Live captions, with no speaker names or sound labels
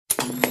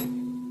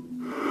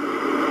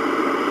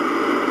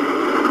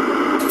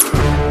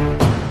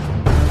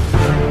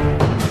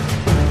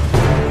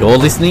You're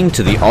listening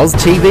to the Oz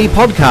TV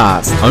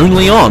podcast,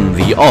 only on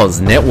the Oz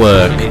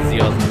Network. It's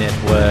the Oz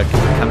Network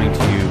coming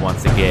to you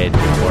once again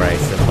for a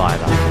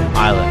Survivor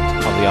Island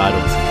of the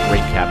Idols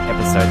recap,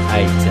 episode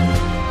 8.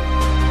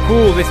 And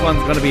cool, this one's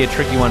going to be a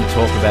tricky one to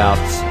talk about.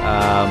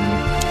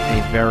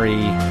 A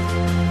very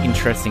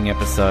interesting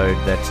episode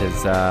that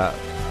is, I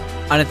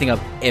don't think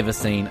I've ever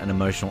seen an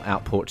emotional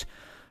output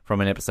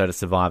from an episode of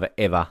Survivor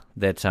ever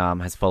that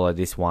has followed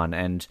this one.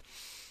 And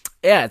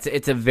yeah,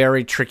 it's a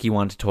very tricky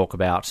one to talk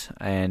about,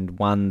 and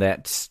one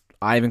that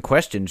I even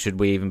questioned, should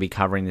we even be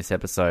covering this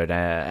episode?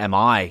 Am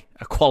I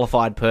a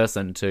qualified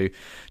person to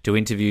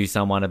interview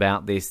someone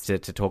about this, to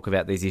talk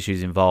about these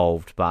issues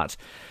involved? But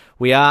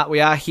we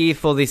are here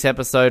for this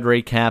episode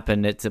recap,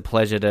 and it's a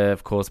pleasure to,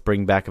 of course,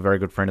 bring back a very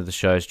good friend of the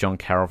show's John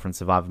Carroll from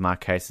Survivor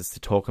Marquesas to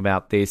talk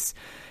about this.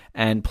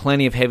 And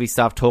plenty of heavy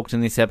stuff talked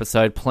in this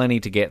episode, plenty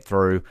to get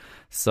through.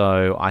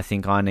 So I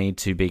think I need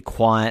to be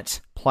quiet,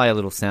 play a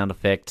little sound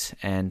effect,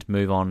 and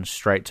move on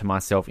straight to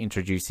myself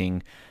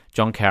introducing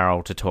John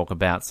Carroll to talk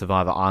about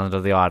Survivor Island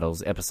of the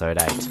Idols,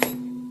 Episode 8.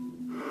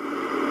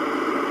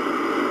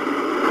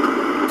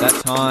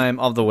 That time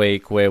of the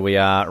week where we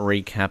are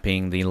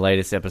recapping the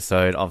latest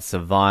episode of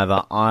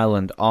Survivor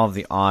Island of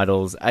the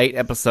Idols. 8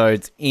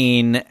 episodes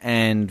in,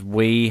 and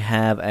we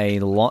have a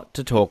lot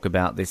to talk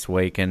about this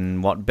week.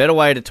 And what better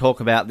way to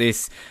talk about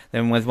this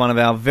than with one of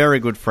our very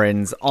good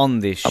friends on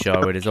this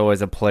show. It is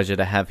always a pleasure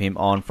to have him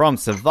on from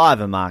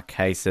Survivor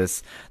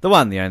Marquesas, the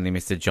one, the only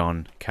Mr.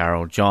 John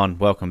Carroll. John,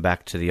 welcome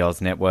back to the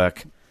Oz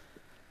Network.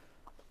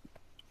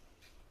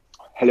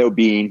 Hello,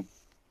 Bean.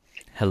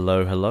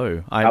 Hello.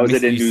 How was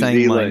it in New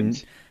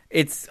Zealand?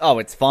 It's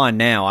fine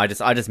now. I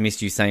just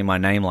missed you saying my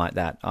name like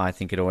that. I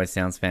think it always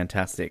sounds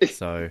fantastic.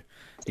 So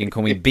you can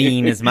call me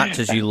Bean as much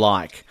as you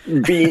like.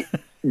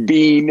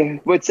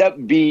 Bean. What's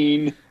up,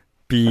 Bean?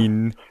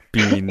 Bean.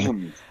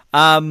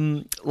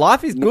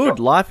 Life is good.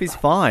 Life is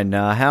fine.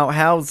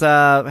 How's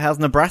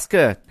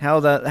Nebraska? How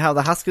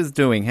the Huskers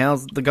doing?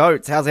 How's the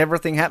goats? How's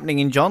everything happening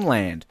in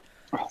Johnland?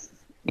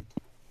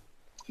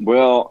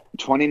 Well,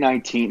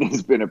 2019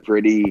 has been a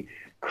pretty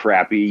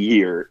crappy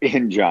year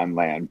in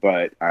Johnland,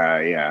 but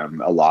I am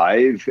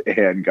alive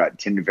and got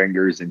 10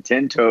 fingers and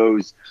 10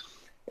 toes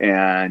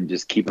and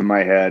just keeping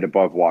my head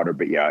above water.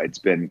 But yeah, it's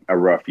been a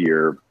rough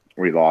year.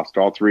 We lost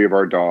all 3 of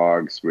our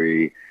dogs.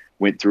 We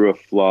went through a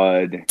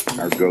flood.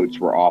 Our goats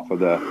were off of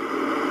the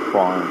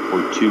farm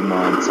for 2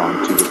 months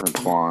on 2 different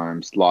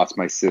farms. Lost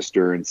my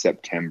sister in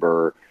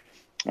September.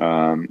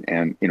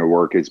 And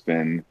work has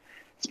been,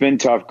 it's been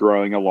tough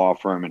growing a law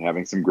firm and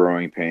having some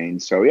growing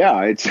pains. So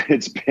yeah,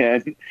 it's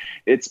been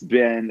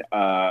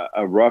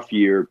a rough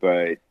year,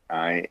 but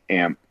I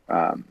am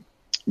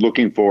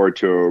looking forward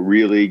to a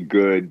really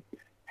good,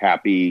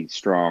 happy,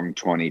 strong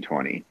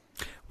 2020.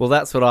 Well,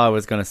 that's what I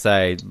was going to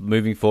say.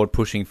 Moving forward,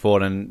 pushing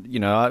forward, and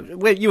you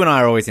and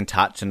I are always in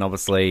touch, and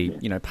obviously,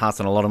 pass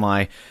on a lot of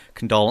my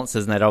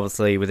condolences and that,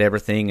 obviously, with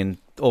everything, and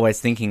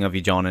always thinking of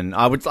you, John. And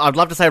I'd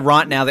love to say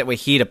right now that we're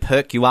here to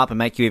perk you up and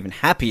make you even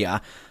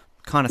happier.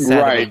 Kind of sad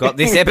that we've got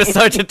this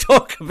episode to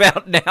talk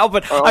about now,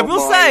 but I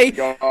will say,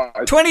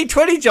 God.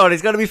 2020, John,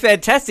 is going to be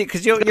fantastic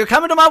because you're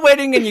coming to my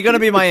wedding and you're going to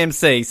be my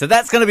MC, so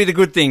that's going to be the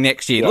good thing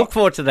next year. Yeah. Look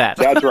forward to that.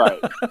 That's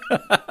right.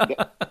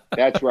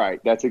 That's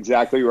right. That's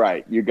exactly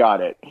right. You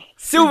got it.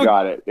 Silver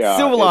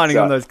lining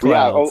on those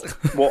clouds.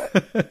 Yeah, well,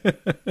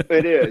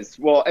 it is.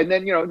 Well, and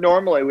then,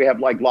 normally we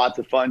have lots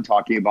of fun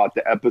talking about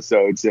the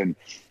episodes, and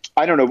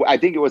I don't know, I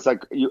think it was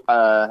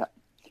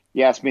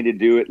you asked me to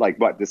do it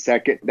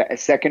the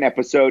second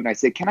episode, and I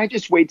said, can I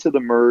just wait till the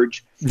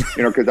merge?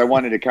 Because I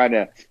wanted to kind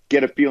of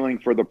get a feeling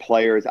for the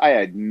players. I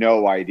had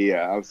no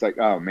idea. I was like,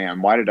 oh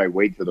man, why did I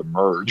wait till the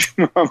merge?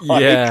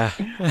 Yeah.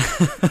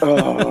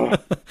 I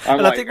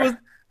think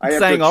I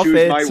have to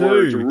choose my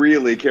words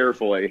really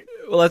carefully.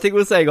 Well, I think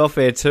we're saying off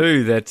air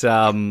too that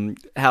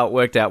how it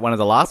worked out. One of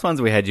the last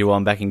ones we had you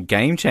on back in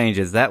Game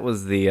Changers, that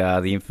was the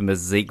infamous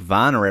Zeke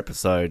Varner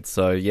episode.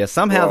 So yeah,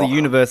 somehow the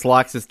universe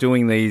likes us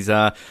doing these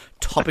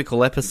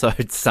topical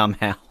episodes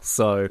somehow.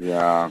 So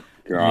yeah,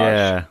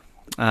 gosh.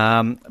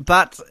 Yeah.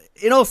 But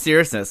in all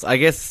seriousness,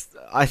 I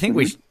think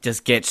we should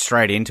just get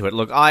straight into it.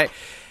 Look,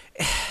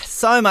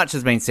 so much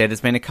has been said. It's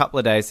been a couple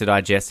of days to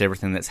digest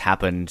everything that's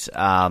happened.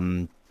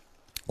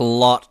 A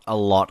lot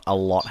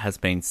has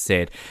been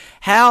said.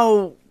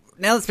 Now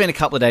it's been a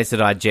couple of days to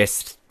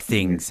digest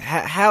things.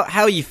 How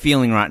are you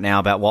feeling right now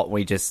about what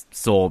we just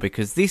saw?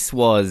 Because this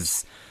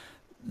was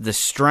the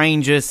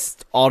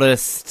strangest,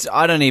 oddest,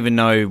 I don't even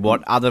know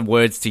what other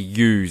words to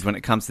use when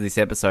it comes to this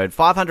episode.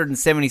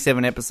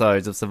 577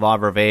 episodes of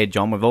Survivor have aired,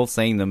 John. We've all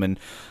seen them, and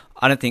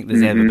I don't think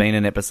there's ever been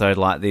an episode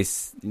like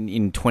this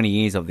in 20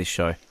 years of this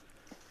show.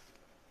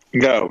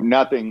 No,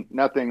 nothing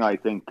I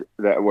think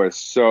that was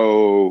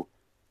so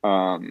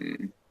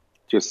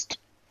just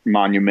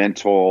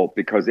monumental,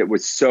 because it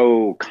was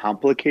so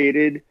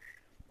complicated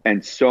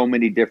and so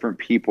many different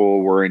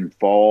people were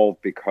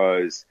involved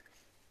because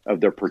of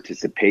their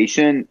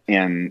participation,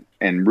 and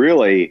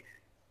really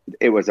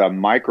it was a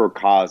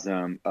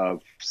microcosm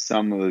of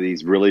some of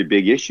these really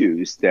big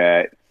issues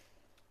that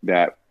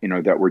that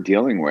we're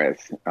dealing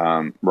with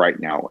right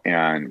now,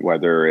 and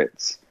whether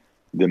it's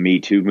the Me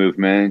Too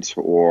movement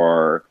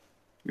or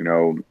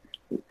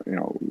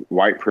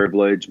white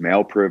privilege,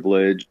 male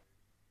privilege,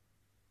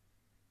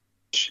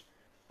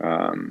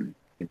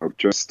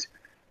 just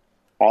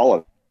all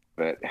of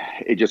it.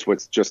 It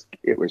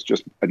was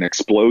just an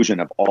explosion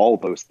of all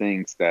those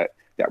things that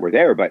were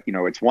there. But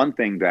it's one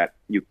thing that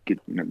you could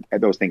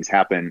those things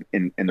happen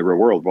in the real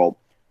world. Well,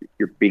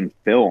 you're being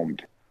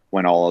filmed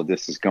when all of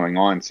this is going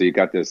on, so you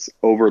got this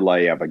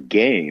overlay of a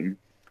game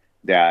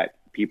that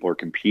people are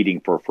competing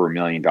for $1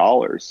 million.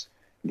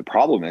 The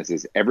problem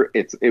is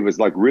it was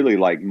like really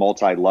like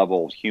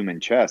multi-level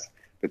human chess,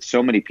 but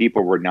so many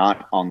people were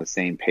not on the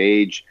same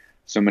page.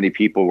 So many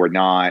people were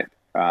not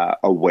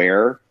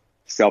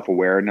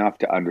self-aware enough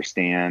to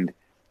understand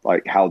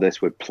like how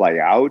this would play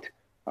out,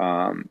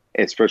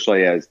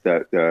 especially as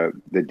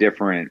the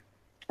different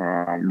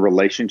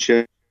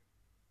relationships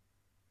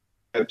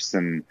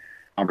and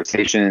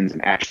conversations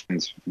and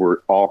actions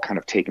were all kind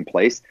of taking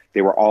place.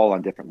 They were all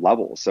on different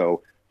levels.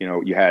 So,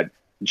 you had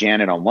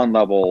Janet on one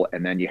level,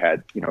 and then you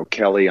had,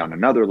 Kelly on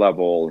another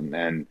level. And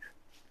then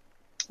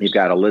you've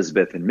got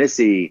Elizabeth and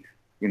Missy,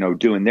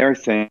 doing their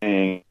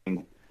thing.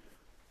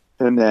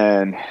 And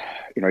then,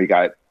 you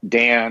got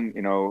Dan,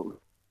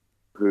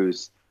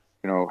 who's,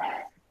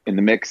 in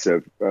the mix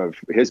of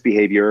his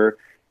behavior,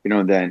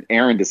 and then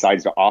Aaron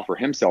decides to offer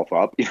himself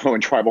up,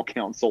 in tribal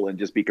council and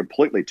just be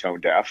completely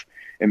tone deaf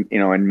and,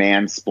 and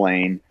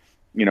mansplain,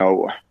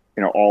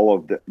 all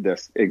of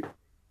this. It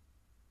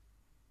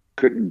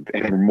couldn't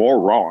be more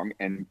wrong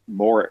and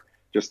more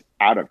just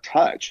out of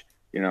touch,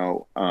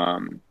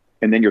 and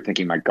then you're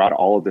thinking, my God,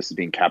 all of this is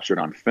being captured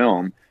on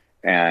film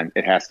and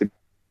it has to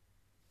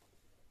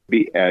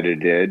be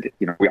edited.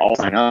 We all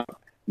sign up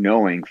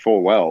knowing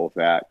full well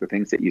that the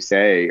things that you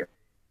say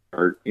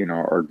are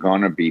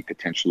going to be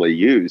potentially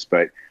used,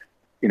 but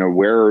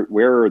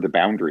where are the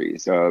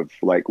boundaries of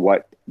like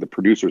what the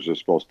producers are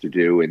supposed to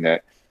do, and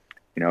that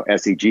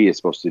SEG is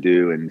supposed to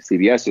do, and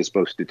CBS is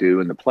supposed to do,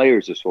 and the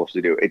players are supposed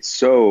to do? It's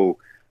so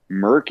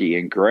murky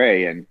and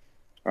gray. And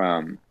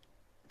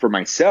for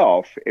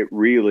myself, it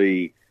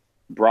really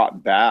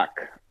brought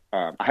back,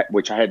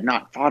 which I had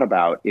not thought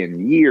about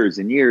in years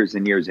and years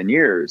and years and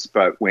years.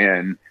 But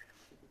when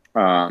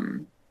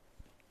Boston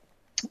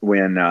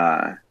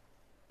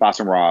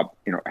Rob,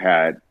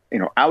 had,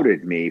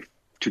 outed me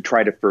to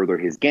try to further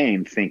his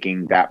game,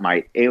 thinking that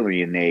might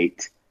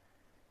alienate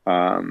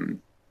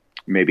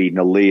maybe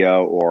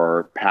Nalia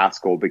or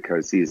Pascal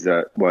because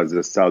was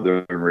a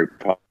Southern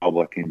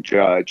Republican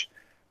judge.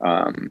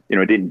 It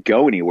didn't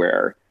go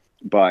anywhere,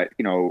 but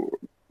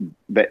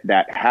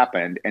that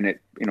happened, and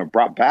it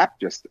brought back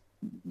just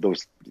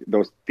those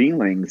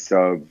feelings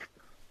of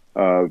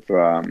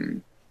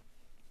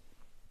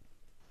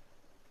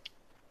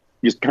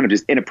just kind of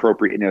just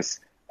inappropriateness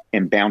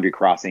and boundary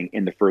crossing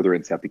in the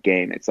furtherance of the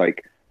game. It's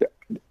like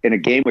in a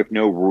game with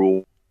no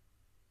rules,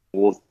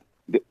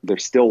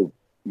 there's still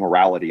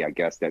morality, I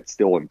guess, that's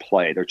still in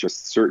play. There's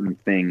just certain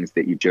things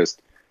that you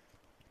just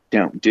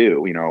don't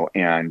do,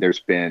 and there's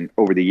been,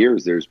 over the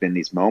years, there's been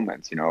these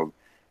moments,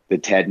 the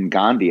Ted and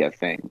Gandia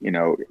thing,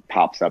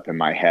 pops up in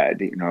my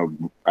head,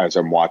 as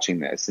I'm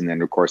watching this. And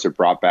then of course it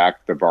brought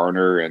back the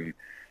Varner and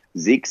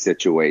Zeke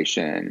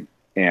situation.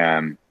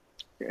 And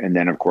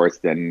then of course,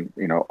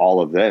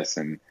 all of this,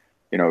 and,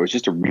 it was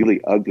just a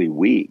really ugly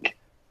week.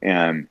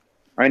 And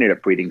I ended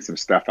up tweeting some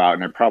stuff out,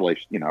 and I probably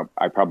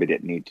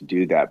didn't need to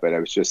do that, but I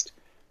was just,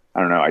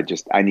 I don't know.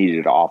 I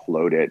needed to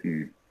offload it,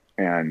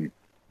 and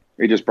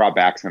it just brought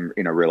back some,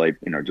 really,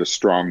 just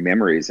strong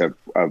memories of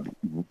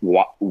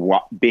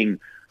what being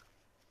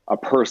a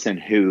person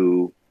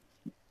who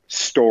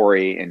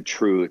story and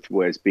truth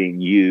was being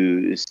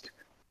used,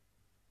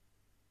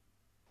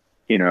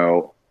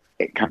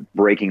 it kind of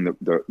breaking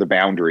the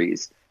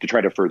boundaries to try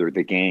to further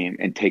the game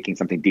and taking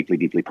something deeply,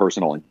 deeply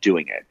personal and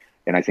doing it.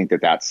 And I think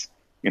that's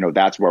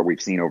what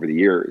we've seen over the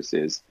years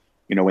is,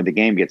 when the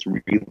game gets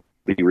really,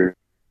 really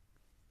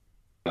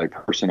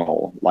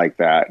personal like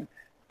that,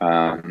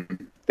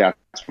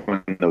 that's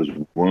when those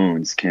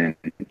wounds can,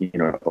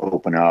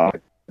 open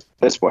up.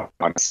 This one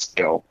on a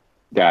scale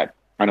that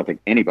I don't think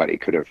anybody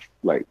could have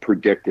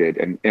predicted,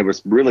 and it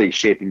was really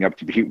shaping up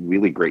to be a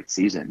really great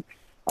season.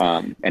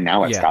 And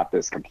now it's got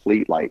this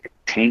complete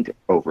taint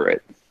over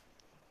it.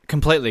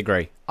 Completely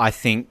agree. I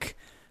think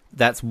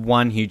that's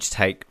one huge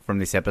take from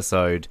this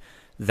episode,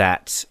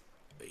 that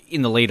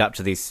in the lead up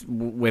to this,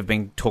 we've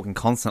been talking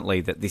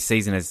constantly that this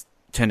season has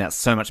turned out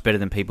so much better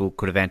than people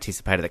could have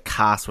anticipated. The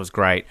cast was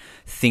great.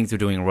 Things were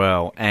doing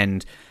well.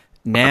 And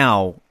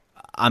now,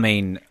 I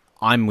mean,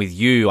 I'm with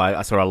you.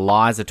 I saw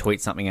Eliza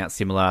tweet something out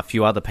similar. A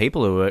few other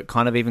people who were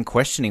kind of even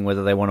questioning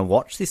whether they want to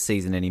watch this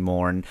season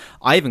anymore. And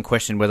I even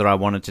questioned whether I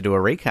wanted to do a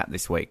recap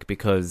this week,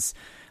 because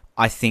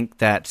I think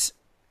that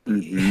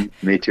me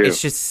too.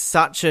 It's just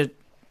such a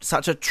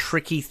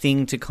tricky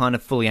thing to kind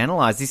of fully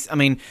analyze. This, I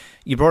mean,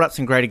 you brought up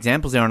some great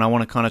examples there, and I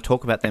want to kind of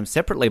talk about them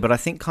separately, but I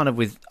think kind of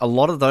with a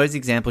lot of those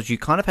examples, you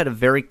kind of had a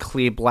very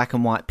clear black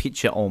and white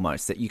picture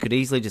almost, that you could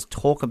easily just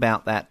talk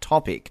about that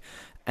topic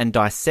and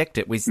dissect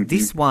it. With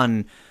this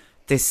one,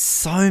 there's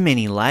so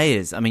many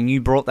layers. I mean,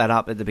 you brought that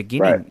up at the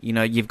beginning. Right. You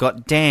know, you've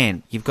got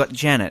Dan, you've got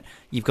Janet,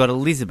 you've got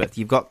Elizabeth,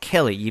 you've got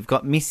Kelly, you've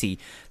got Missy.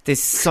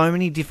 There's so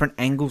many different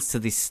angles to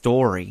this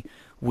story,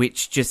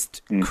 which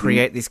just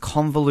create this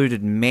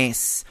convoluted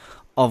mess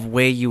of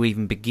where you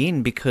even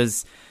begin,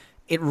 because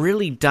it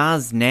really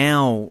does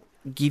now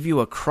give you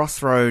a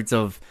crossroads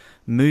of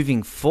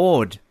moving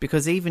forward.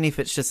 Because even if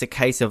it's just a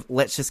case of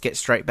let's just get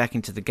straight back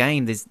into the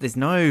game, there's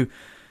never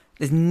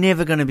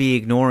going to be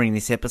ignoring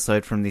this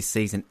episode from this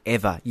season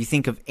ever. You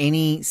think of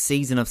any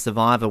season of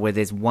Survivor where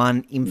there's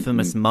one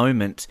infamous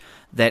moment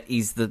that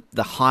is the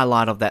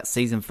highlight of that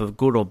season for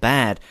good or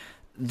bad.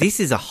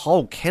 This is a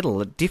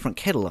different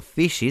kettle of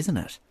fish, isn't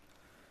it?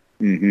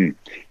 Mm-hmm.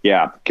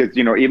 Yeah, because,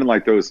 even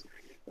like those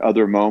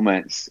other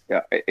moments,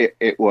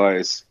 it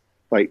was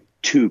like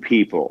two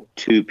people.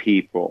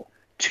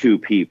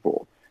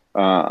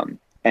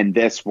 And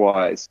this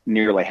was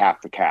nearly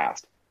half the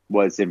cast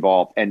was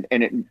involved, and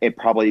it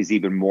probably is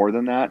even more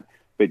than that,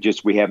 but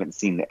just we haven't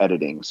seen the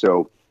editing,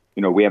 so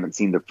we haven't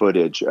seen the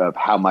footage of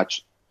how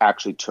much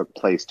actually took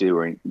place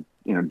during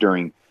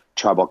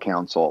tribal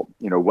council.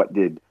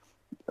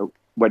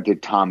 What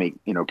did Tommy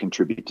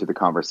contribute to the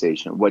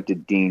conversation? What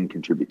did Dean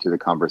contribute to the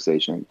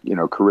conversation?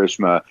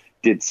 Karishma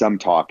did some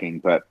talking,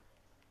 but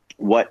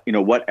what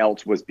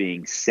else was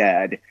being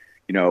said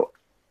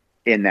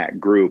in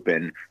that group?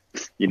 And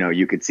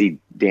you could see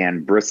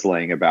Dan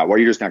bristling about, well,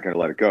 you're just not going to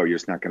let it go. You're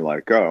just not going to let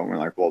it go. And we're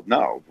like, well,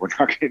 no, we're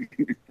not going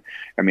to.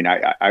 I mean,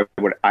 I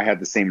had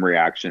the same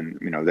reaction,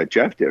 that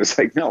Jeff did. It's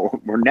like, no,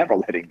 we're never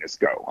letting this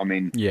go. I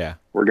mean, yeah,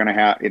 we're going to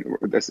have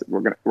this. We're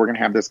going to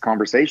have this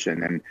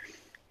conversation.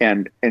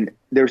 And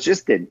there's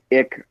just an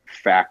ick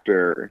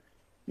factor.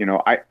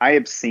 I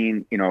have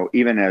seen,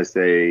 even as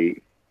a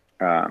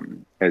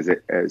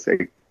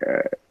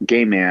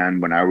gay man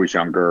when I was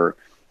younger,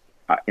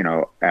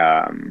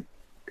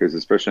 because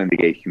especially in the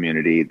gay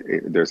community,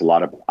 there's a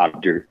lot of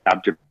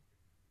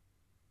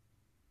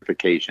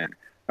objectification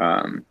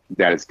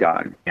that is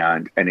done.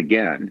 And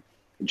again,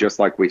 just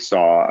like we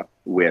saw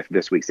with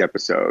this week's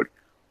episode,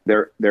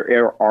 there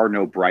are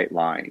no bright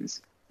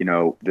lines.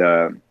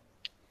 The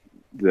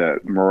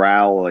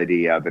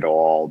morality of it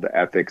all, the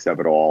ethics of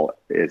it all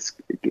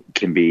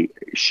can be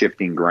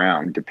shifting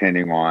ground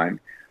depending on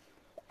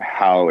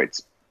how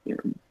it's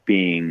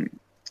being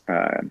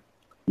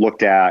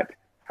looked at,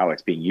 how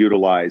it's being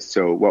utilized.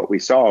 So what we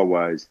saw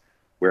was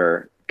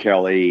where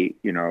Kelly,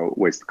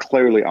 was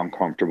clearly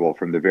uncomfortable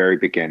from the very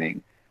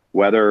beginning,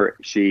 whether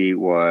she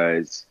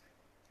was,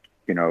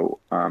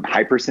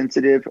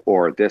 hypersensitive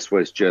or this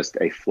was just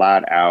a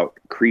flat out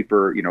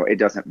creeper, it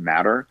doesn't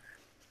matter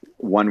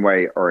one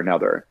way or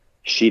another.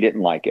 She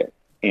didn't like it.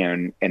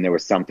 And there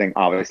was something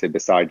obviously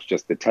besides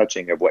just the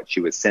touching of what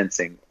she was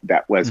sensing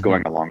that was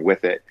going along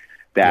with it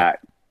that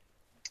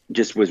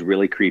just was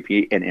really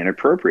creepy and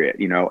inappropriate,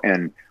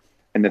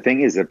 and the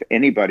thing is, if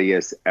anybody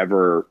has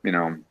ever,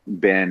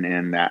 been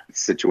in that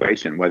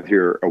situation, whether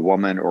you're a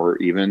woman or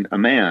even a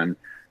man,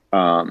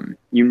 how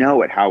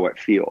it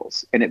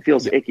feels, and it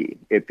feels icky.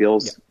 It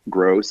feels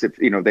gross. If,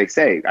 they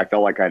say, I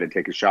felt like I had to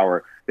take a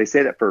shower. They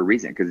say that for a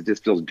reason, because it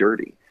just feels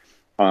dirty.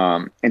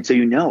 And so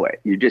you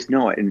just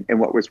know it. And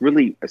what was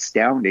really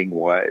astounding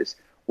was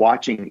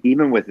watching,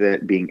 even with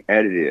it being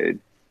edited,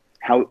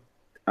 how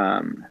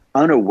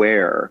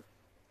unaware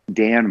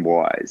Dan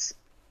was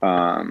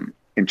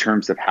in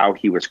terms of how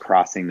he was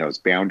crossing those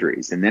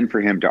boundaries. And then for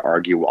him to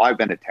argue, well, I've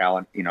been a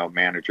talent,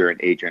 manager and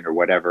agent or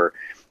whatever,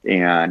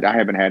 and I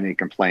haven't had any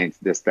complaints,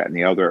 this, that, and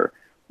the other.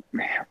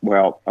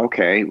 Well,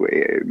 okay,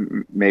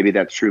 maybe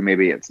that's true,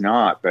 maybe it's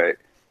not. But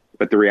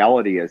the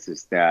reality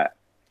is that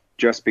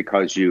just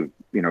because you've,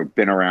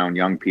 been around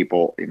young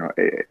people,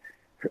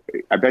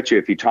 I bet you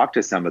if you talk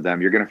to some of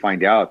them, you're going to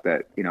find out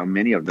that,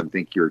 many of them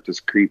think you're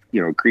just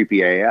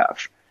creepy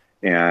AF.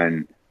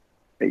 And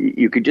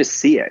you could just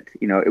see it.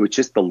 It was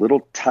just the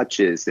little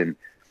touches. And,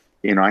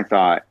 I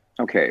thought,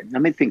 okay,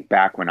 let me think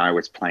back when I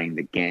was playing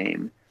the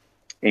game.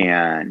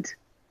 And,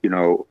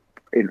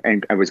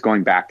 and I was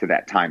going back to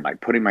that time,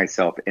 like putting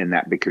myself in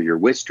that, because you're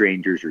with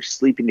strangers, you're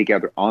sleeping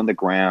together on the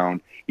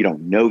ground, you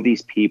don't know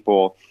these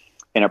people.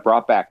 And it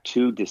brought back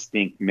two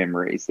distinct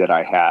memories that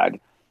I had.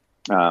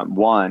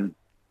 One,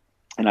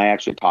 and I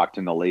actually talked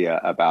to Nalia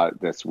about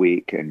this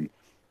week, and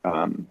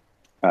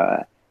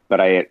but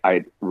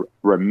I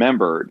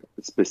remembered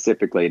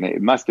specifically, and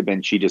it must have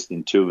been, she just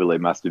intuitively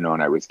must have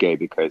known I was gay,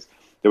 because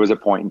there was a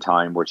point in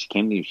time where she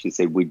came to me, she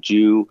said, would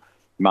you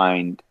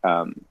mind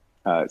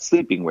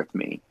sleeping with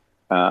me?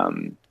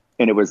 And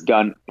it was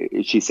done,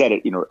 she said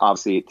it,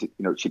 obviously,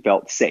 she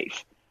felt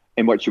safe.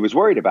 And what she was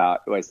worried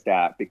about was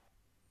that because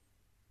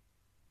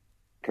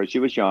she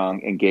was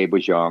young and Gabe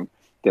was young,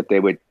 that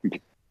they would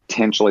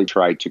potentially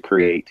try to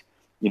create,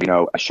 a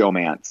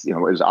showmance. It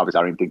was obviously,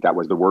 I don't even think that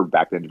was the word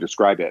back then to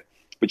describe it.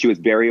 But she was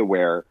very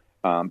aware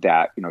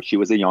that, she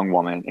was a young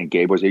woman and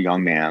Gabe was a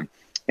young man,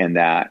 and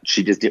that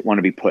she just didn't want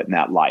to be put in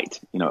that light.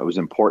 It was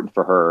important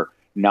for her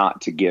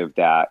not to give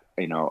that,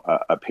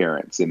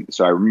 appearance. And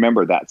so I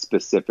remember that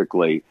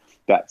specifically,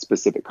 that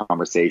specific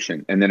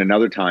conversation. And then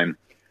another time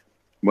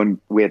when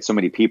we had so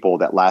many people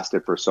that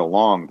lasted for so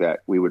long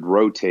that we would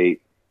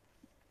rotate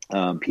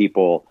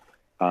people.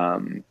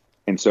 And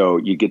so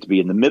you get to be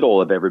in the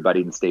middle of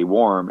everybody and stay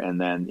warm. And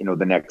then,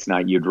 the next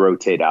night you'd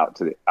rotate out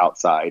to the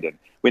outside. And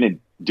we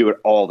didn't do it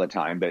all the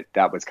time, but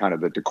that was kind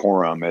of the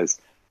decorum is,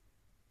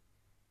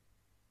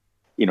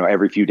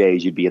 every few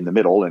days you'd be in the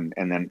middle and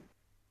then,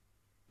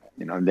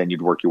 and then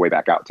you'd work your way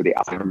back out to the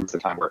outside. I remember the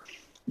time where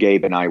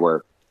Gabe and I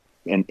were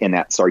in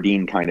that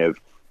sardine kind of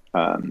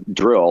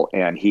drill,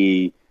 and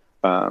he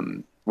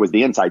was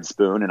the inside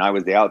spoon and I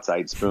was the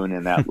outside spoon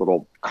in that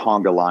little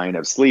conga line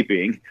of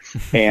sleeping.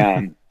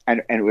 And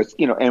it was,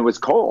 and it was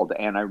cold.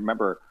 And I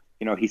remember,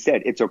 he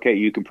said, "It's okay.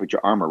 You can put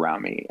your arm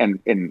around me."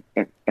 And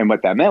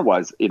what that meant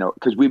was,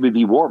 because we would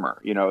be warmer,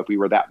 if we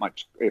were that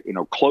much,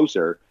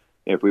 closer,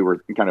 if we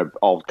were kind of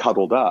all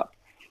cuddled up.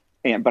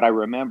 But I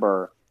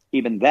remember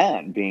even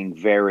then being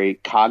very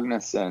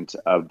cognizant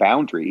of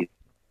boundaries,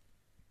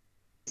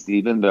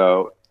 even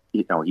though,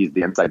 he's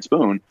the inside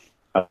spoon,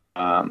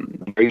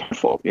 very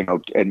helpful,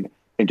 and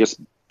just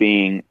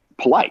being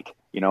polite,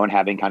 and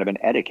having kind of an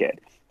etiquette.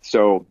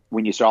 So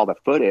when you saw the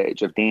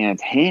footage of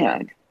Dan's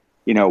hand,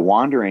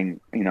 wandering,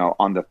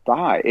 on the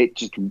thigh,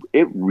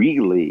 it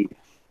really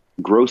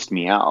grossed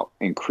me out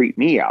and creeped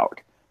me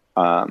out,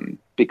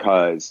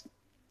 because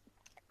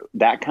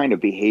that kind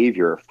of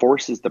behavior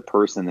forces the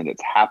person that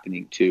it's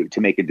happening to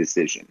make a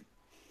decision.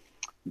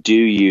 Do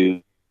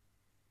you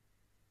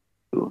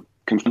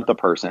confront the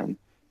person?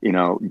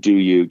 Do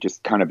you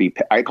just kind of be,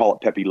 I call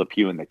it Pepe Le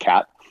Pew and the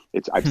cat.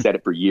 I've said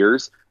it for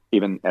years,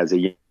 even as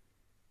a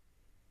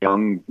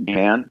young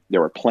man, there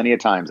were plenty of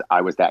times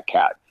I was that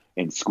cat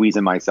and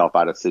squeezing myself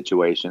out of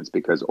situations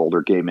because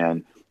older gay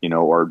men,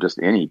 or just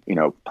any,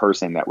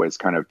 person that was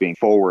kind of being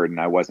forward, and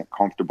I wasn't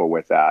comfortable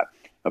with that,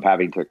 of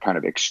having to kind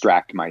of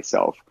extract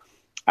myself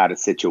out of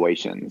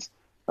situations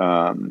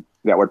that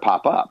would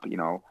pop up,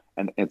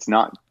 and it's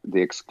not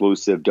the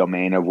exclusive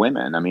domain of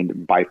women. I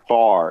mean, by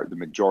far, the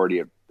majority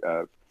of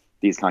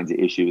these kinds of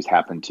issues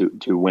happen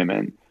to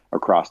women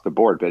across the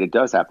board, but it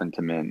does happen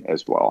to men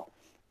as well.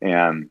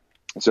 And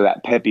so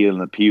that Pepe and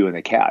Le Pew and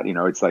the cat,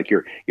 it's like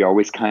you're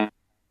always kind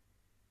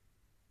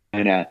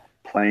of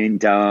playing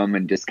dumb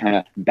and just kind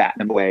of batting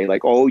them away,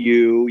 like, oh,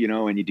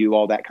 and you do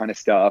all that kind of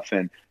stuff.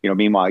 And,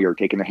 meanwhile, you're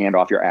taking the hand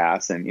off your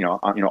ass and,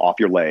 off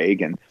your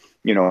leg and,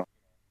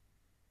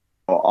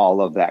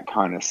 all of that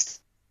kind of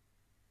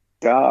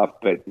stuff,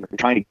 but you're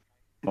trying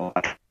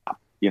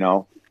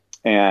to,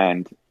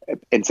 and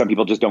some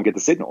people just don't get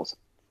the signals,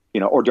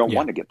 or don't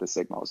want to get the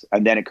signals.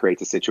 And then it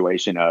creates a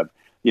situation of,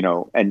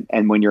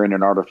 and when you're in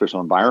an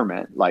artificial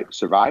environment like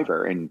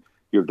Survivor and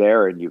you're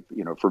there and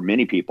for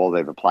many people,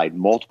 they've applied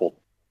multiple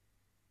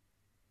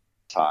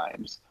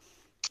times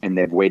and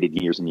they've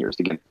waited years and years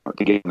to get on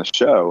the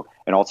show.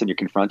 And all of a sudden you're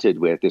confronted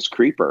with this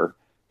creeper,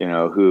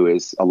 who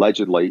is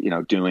allegedly,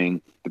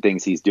 doing the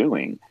things he's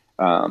doing.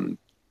 Can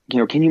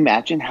you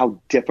imagine how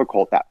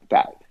difficult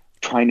that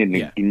trying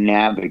to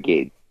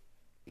navigate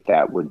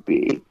that would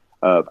be?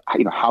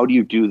 How do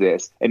you do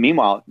this? And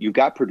meanwhile, you've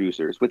got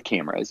producers with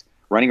cameras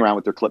running around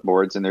with their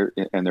clipboards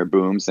and their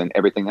booms and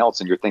everything else,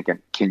 and you're thinking,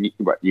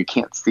 you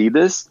can't see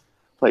this?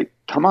 Like,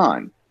 come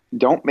on,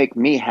 don't make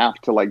me have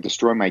to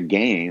destroy my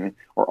game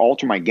or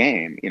alter my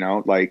game.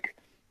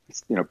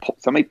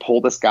 Somebody pull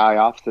this guy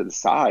off to the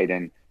side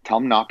and tell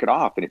him knock it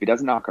off, and if he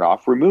doesn't knock it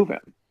off, remove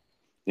him.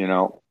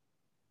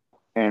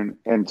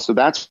 And so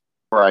that's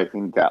where I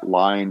think that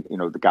line,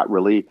 that got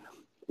really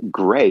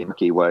gray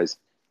was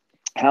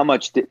how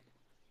much did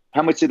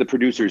the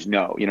producers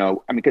know?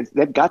 Because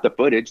they've got the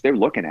footage, they're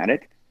looking at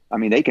it. I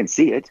mean, they can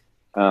see it.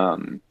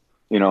 And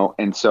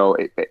so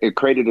it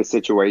created a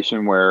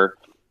situation where,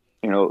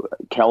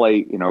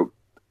 Kelly,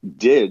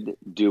 did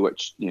do what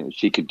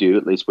she could do,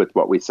 at least with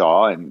what we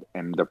saw, and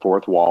the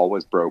fourth wall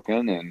was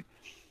broken,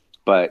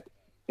 but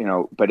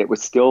it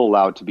was still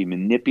allowed to be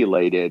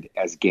manipulated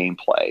as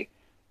gameplay,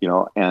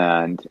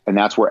 and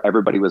that's where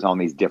everybody was on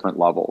these different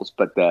levels.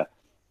 But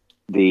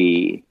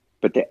the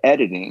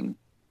editing,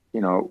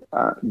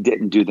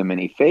 didn't do them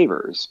any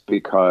favors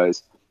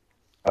because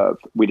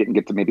we didn't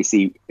get to maybe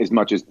see as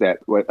much as that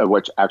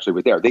which actually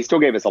was there. They still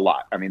gave us a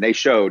lot. I mean, they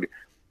showed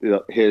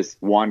his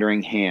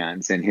wandering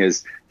hands and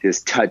his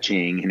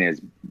touching and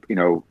his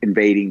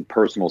invading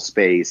personal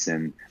space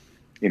and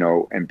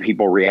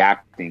people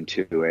reacting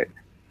to it.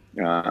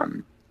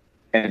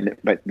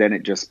 But then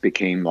it just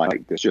became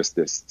like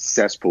this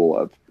cesspool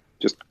of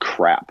just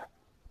crap.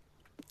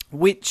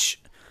 Which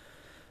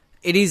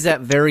it is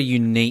that very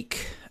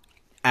unique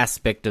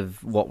aspect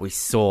of what we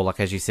saw, like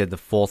as you said, the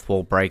fourth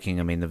wall breaking.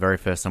 I mean, the very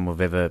first time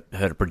we've ever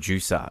heard a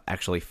producer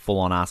actually full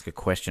on ask a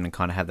question and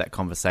kind of have that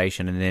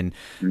conversation, and then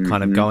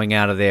kind of going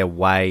out of their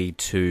way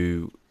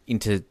to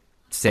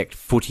intersect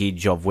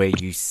footage of where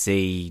you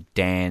see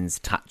Dan's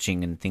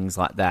touching and things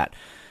like that,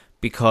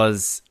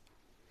 because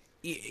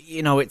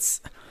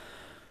it's,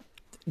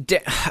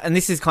 and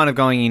this is kind of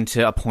going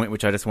into a point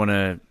which I just want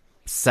to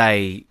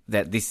say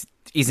that this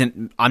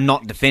I'm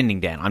not defending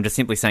Dan. I'm just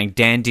simply saying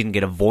Dan didn't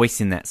get a voice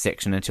in that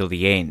section until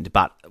the end,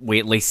 but we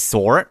at least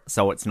saw it,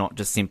 so it's not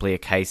just simply a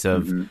case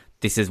of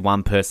this is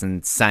one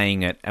person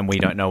saying it and we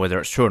don't know whether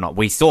it's true or not.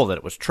 We saw that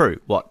it was true,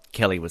 what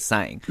Kelly was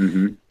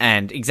saying.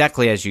 And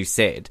exactly as you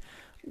said,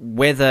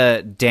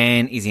 whether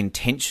Dan is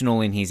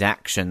intentional in his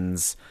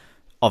actions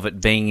of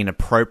it being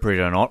inappropriate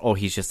or not, or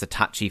he's just a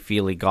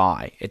touchy-feely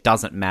guy, it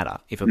doesn't matter.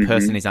 If a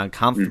person is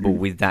uncomfortable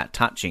with that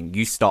touching,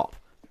 you stop.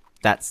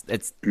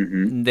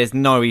 There's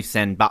no ifs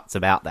and buts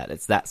about that.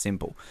 It's that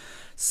simple.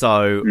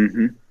 So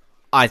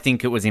I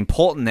think it was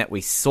important that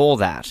we saw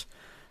that,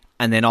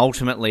 and then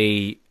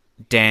ultimately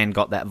Dan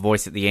got that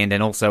voice at the end,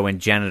 and also when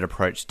Janet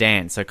approached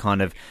Dan. So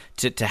kind of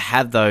to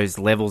have those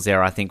levels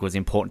there, I think was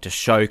important to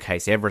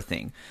showcase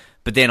everything.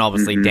 But then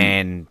obviously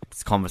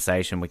Dan's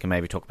conversation, we can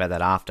maybe talk about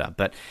that after.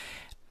 But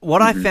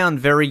what I found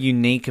very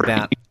unique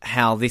about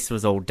how this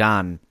was all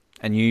done,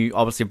 and you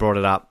obviously brought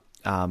it up,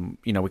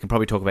 we can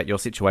probably talk about your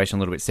situation a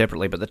little bit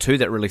separately, but the two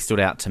that really stood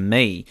out to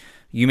me,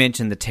 you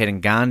mentioned the Ted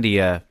and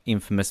Gandia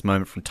infamous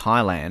moment from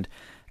Thailand,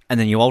 and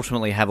then you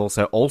ultimately have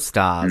also All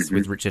Stars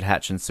with Richard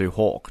Hatch and Sue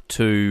Hawk,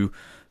 two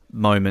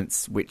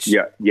moments which...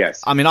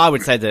 Yes. I mean, I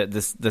would say that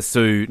the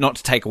Sue, not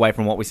to take away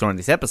from what we saw in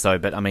this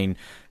episode, but I mean,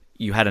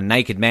 you had a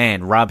naked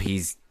man rub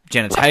his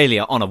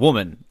genitalia on a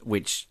woman,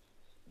 which,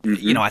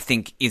 I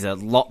think is a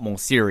lot more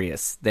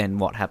serious than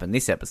what happened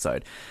this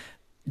episode.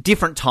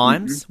 Different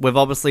times. We've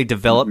obviously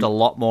developed a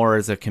lot more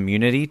as a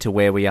community to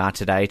where we are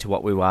today to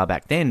what we were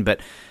back then. But,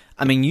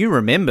 I mean, you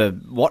remember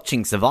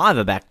watching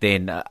Survivor back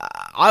then.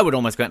 I would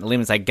almost go out on a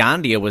limb and say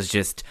Gandia was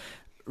just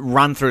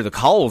run through the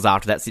coals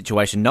after that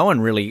situation. No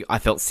one really, I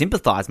felt,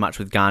 sympathised much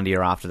with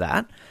Gandia after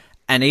that.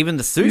 And even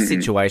the Sue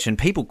situation,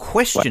 people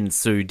questioned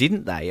Sue,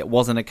 didn't they? It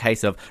wasn't a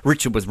case of,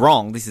 Richard was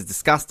wrong, this is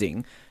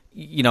disgusting.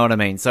 You know what I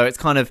mean? So it's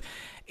kind of...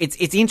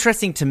 It's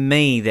interesting to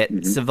me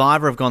that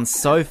Survivor have gone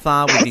so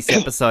far with this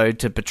episode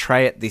to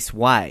portray it this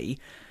way.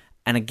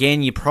 And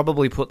again, you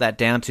probably put that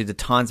down to the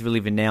times we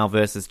live in now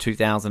versus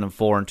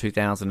 2004 and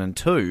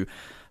 2002.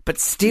 But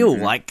still,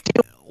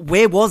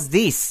 where was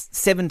this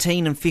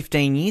 17 and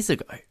 15 years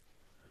ago?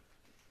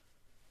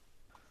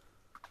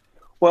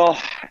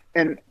 Well,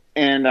 and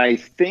I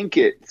think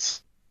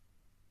it's,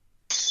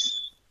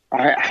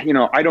 I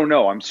don't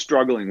know. I'm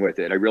struggling with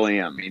it. I really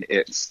am. I mean,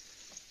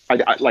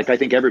 I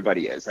think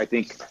everybody is. I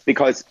think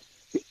because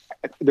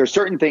there's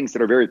certain things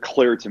that are very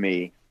clear to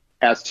me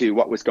as to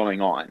what was going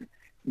on,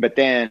 but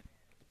then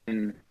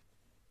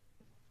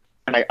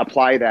I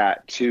apply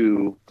that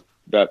to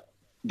the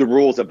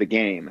rules of the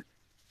game.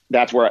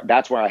 That's where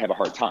I have a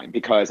hard time,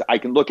 because I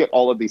can look at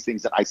all of these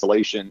things in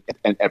isolation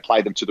and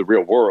apply them to the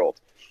real world,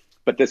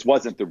 but this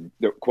wasn't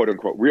the quote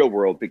unquote real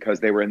world,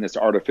 because they were in this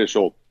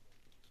artificial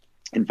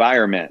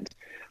environment.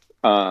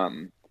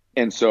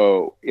 And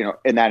so,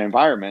 in that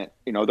environment,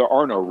 there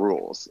are no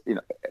rules,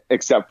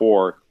 except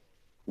for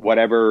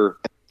whatever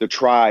the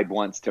tribe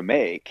wants to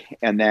make.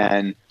 And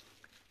then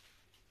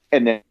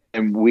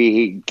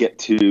we get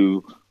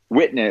to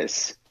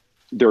witness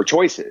their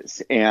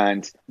choices.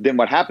 And then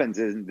what happens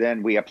is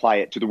then we apply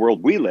it to the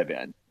world we live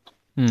in.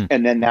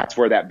 And then that's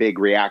where that big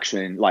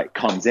reaction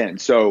comes in.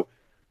 So,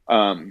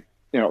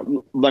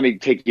 let me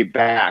take you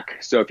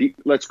back. So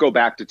let's go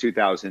back to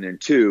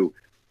 2002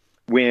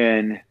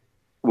 when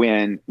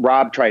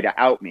Rob tried to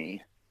out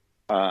me.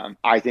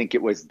 I think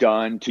it was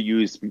done to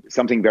use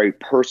something very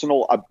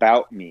personal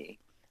about me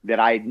that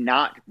I had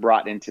not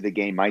brought into the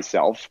game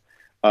myself.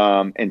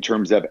 In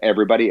terms of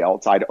everybody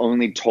else, I'd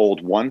only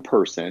told one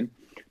person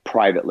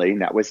privately,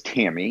 and that was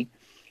Tammy.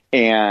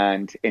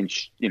 And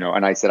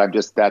I said,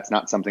 that's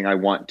not something I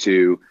want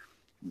to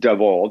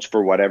divulge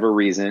for whatever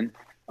reason.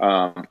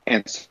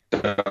 And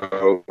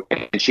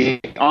she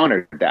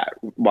honored that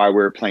while we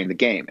were playing the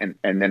game.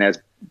 And then as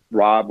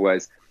Rob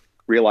was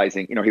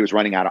realizing, he was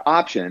running out of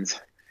options,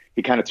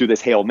 he kind of threw this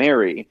Hail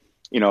Mary,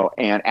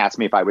 and asked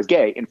me if I was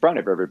gay in front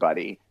of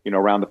everybody,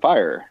 around the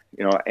fire,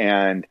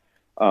 and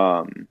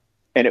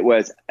it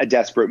was a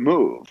desperate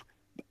move,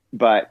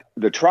 but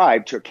the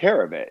tribe took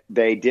care of it.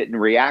 They didn't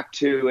react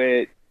to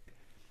it.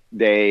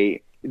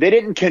 They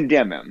didn't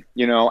condemn him,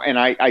 and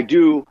I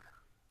do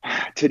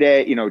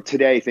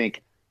today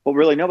think, well,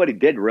 really, nobody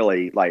did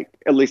really,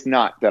 at least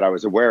not that I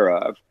was aware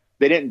of.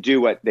 They didn't do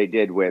what they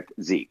did with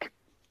Zeke.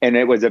 And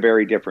it was a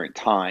very different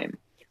time.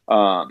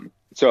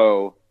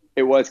 So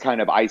it was kind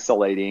of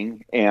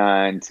isolating,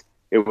 and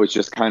it was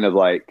just kind of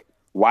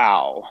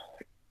wow.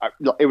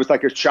 It was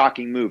like a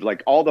shocking move.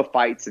 All the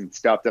fights and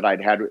stuff that I'd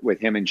had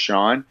with him and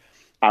Sean,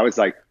 I was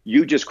like,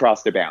 you just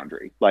crossed the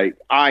boundary.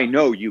 I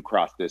know you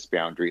crossed this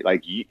boundary.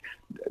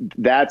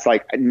 That's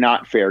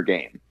not fair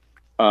game.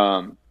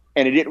 And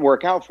it didn't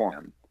work out for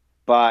him.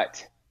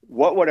 But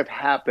what would have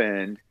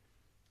happened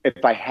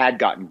if I had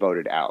gotten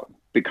voted out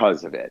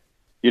because of it?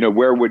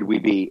 Where would we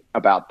be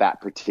about that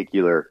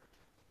particular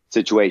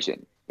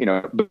situation?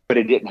 But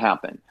it didn't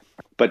happen.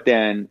 But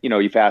then,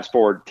 you fast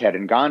forward Ted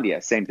and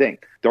Gandia, same thing.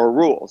 There are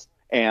rules.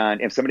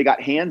 And if somebody got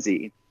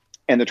handsy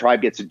and the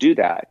tribe gets to do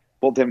that,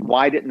 well, then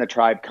why didn't the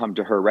tribe come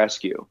to her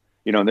rescue?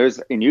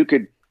 And you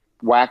could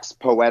wax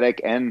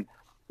poetic and,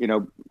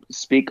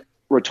 speak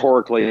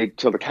rhetorically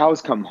till the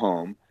cows come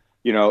home?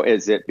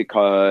 Is it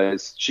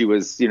because she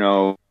was,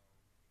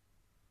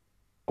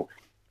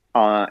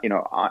 on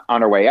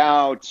her way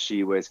out,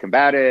 she was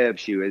combative,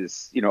 she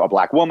was, a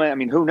black woman? I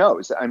mean, who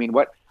knows? I mean,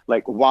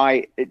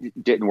 why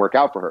it didn't work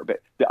out for her?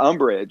 But the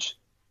umbrage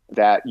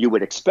that you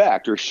would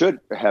expect or should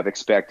have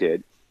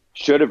expected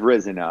should have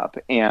risen up,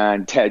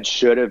 and Ted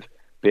should have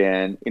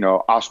been,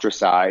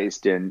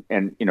 ostracized and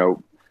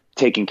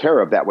taken care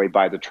of that way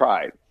by the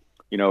tribe.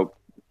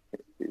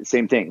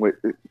 Same thing with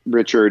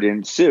Richard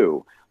and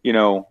Sue. I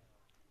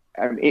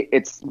mean,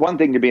 it's one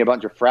thing to be a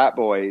bunch of frat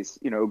boys,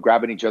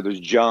 grabbing each other's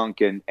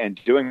junk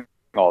and doing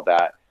all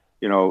that.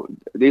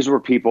 These were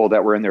people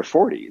that were in their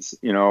 40s,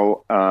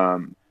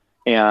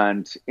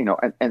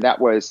 and that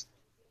was,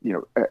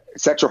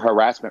 sexual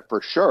harassment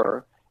for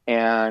sure.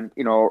 And,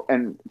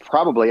 and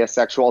probably a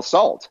sexual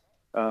assault,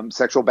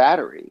 sexual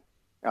battery,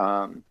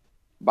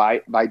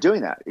 by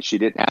doing that. She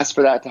didn't ask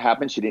for that to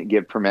happen. She didn't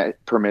give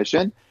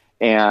permission.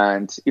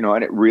 And,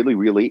 and it really,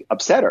 really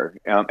upset her,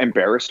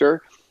 embarrassed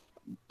her.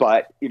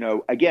 But,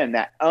 again,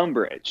 that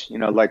umbrage,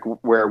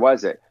 where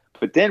was it?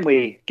 But then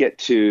we get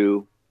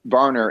to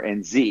Varner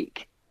and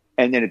Zeke,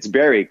 and then it's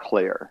very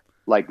clear,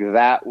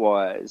 that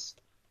was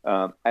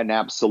an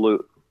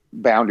absolute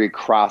boundary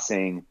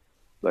crossing,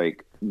 a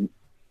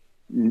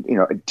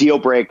deal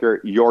breaker.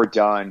 You're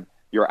done.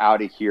 You're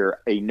out of here.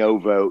 A no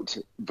vote.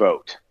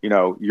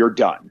 You're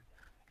done.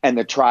 And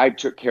the tribe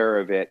took care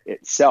of it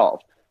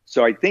itself.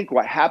 So I think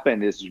what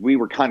happened is we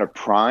were kind of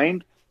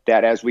primed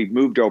that as we've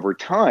moved over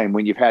time,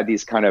 when you've had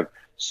these kind of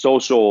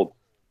social,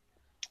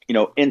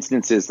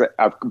 instances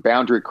of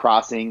boundary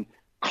crossing,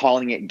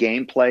 calling it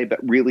gameplay, but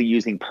really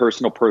using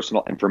personal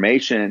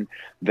information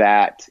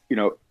that,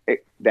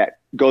 that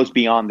goes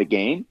beyond the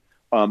game,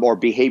 or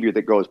behavior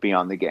that goes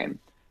beyond the game.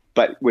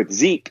 But with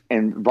Zeke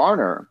and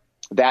Varner,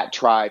 that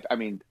tribe, I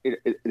mean,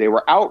 they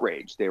were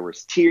outraged. There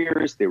was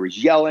tears. There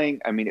was yelling.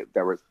 I mean,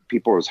 there was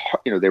people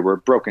they were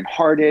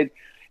brokenhearted,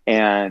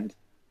 and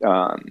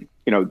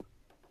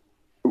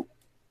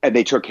and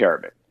they took care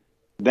of it.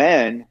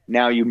 Then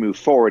now you move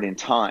forward in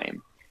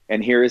time,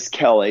 and here is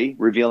Kelly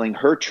revealing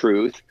her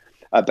truth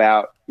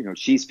about,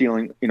 she's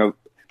feeling,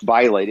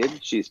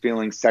 violated. She's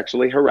feeling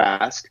sexually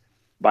harassed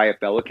by a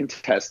fellow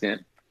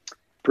contestant.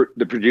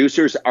 The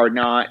producers are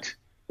not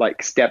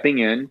stepping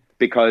in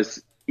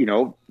because,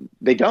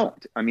 they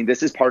don't. I mean,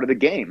 this is part of the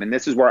game. And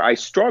this is where I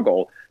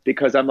struggle,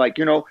 because I'm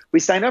we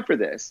signed up for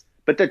this,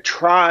 but the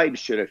tribe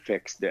should have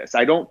fixed this.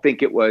 I don't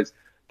think it was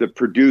the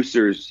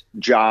producer's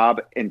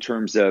job in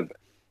terms of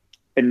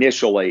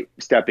initially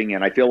stepping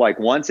in. I feel like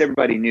once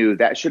everybody knew,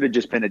 that should have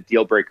just been a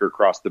deal breaker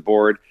across the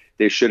board.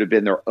 There should have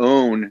been their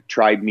own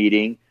tribe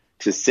meeting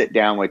to sit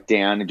down with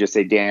Dan and just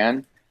say,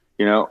 Dan,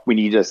 we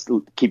need to just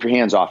keep your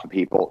hands off of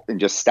people and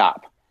just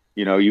stop.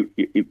 You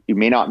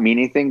may not mean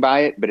anything by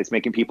it, but it's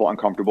making people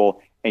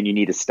uncomfortable, and you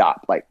need to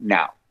stop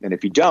now. And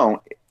if you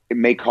don't, it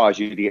may cause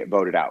you to get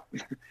voted out,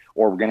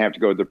 or we're going to have to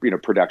go to the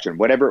production,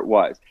 whatever it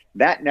was.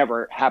 That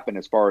never happened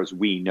as far as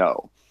we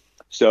know.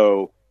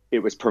 So it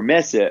was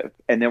permissive.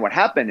 And then what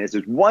happened is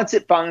once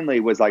it finally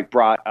was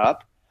brought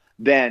up,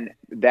 then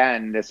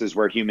this is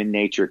where human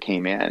nature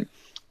came in,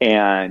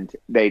 and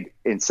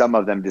some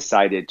of them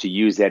decided to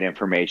use that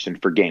information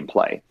for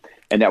gameplay.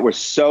 And that was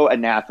so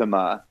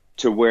anathema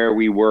to where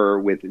we were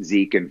with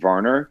Zeke and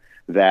Varner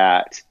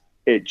that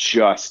it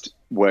just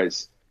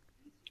was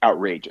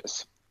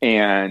outrageous.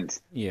 And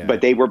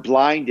but they were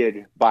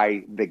blinded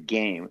by the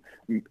game.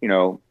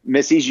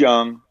 Missy's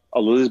young.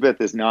 Elizabeth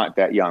is not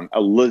that young.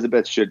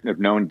 Elizabeth should have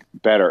known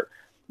better,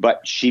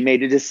 but she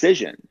made a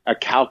decision, a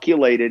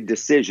calculated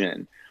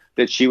decision,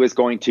 that she was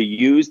going to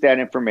use that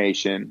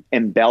information,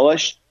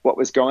 embellish what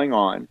was going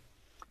on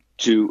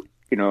to,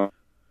 kind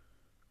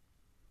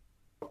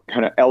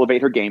of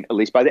elevate her game, at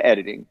least by the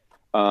editing.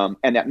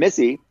 And that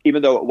Missy,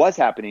 even though it was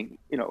happening,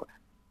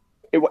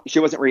 she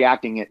wasn't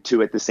reacting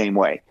to it the same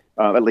way.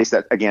 At least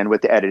that, again,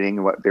 with the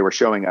editing, what they were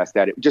showing us,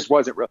 that it just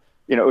wasn't real.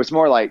 It was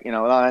more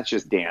that's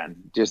just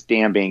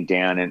Dan being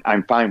Dan, and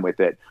I'm fine with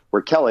it.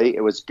 Where Kelly,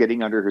 it was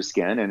getting under her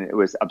skin, and it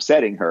was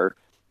upsetting her,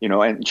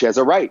 and she has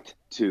a right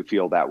to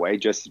feel that way,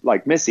 just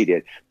like Missy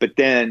did. But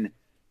then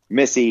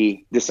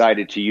Missy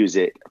decided to use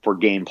it for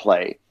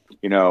gameplay,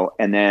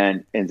 and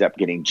then ends up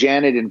getting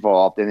Janet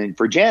involved. And then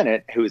for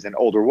Janet, who is an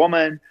older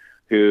woman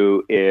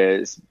who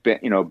is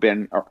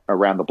been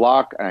around the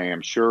block, I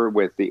am sure,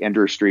 with the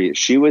industry that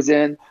she was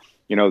in,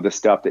 the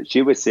stuff that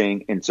she was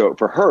seeing. And so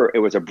for her, it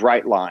was a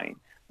bright line.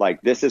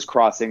 This is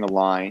crossing a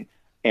line,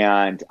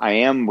 and I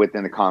am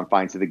within the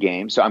confines of the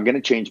game. So I'm going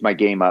to change my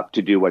game up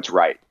to do what's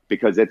right,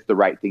 because it's the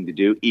right thing to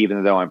do,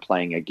 even though I'm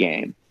playing a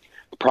game.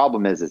 The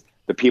problem is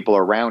the people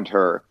around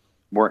her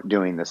weren't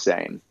doing the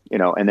same,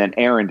 and then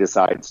Aaron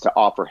decides to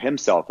offer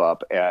himself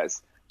up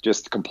as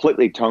just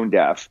completely tone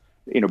deaf,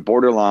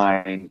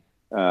 borderline,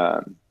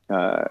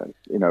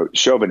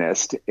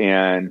 chauvinist,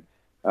 and,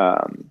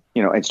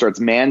 and starts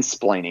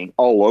mansplaining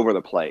all over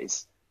the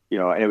place,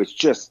 and it was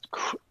just,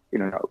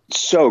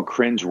 so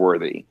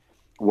cringeworthy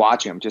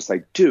watching him, just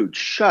like, dude,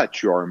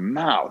 shut your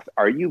mouth.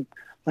 Are you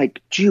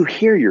like, do you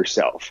hear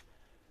yourself?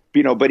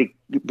 But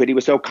he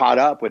was so caught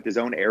up with his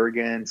own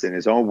arrogance and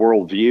his own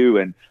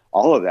worldview and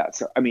all of that.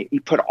 So, I mean, he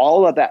put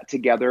all of that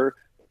together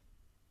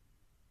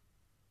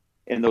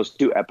in those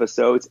 2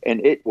 episodes,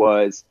 and it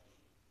was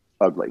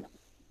ugly.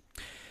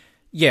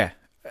 Yeah,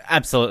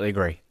 absolutely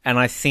agree. And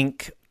I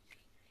think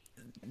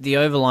the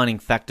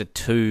overlining factor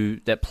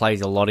too that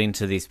plays a lot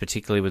into this,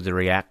 particularly with the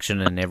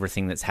reaction and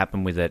everything that's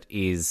happened with it,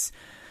 is,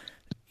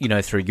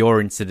 through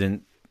your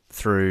incident,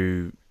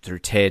 through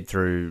Ted,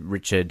 through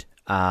Richard,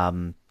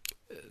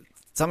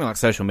 something like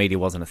social media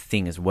wasn't a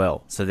thing as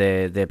well. So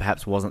there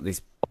perhaps wasn't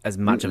this as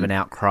much of an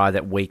outcry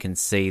that we can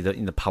see that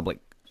in the public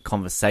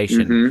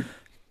conversation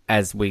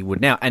as we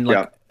would now.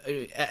 And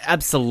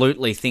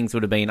absolutely things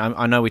would have been,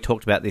 I know we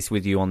talked about this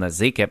with you on the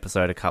Zeke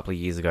episode a couple of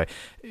years ago,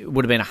 it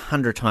would have been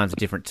 100 times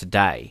different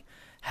today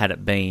had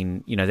it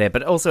been, there.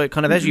 But also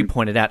kind of, as you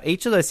pointed out,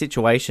 each of those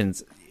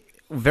situations,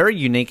 very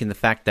unique in the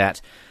fact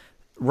that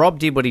Rob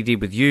did what he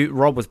did with you.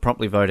 Rob was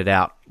promptly voted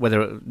out,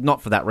 whether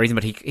not for that reason,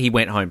 but he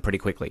went home pretty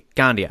quickly.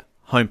 Gandia,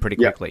 home pretty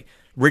quickly.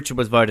 Richard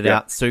was voted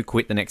out. Sue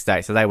quit the next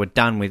day. So they were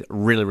done with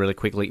really, really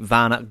quickly.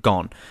 Varna,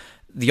 gone.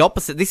 The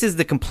opposite. This is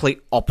the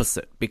complete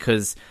opposite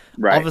because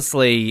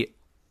obviously,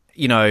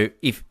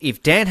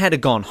 if Dan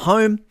had gone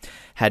home,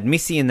 had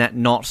Missy and that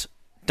not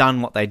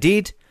done what they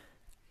did,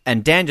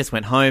 and Dan just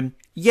went home,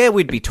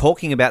 we'd be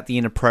talking about the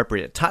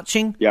inappropriate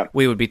touching. Yeah.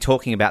 We would be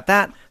talking about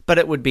that, but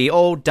it would be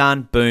all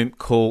done, boom,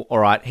 cool, all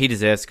right, he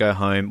deserves to go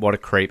home, what a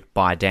creep,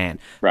 bye, Dan.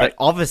 Right. But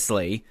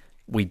obviously,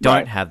 we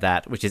don't have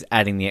that, which is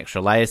adding the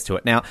extra layers to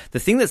it. Now, the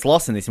thing that's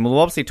lost in this, and we'll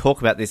obviously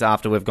talk about this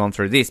after we've gone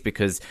through this,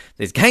 because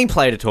there's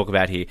gameplay to talk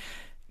about here.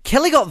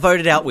 Kelly got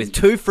voted out with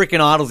 2 freaking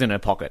idols in her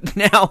pocket.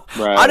 Now,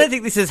 I don't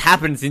think this has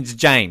happened since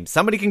James.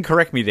 Somebody can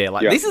correct me there.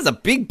 This is a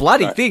big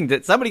bloody thing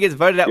that somebody gets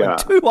voted out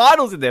with 2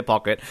 idols in their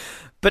pocket.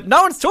 But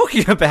no one's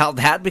talking about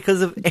that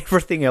because of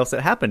everything else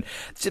that happened.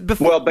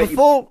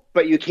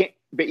 But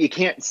you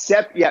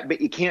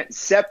can't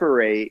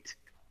separate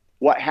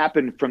what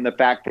happened from the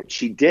fact that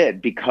she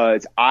did,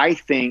 because I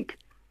think,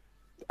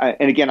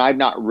 and again, I've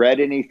not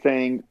read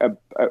anything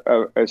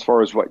as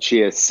far as what she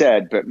has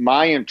said, but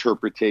my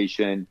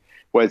interpretation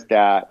was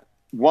that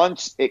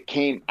once it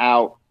came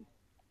out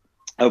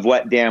of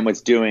what Dan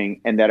was doing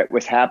and that it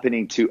was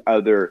happening to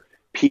other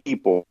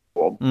people,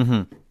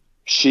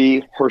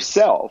 she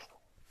herself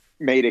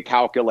made a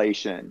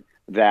calculation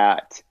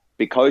that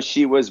because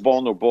she was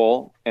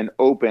vulnerable and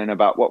open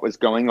about what was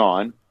going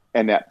on,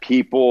 and that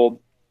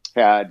people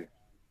had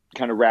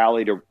kind of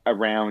rallied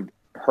around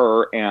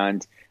her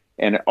and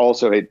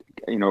also had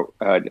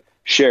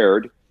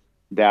shared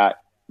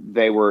that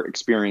they were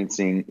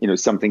experiencing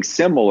something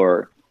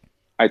similar,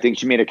 I think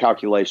she made a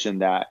calculation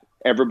that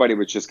everybody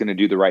was just going to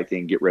do the right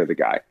thing, get rid of the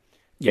guy,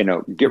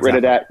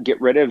 get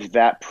rid of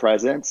that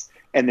presence.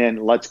 And then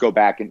let's go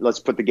back and let's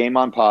put the game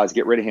on pause,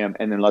 get rid of him.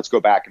 And then let's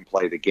go back and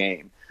play the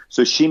game.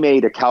 So she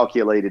made a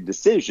calculated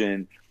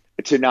decision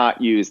to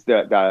not use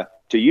to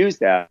use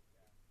that,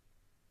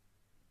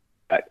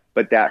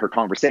 but that her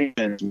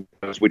conversations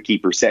would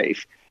keep her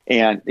safe.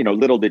 And,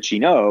 little did she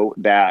know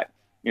that,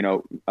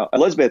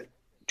 Elizabeth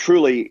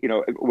truly,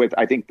 with,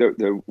 I think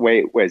the way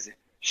it was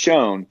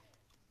shown,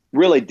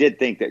 really did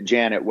think that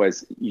Janet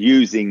was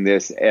using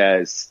this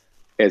as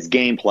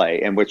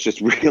gameplay and was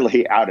just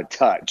really out of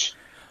touch,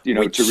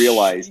 to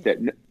realize that,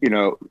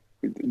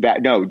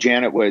 that no,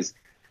 Janet was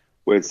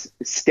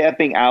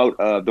stepping out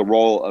of the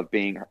role of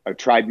being a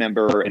tribe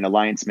member, an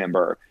alliance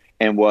member,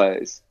 and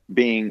was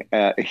being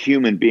a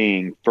human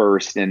being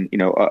first, and,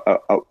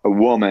 a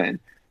woman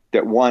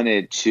that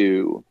wanted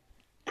to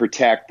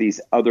protect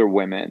these other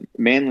women,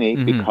 mainly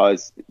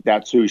because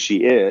that's who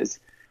she is.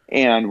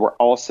 And we're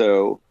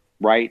also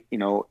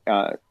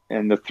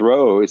in the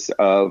throes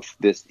of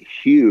this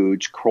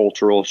huge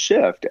cultural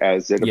shift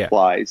as it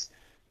applies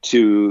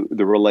to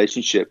the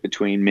relationship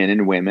between men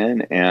and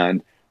women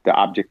and the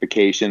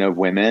objectification of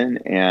women.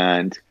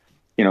 And,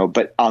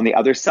 but on the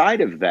other side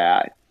of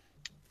that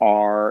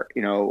are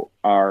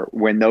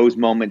when those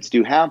moments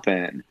do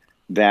happen,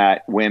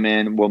 that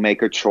women will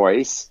make a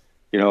choice.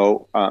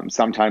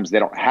 Sometimes they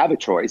don't have a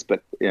choice,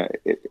 but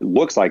it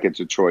looks like it's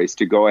a choice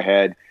to go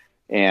ahead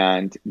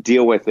and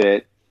deal with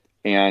it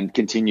and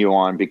continue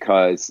on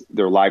because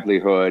their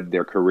livelihood,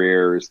 their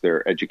careers,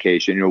 their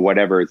education,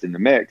 whatever is in the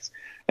mix.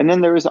 And then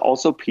there's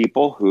also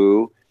people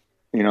who,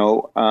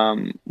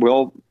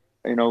 will,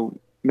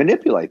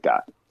 manipulate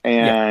that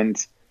and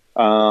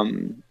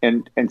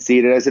see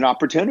it as an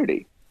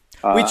opportunity.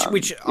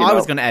 Which I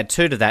was going to add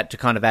to that, to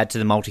kind of add to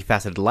the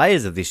multifaceted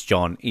layers of this,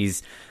 John,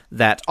 is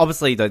that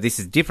obviously, though, this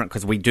is different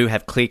because we do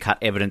have clear-cut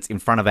evidence in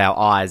front of our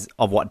eyes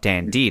of what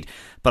Dan did.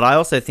 But I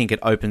also think it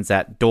opens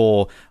that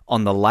door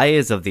on the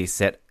layers of this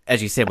that,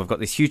 as you said, we've got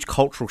this huge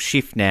cultural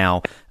shift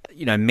now.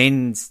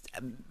 Men's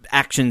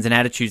actions and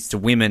attitudes to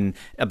women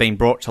are being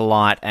brought to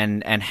light,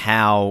 and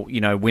how,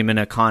 women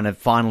are kind of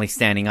finally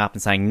standing up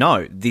and saying,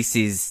 no, this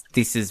is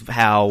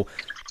how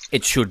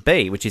it should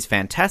be, which is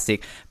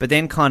fantastic. But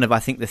then kind of, I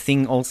think the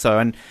thing also,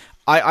 and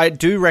I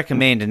do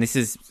recommend, and this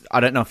is, I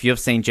don't know if you've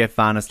seen Jeff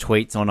Varner's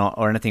tweets or not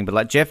or anything, but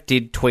like Jeff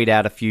did tweet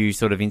out a few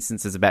sort of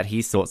instances about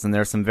his thoughts, and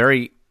there are some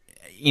very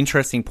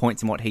interesting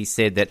points in what he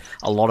said that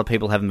a lot of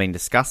people haven't been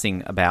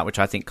discussing about, which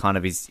I think kind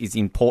of is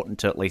important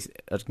to at least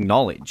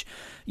acknowledge.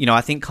 You know,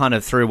 I think kind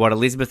of through what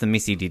Elizabeth and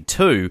Missy did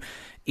too,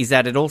 is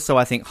that it also,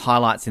 I think,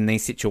 highlights in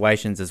these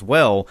situations as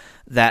well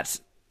that,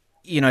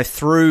 you know,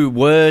 through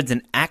words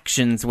and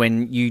actions,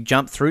 when you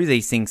jump through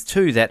these things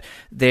too, that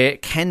there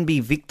can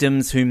be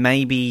victims who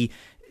maybe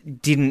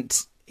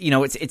didn't, you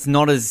know, it's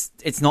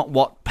not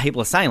what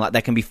people are saying. Like,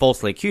 they can be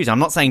falsely accused. I'm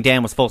not saying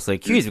Dan was falsely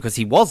accused because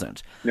he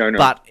wasn't. No.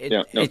 But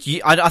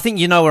I think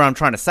you know where I'm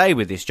trying to say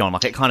with this, John.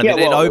 Like, it kind of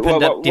it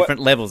opened up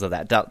different levels of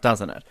that,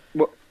 doesn't it?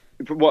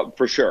 Well,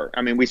 for sure.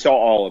 I mean, we saw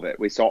all of it.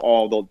 We saw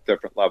all the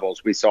different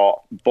levels. We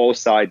saw both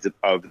sides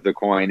of the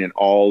coin and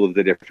all of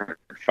the different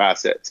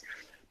facets.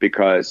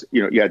 Because,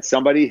 you know, you had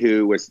somebody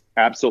who was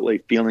absolutely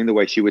feeling the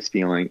way she was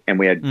feeling, and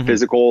we had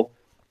physical,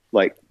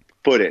 like,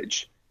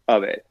 footage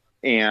of it.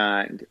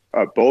 And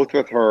both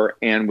with her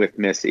and with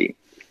Missy,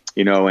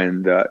 you know,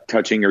 and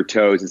touching her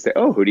toes and say,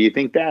 oh, who do you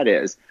think that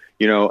is?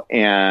 You know,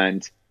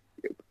 and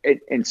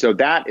so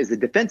that is a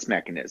defense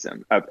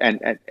mechanism of,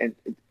 and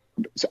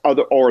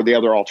the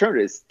other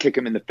alternative is kick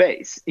him in the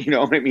face. You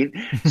know what I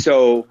mean?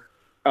 So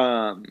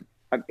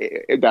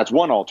that's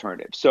one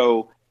alternative.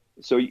 So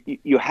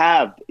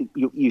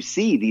you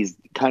see these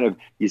kind of,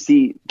 you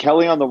see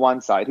Kelly on the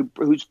one side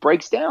who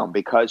breaks down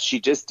because she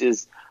just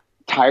is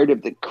tired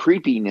of the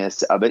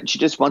creepiness of it. She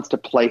just wants to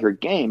play her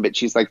game, but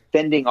she's like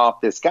fending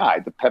off this guy,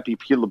 the Pepe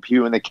Pew Le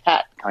Pew and the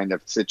cat kind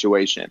of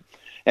situation.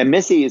 And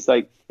Missy is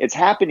like, it's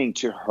happening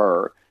to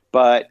her,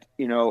 but,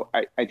 you know,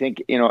 I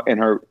think, you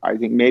know, I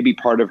think maybe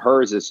part of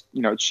hers is,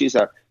 you know, she's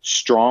a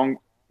strong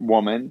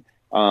woman,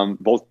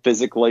 both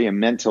physically and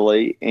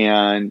mentally.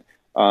 And,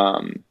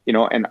 you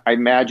know, and I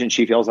imagine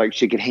she feels like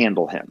she could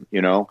handle him,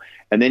 you know.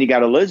 And then you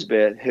got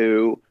Elizabeth,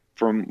 who,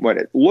 from what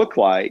it looked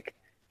like,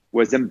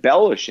 was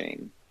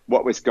embellishing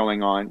what was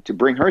going on to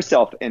bring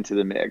herself into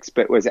the mix,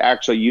 but was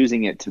actually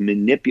using it to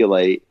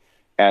manipulate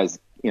as,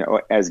 you know,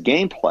 as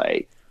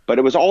gameplay. But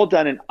it was all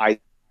done in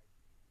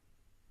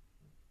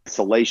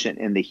isolation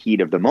in the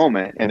heat of the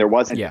moment. And there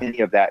wasn't any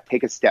of that.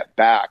 Take a step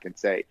back and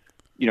say,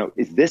 you know,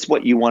 is this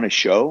what you want to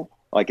show?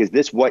 Like, is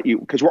this what you,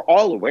 because we're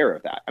all aware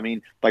of that. I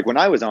mean, like when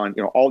I was on,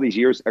 you know, all these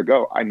years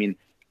ago, I mean,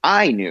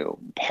 I knew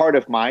part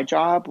of my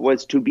job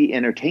was to be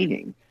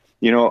entertaining.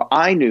 You know,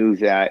 I knew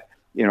that,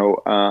 you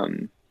know,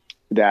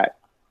 that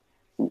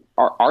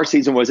our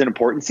season was an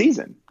important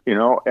season, you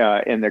know,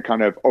 in the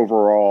kind of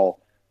overall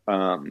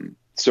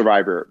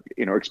Survivor,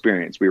 you know,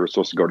 experience. We were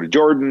supposed to go to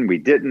Jordan. We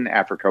didn't.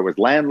 Africa was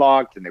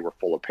landlocked and they were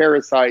full of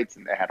parasites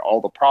and they had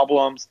all the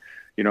problems,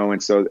 you know,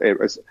 and so it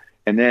was.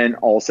 And then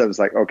all of a sudden it's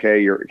like,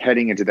 okay, you're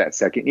heading into that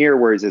second year.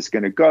 Where is this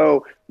going to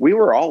go? We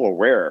were all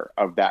aware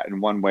of that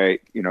in one way,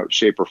 you know,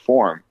 shape or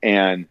form.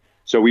 And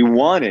so we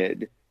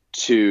wanted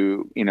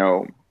to, you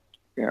know,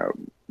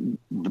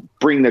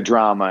 bring the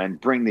drama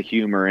and bring the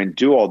humor and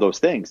do all those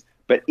things.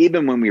 But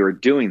even when we were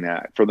doing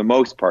that, for the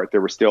most part, there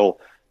were still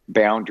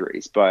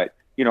boundaries. But,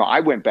 you know,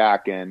 I went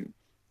back and,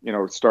 you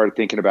know, started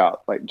thinking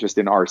about like just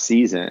in our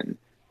season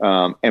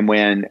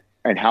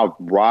and how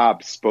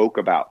Rob spoke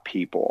about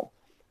people.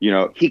 You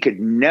know, he could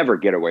never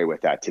get away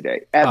with that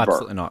today, ever.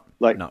 Absolutely not.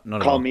 Like, not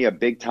at call all. me a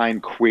big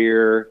time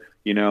queer,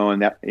 you know,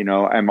 and that, you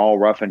know, I'm all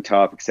rough and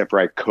tough except for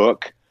I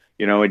cook.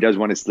 You know, he does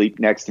want to sleep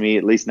next to me,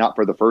 at least not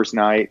for the first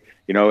night,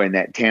 you know, and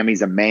that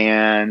Tammy's a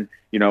man,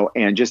 you know,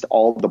 and just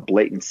all the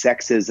blatant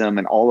sexism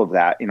and all of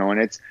that, you know, and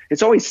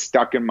it's always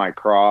stuck in my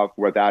craw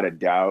without a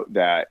doubt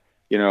that,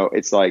 you know,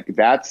 it's like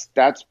that's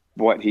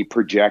what he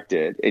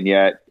projected. And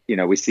yet, you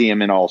know, we see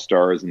him in All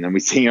Stars and then we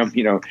see him,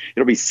 you know,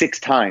 it'll be 6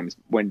 times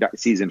when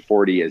season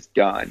 40 is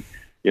done,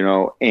 you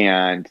know,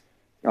 and,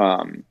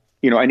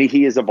 you know, and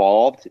he has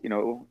evolved, you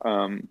know,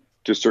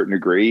 to a certain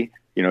degree,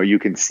 you know, you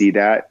can see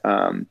that.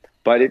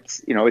 But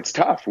it's, you know, it's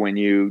tough when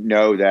you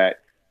know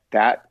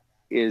that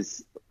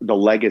is the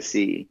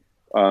legacy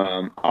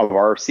of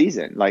our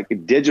season. Like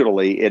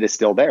digitally, it is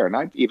still there. And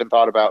I've even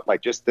thought about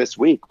like just this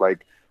week,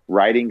 like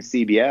writing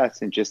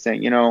CBS and just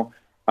saying, you know,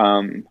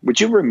 would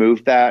you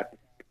remove that,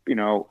 you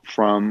know,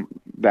 from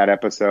that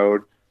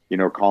episode, you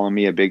know, calling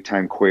me a big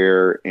time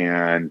queer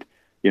and,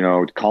 you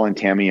know, calling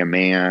Tammy a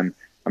man.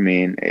 I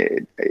mean,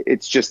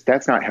 it's just,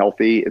 that's not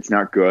healthy. It's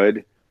not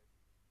good.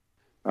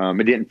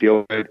 It didn't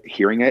feel good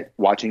hearing it,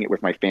 watching it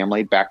with my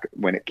family back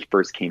when it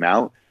first came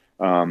out.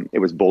 It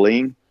was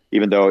bullying,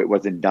 even though it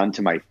wasn't done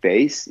to my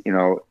face, you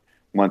know,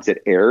 once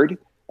it aired,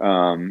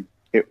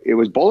 it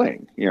was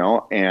bullying, you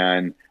know,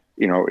 and,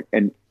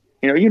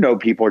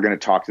 people are going to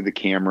talk to the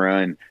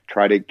camera and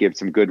try to give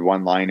some good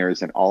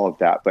one-liners and all of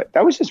that. But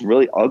that was just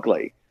really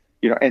ugly,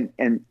 you know,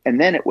 and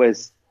then it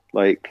was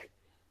like,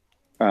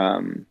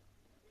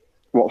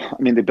 well,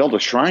 I mean, they built a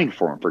shrine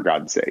for him, for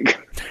God's sake.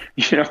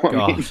 You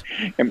know,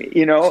 I mean,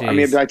 you know, I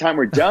mean, by the time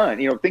we're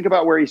done, you know, think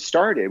about where he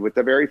started with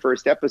the very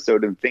first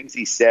episode and things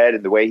he said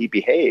and the way he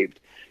behaved,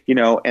 you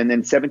know, and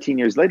then 17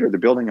 years later, they're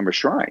building him a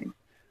shrine.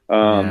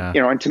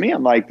 And to me,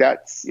 I'm like,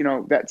 that's,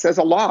 that says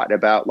a lot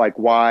about like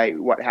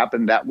what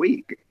happened that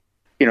week,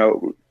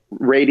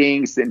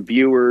 ratings and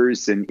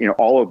viewers and,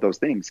 all of those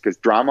things, because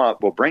drama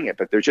will bring it,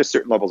 but there's just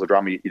certain levels of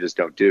drama you just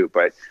don't do.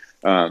 But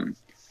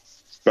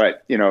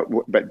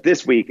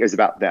this week is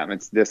about them.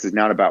 This is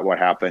not about what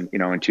happened,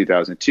 in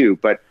 2002.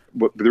 But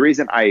the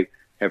reason I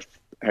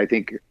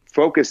think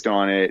focused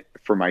on it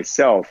for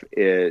myself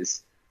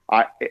is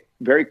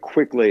very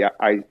quickly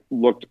I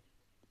looked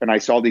and I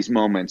saw these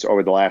moments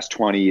over the last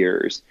 20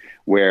 years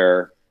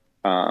where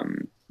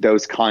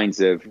those kinds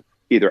of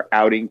either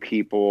outing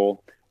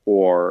people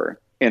or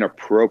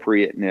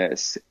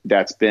inappropriateness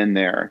that's been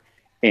there,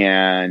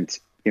 and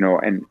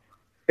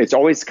it's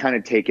always kind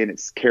of taken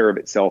its care of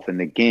itself in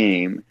the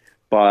game,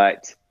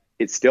 but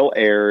it still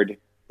aired.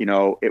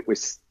 It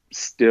was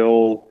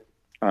still,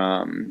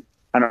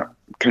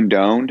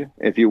 condoned,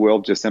 if you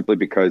will, just simply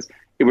because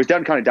it was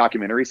done kind of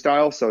documentary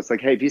style. So it's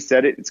like, hey, if you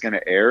said it, it's going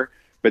to air.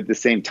 But at the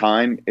same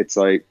time, it's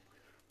like,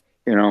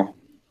 I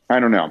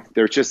don't know.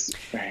 There's just,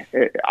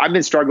 I've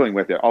been struggling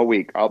with it all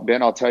week.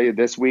 I'll tell you,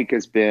 this week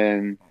has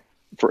been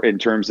in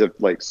terms of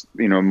like,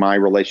 my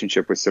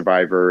relationship with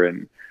Survivor,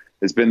 and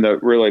has been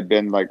really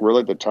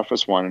the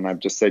toughest one. And I've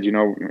just said,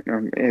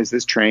 is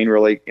this train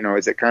really,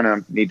 is it kind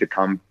of need to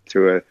come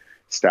to a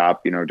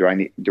stop?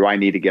 Do I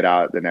need to get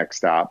out at the next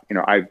stop?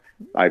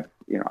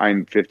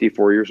 I'm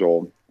 54 years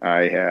old.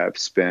 I have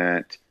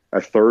spent a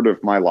third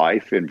of my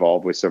life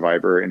involved with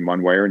Survivor in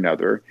one way or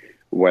another,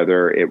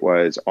 whether it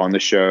was on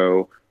the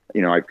show.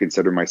 I've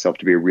considered myself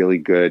to be a really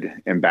good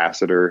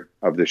ambassador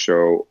of the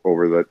show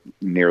over the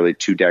nearly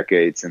 2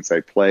 decades since I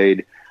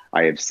played.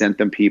 I have sent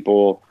them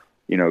people,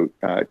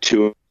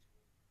 2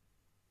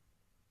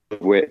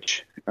 of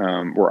which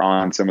were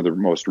on some of the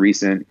most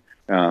recent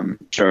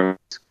shows,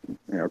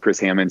 Chris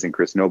Hammonds and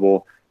Chris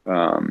Noble.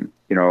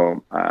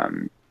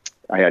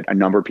 I had a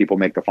number of people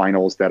make the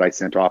finals that I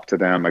sent off to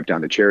them. I've done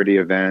the charity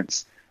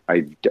events. I,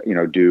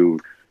 do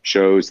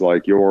shows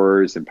like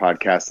yours and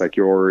podcasts like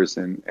yours.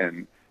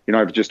 And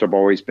I've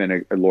always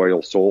been a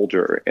loyal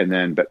soldier.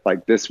 But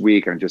like this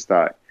week, I just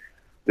thought,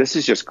 this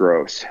is just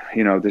gross.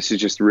 This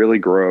is just really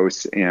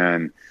gross.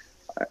 And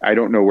I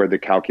don't know where the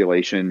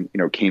calculation,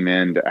 came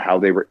in, to how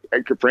they were.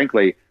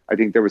 Frankly, I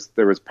think there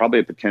was probably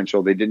a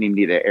potential they didn't even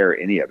need to air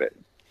any of it,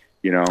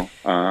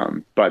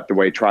 but the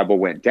way Tribal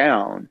went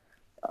down,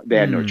 they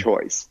had no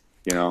choice,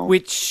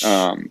 which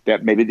that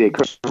maybe they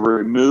could have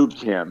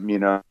removed him,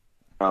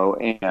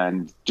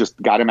 and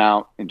just got him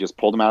out and just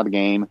pulled him out of the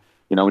game,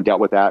 and dealt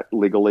with that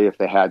legally if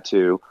they had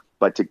to.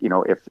 But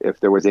if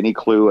there was any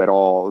clue at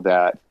all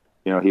that,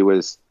 he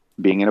was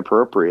being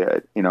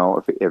inappropriate,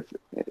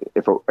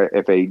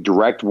 if a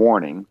direct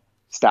warning,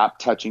 stop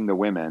touching the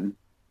women,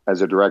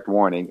 as a direct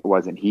warning,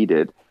 wasn't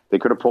heeded, they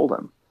could have pulled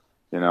him,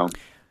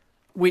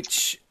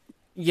 Which,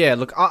 yeah,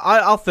 look,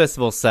 I'll first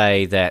of all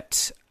say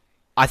that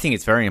I think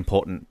it's very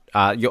important.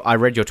 I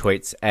read your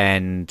tweets,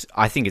 and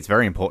I think it's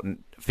very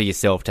important for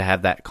yourself to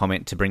have that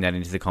comment, to bring that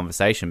into the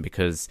conversation,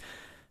 because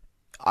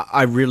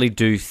I really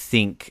do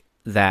think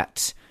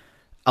that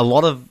a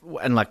lot of,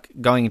 and like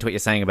going into what you're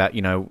saying about,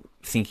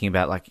 thinking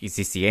about like, is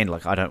this the end?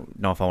 Like, I don't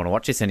know if I want to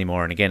watch this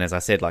anymore. And again, as I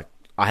said, like,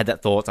 I had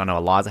that thoughts. I know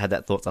Eliza had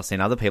that thoughts. I've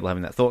seen other people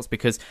having that thoughts,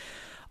 because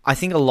I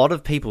think a lot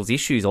of people's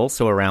issues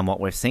also around what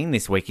we've seen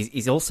this week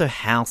is also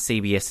how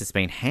CBS has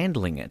been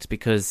handling it,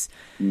 because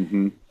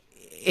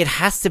it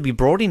has to be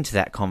brought into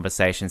that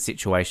conversation,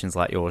 situations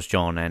like yours,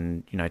 John,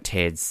 and,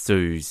 Ted's,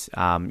 Sue's.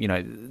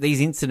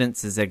 These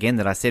incidences, again,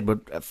 that I said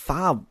were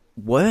far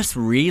worse,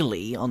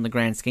 really, on the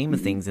grand scheme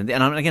of things. And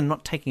I'm, again,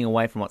 not taking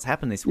away from what's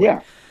happened this week.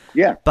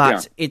 Yeah.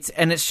 But it's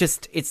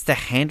the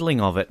handling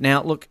of it.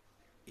 Now, look,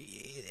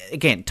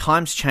 again,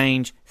 times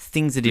change,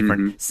 things are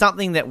different.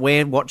 Something that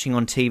we're watching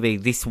on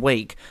TV this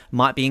week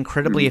might be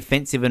incredibly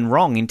offensive and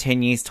wrong in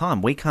 10 years'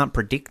 time. We can't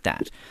predict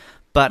that.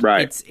 But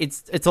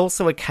it's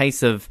also a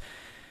case of,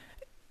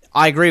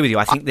 I agree with you.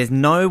 I think there's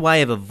no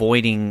way of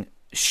avoiding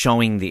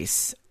showing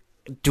this.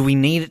 Do we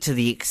need it to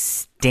the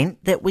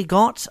extent that we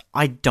got?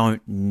 I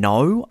don't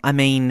know. I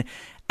mean,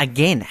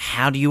 again,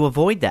 how do you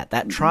avoid that?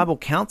 That tribal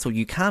council,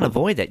 you can't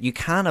avoid that. You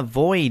can't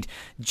avoid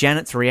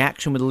Janet's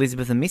reaction with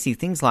Elizabeth and Missy,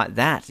 things like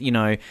that.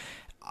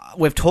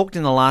 We've talked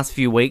in the last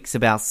few weeks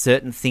about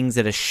certain things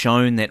that are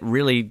shown that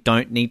really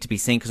don't need to be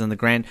seen, because on the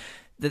grand...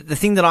 The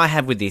thing that I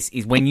have with this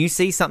is when you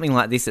see something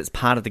like this that's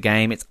part of the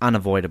game, it's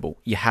unavoidable.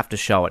 You have to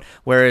show it.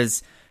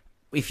 Whereas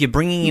if you're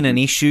bringing in an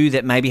issue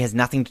that maybe has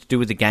nothing to do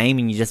with the game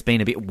and you're just being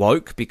a bit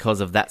woke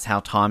because of that's how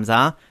times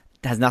are,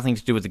 it has nothing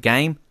to do with the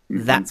game,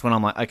 that's when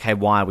I'm like, okay,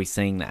 why are we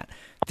seeing that?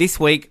 This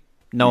week,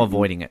 no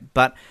avoiding it.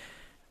 But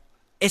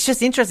it's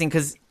just interesting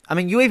because, I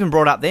mean, you even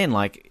brought up then,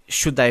 like,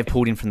 should they have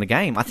pulled in from the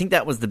game? I think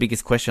that was the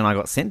biggest question I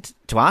got sent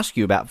to ask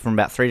you about from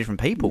about 3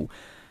 different people.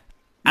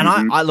 And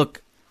I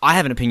look... I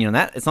have an opinion on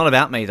that. It's not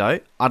about me, though.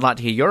 I'd like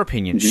to hear your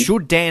opinion.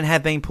 Should Dan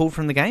have been pulled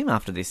from the game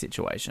after this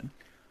situation?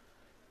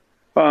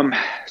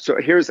 So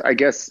here's, I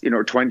guess,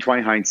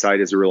 2020 hindsight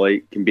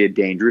can be a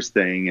dangerous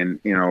thing. And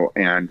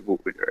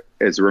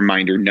as a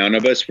reminder, none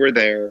of us were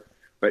there.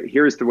 But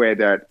here's the way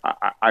that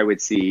I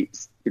would see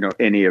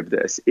any of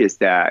this is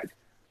that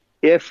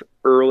if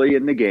early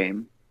in the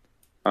game,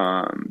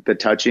 the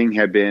touching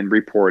had been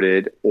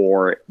reported,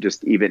 or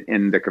just even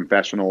in the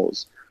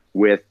confessionals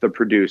with the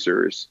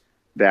producers,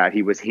 that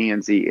he was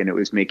handsy and it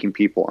was making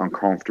people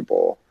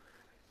uncomfortable,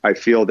 I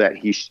feel that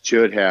he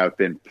should have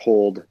been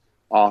pulled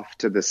off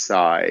to the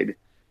side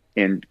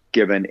and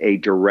given a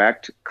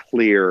direct,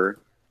 clear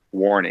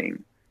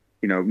warning,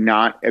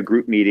 not a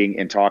group meeting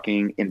and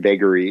talking in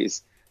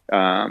vagaries,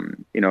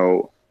 and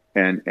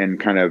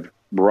kind of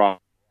broad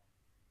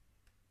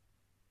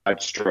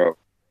stroke,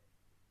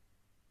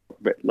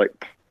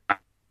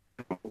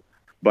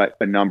 but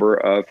a number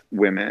of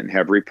women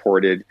have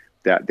reported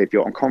that they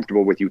feel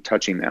uncomfortable with you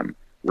touching them.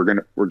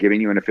 We're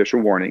giving you an official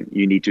warning.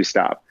 You need to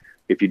stop.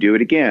 If you do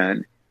it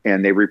again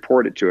and they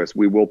report it to us,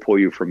 we will pull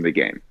you from the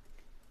game.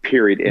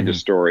 Period. End of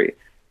story.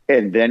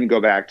 And then go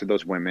back to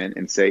those women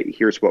and say,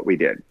 here's what we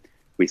did.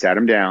 We sat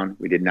him down.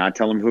 We did not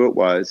tell him who it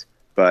was,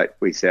 but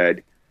we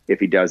said, if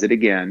he does it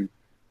again,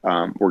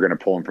 we're going to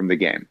pull him from the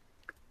game,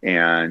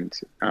 and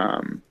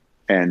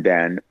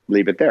then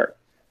leave it there.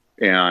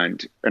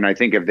 And I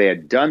think if they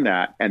had done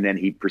that and then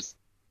he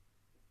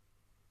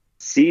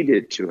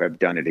proceeded to have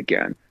done it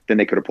again, then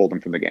they could have pulled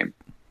him from the game.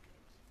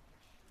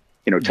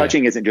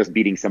 Touching isn't just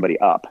beating somebody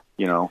up,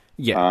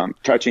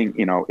 touching,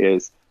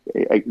 is,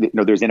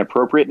 there's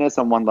inappropriateness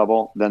on one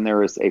level. Then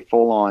there is a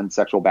full on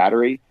sexual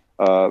battery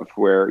of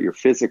where you're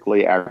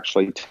physically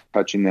actually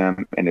touching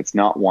them and it's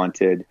not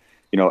wanted,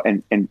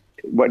 and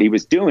what he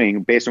was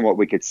doing based on what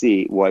we could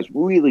see was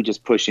really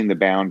just pushing the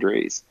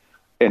boundaries,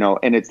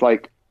 and it's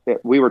like,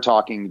 we were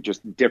talking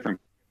just different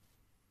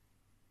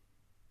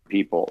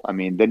people. I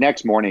mean, the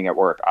next morning at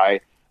work,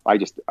 it was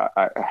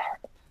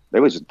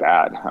just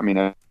bad. I mean,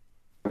 it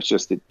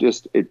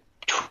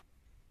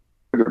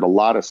triggered a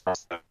lot of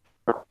stuff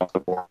across the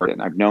board.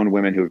 And I've known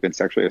women who have been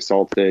sexually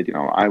assaulted.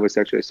 I was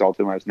sexually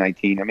assaulted when I was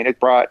 19. I mean, it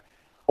brought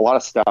a lot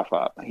of stuff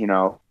up,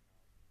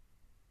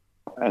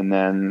 and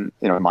then,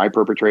 my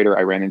perpetrator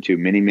I ran into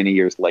many, many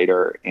years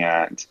later,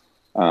 and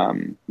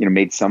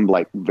made some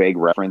like vague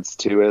reference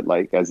to it,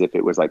 like as if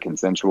it was like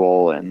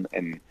consensual and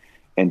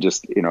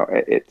just,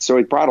 so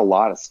it brought a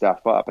lot of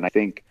stuff up. And I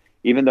think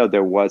even though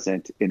there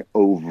wasn't an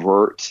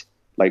overt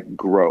like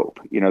grope,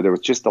 there was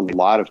just a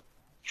lot of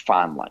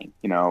fondling,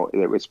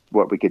 it was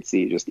what we could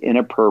see, just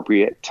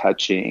inappropriate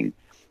touching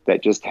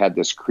that just had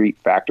this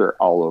creep factor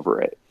all over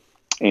it.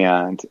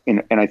 And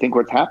I think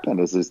what's happened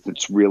is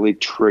it's really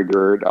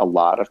triggered a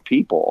lot of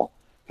people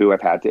who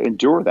have had to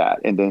endure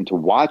that, and then to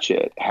watch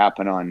it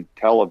happen on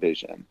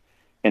television,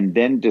 and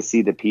then to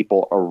see the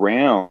people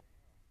around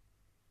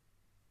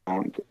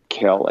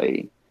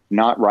Kelly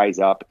not rise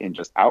up in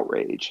just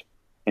outrage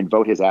and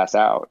vote his ass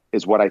out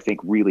is what I think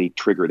really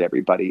triggered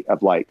everybody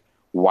of like,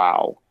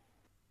 wow,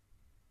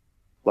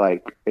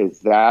 like,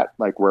 is that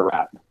like where we're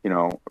at,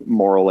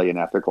 morally and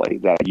ethically,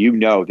 that,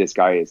 this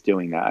guy is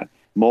doing that.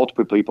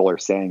 Multiple people are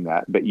saying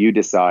that, but you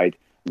decide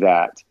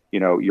that,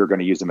 you're going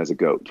to use him as a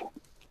goat.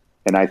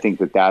 And I think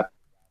that's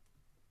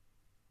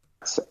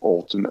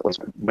ultimately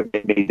what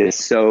made this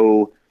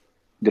so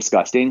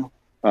disgusting.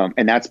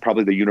 And that's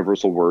probably the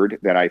universal word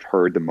that I've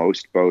heard the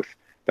most, both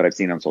that I've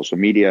seen on social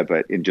media,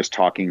 but in just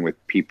talking with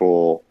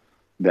people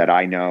that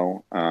I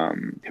know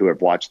who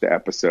have watched the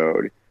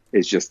episode,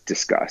 is just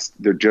disgust.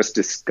 They're just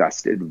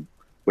disgusted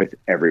with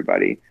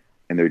everybody,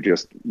 and they're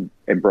just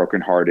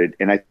brokenhearted.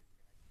 And I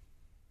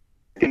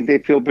think they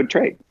feel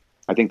betrayed.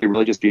 I think they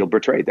really just feel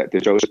betrayed that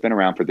the show's been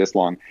around for this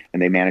long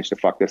and they managed to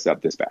fuck this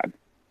up this bad.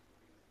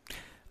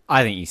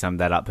 I think you summed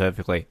that up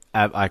perfectly.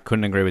 I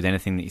couldn't agree with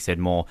anything that you said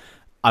more.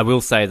 I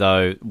will say,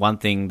 though, one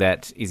thing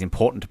that is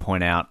important to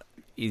point out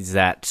is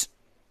that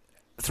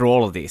through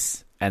all of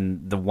this,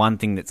 and the one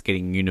thing that's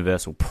getting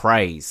universal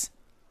praise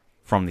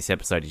from this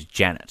episode is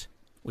Janet,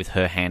 with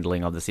her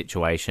handling of the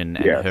situation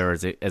and her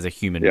as a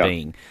human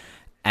being.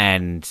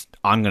 And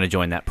I'm going to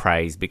join that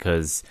praise,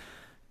 because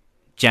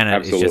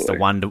Janet is just a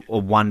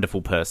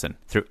wonderful person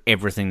through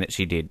everything that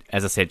she did.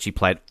 As I said, she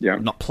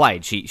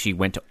she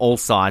went to all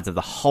sides of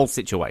the whole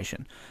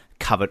situation,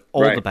 covered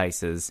all the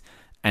bases,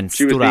 and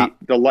she stood up.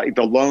 The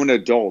lone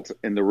adult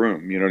in the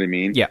room. You know what I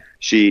mean? Yeah.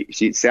 She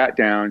sat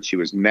down. She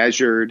was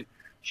measured.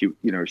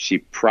 She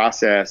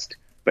processed,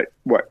 but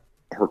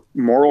her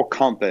moral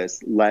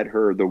compass led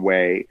her the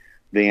way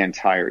the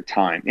entire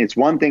time. It's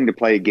one thing to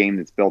play a game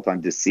that's built on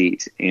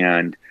deceit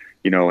and,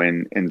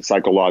 in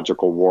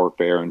psychological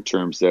warfare in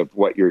terms of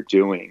what you're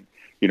doing,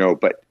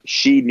 but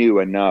she knew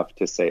enough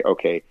to say,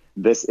 okay,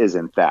 this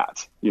isn't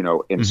that,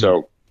 and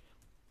so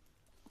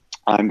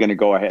I'm going to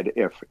go ahead.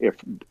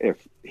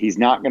 If he's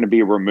not going to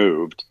be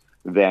removed,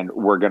 then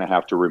we're going to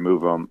have to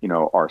remove him,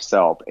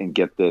 ourselves, and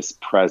get this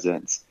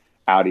presence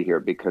out of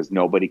here, because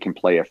nobody can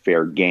play a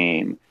fair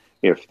game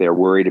if they're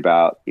worried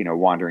about,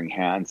 wandering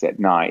hands at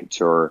night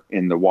or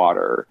in the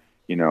water,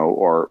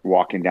 or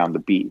walking down the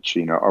beach,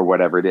 or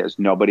whatever it is.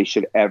 Nobody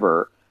should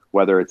ever,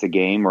 whether it's a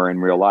game or in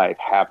real life,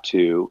 have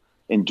to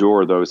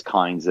endure those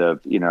kinds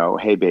of,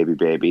 hey,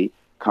 baby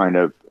kind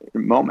of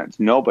moments.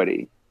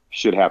 Nobody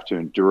should have to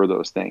endure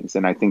those things.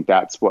 And I think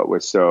that's what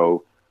was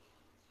so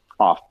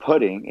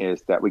off-putting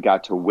is that we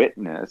got to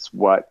witness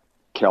what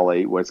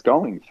Kelly was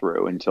going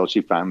through until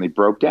she finally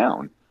broke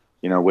down,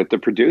 with the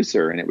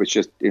producer. And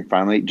it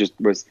finally just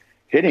was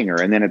hitting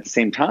her. And then at the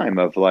same time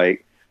of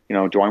like,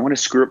 do I want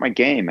to screw up my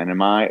game? And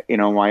am I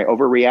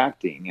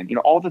overreacting? And,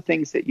 all the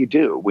things that you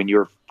do when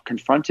you're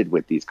confronted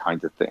with these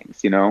kinds of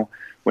things,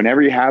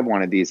 whenever you have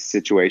one of these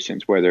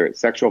situations, whether it's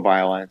sexual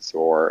violence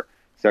or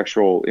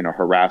sexual,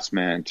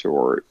 harassment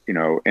or,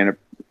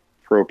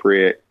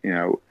 inappropriate,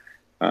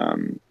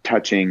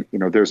 touching,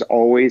 there's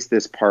always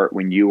this part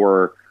when you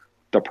are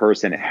the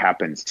person it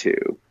happens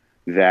to,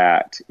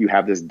 that you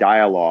have this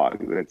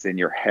dialogue that's in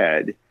your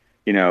head,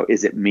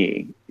 is it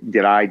me?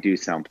 Did I do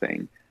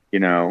something,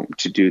 to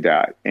do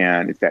that?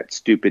 And it's that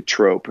stupid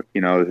trope,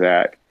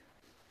 that,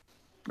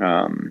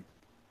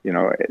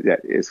 that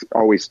is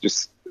always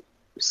just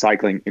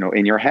cycling,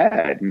 in your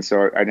head. And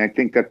so, and I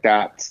think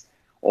that's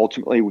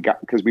ultimately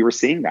because we were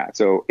seeing that.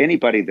 So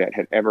anybody that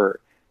had ever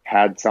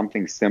had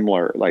something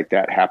similar like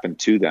that happen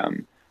to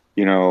them,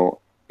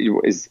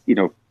 is,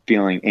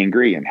 feeling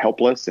angry and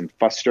helpless and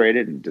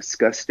frustrated and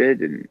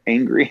disgusted and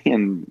angry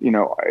and,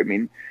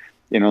 and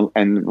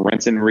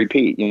rinse and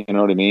repeat, you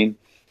know what I mean?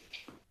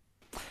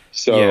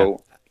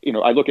 So,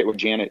 I look at what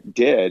Janet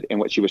did and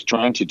what she was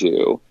trying to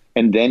do,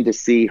 and then to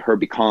see her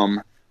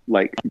become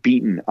like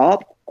beaten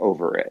up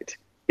over it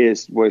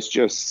was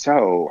just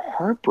so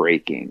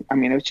heartbreaking. I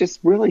mean, it was just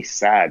really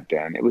sad,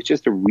 Ben. It was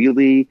just a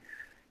really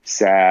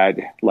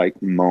sad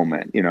like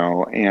moment,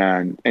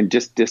 and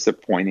just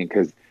disappointing,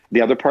 because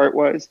the other part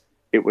was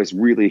it was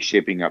really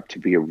shaping up to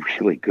be a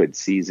really good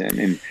season.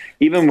 And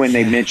even when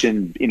they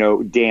mentioned,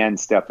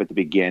 Dan's stuff at the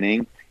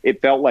beginning,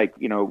 it felt like,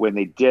 when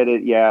they did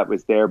it, it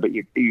was there, but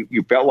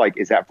you felt like,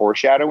 is that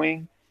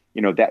foreshadowing?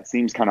 That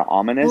seems kind of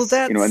ominous,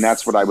 and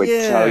that's what I would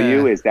tell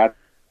you is that's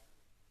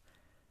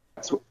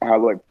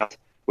how,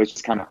 which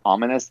is kind of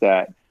ominous,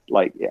 that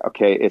like,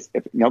 okay, if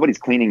nobody's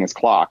cleaning his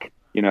clock,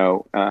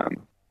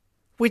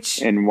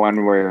 which in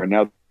one way or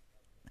another,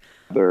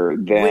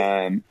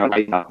 then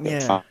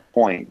at some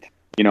point,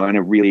 in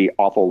a really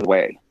awful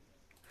way.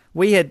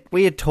 We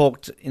had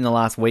talked in the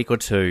last week or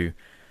two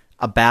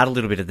about a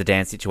little bit of the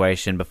dance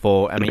situation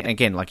before. I mean,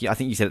 again, like I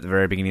think you said at the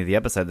very beginning of the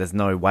episode, there's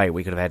no way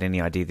we could have had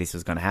any idea this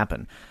was going to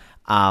happen.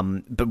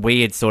 But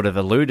we had sort of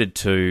alluded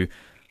to,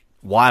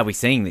 why are we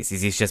seeing this?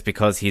 Is this just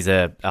because he's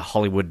a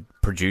Hollywood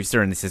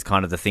producer and this is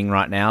kind of the thing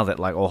right now, that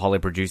like all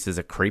Hollywood producers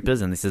are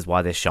creepers and this is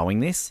why they're showing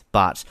this?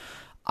 But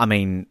I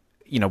mean,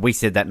 we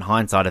said that in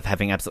hindsight of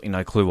having absolutely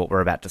no clue what we're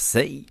about to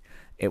see.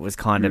 It was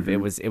kind of, it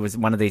was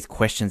one of these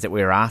questions that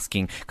we were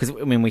asking, because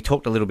I mean, we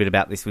talked a little bit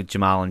about this with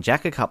Jamal and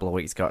Jack a couple of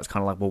weeks ago. It's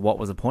kind of like, well, what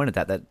was the point of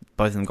that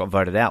both of them got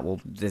voted out?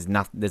 Well, there's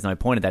no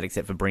point of that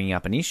except for bringing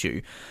up an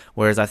issue.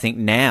 Whereas I think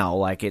now,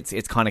 like,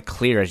 it's kind of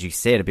clear, as you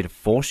said, a bit of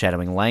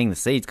foreshadowing, laying the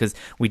seeds, because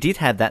we did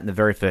have that in the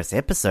very first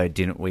episode,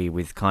 didn't we?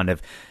 With kind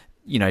of,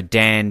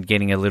 Dan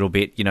getting a little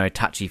bit,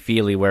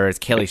 touchy-feely, whereas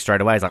Kelly straight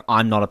away is like,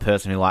 I'm not a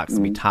person who likes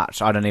to be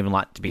touched. I don't even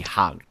like to be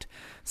hugged.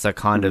 So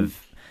kind of,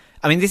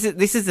 I mean, this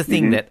is the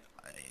thing that,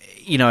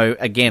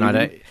 again, I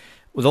don't,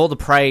 with all the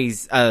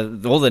praise,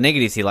 all the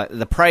negatives here, like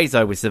the praise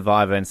though with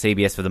Survivor and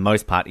CBS for the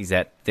most part is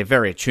that they're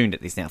very attuned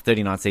at this now,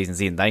 39 seasons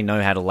in. They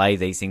know how to lay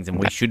these things, and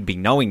we should be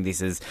knowing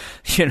this as,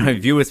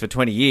 viewers for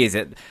 20 years.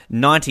 At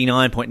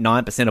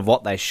 99.9% of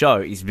what they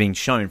show is being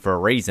shown for a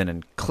reason,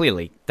 and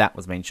clearly that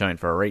was being shown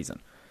for a reason.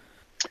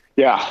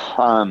 Yeah.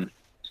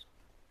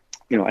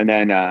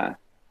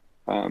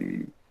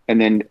 And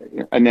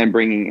then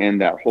bringing in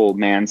that whole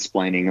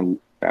mansplaining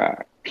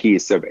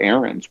piece of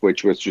Aaron's,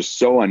 which was just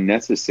so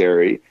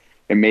unnecessary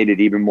and made it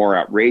even more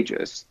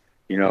outrageous,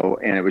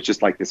 and it was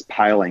just like this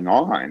piling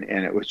on,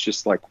 and it was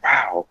just like,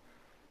 wow.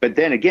 But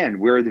then again,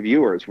 we're the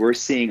viewers, we're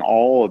seeing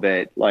all of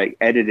it like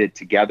edited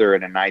together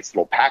in a nice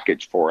little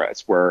package for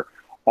us, where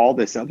all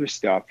this other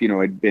stuff,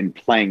 had been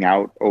playing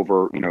out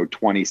over,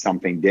 20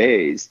 something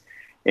days.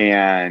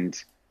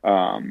 And,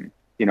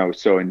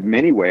 so in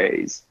many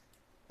ways,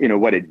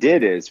 what it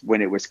did is,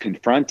 when it was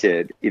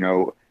confronted,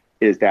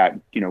 is that,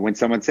 when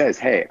someone says,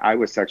 hey, I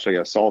was sexually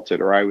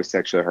assaulted or I was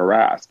sexually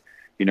harassed,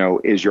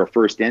 is your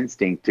first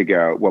instinct to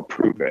go, well,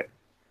 prove it,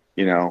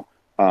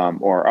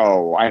 or,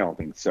 oh, I don't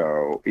think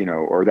so,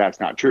 or that's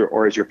not true.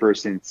 Or is your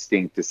first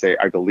instinct to say,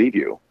 I believe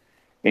you,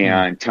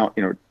 and tell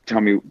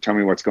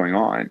me what's going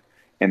on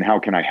and how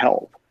can I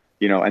help?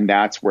 And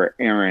that's where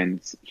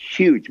Aaron's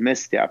huge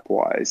misstep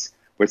was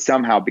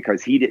somehow,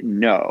 because he didn't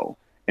know,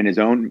 in his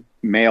own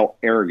male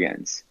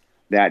arrogance,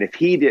 that if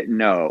he didn't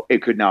know,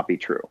 it could not be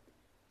true.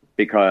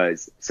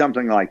 Because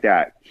something like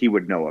that he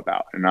would know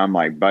about. And I'm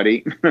like,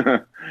 buddy,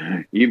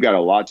 you've got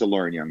a lot to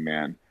learn, young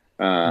man.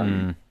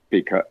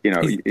 Because,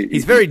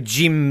 he's very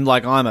Jim,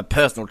 like, I'm a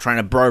personal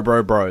trainer,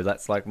 bro.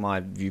 That's like my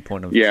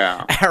viewpoint of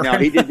Aaron. Now,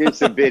 he did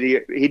some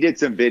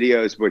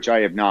videos, which I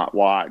have not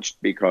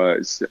watched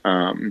because,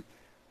 I'm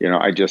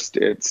just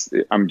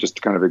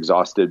kind of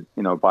exhausted,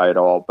 by it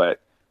all. But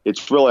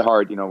it's really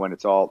hard, when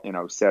it's all,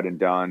 said and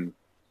done,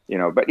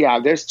 but yeah,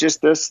 there's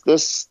just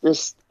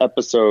this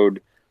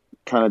episode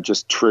kind of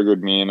just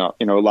triggered me, a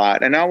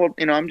lot. And I will,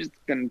 I'm just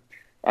going to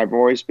I've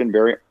always been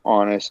very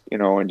honest,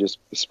 and just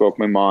spoke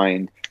my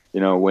mind,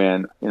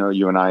 when,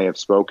 you and I have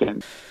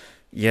spoken.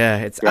 Yeah,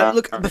 it's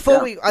look,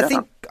 before I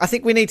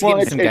think we need to get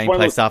into some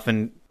gameplay stuff,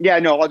 and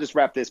I'll just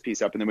wrap this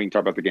piece up and then we can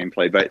talk about the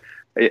gameplay. But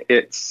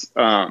it's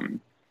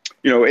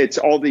it's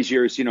all these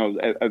years,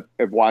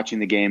 of watching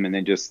the game and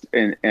then just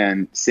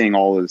and seeing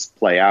all this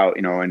play out,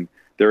 and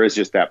there is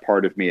just that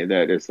part of me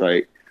that is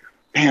like,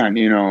 man,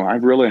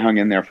 I've really hung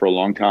in there for a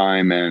long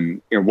time,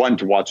 and one,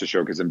 to watch the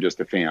show because I'm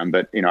just a fan,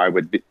 but I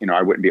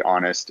wouldn't be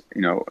honest,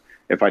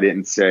 if I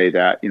didn't say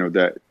that,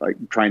 that like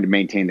trying to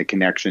maintain the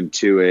connection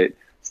to it,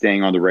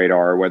 staying on the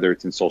radar, whether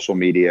it's in social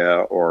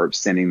media or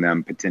sending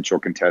them potential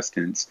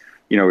contestants,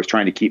 was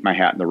trying to keep my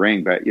hat in the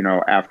ring. But,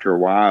 after a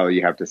while,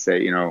 you have to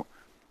say,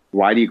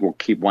 why do you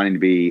keep wanting to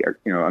be,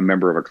 a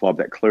member of a club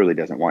that clearly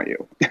doesn't want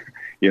you,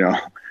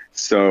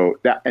 So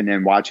that, and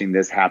then watching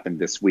this happen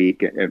this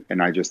week,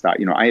 and I just thought,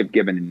 I have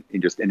given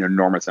just an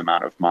enormous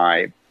amount of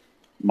my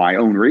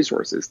own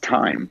resources,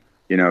 time,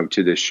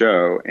 to this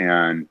show.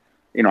 And,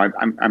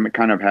 I'm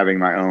kind of having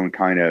my own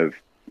kind of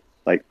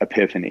like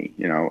epiphany,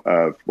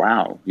 of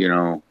wow,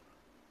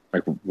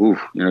 like,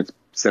 oof, it's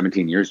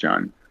 17 years,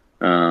 John.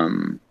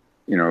 And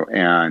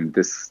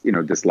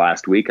this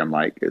last week, I'm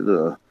like,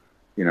 ugh,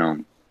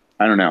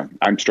 I don't know.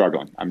 I'm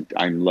struggling.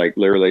 I'm like,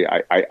 literally,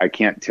 I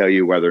can't tell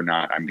you whether or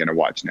not I'm going to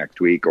watch next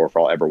week or if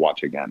I'll ever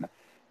watch again.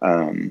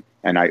 And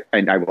I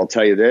will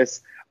tell you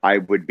this, I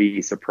would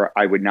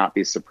not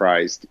be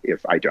surprised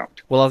if I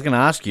don't. Well, I was going to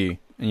ask you,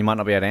 and you might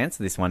not be able to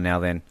answer this one now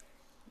then.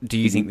 Do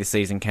you think this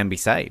season can be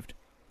saved?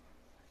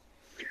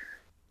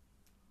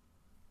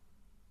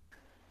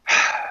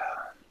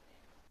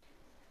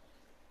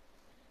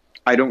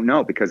 I don't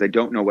know, because I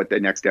don't know what the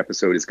next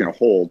episode is going to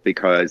hold,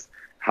 because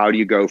how do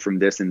you go from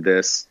this and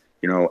this,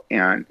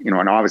 and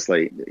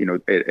obviously,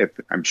 if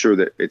I'm sure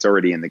that it's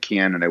already in the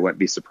can, and I wouldn't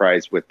be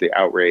surprised with the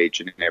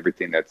outrage and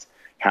everything that's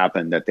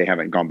happened that they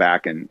haven't gone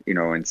back and,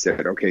 and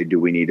said, okay, do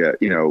we need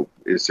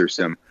is there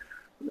some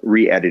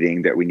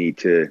re-editing that we need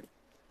to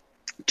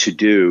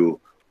do,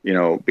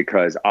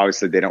 because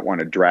obviously they don't want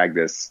to drag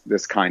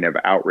this kind of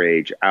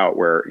outrage out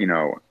where,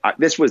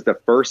 this was the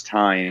first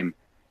time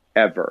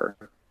ever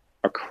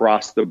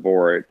across the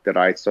board that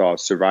I saw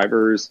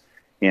survivors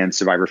and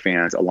Survivor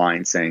fans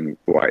align, saying,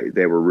 boy,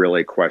 they were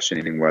really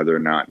questioning whether or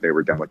not they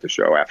were done with the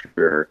show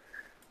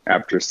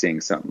after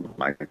seeing something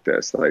like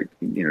this. Like,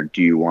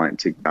 do you want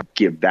to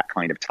give that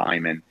kind of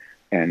time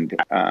and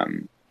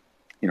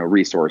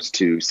resource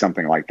to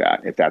something like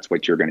that, if that's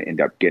what you're going to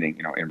end up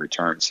getting, in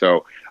return?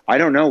 So I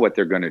don't know what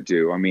they're going to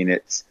do. I mean,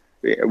 it's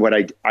what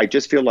I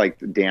just feel like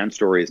Dan's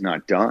story is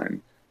not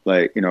done.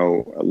 Like,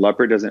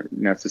 Leopard doesn't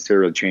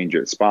necessarily change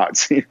its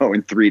spots,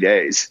 in 3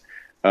 days.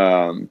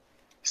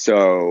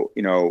 So,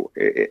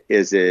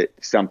 is it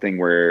something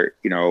where,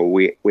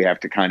 we have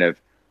to kind of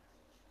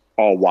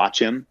all watch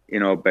him,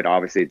 but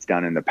obviously it's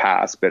done in the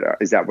past, but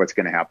is that what's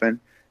going to happen?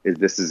 Is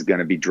this going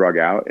to be drug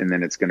out, and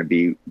then it's going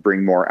to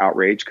bring more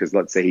outrage? Because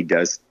let's say he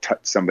does touch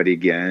somebody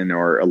again,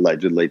 or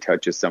allegedly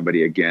touches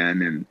somebody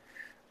again.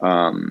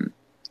 And,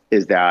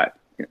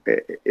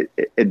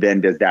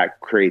 then does that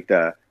create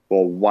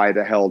well, why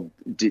the hell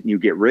didn't you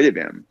get rid of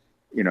him?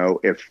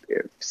 If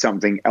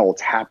something else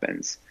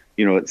happens,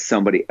 that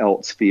somebody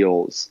else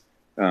feels,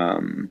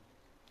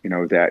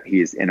 that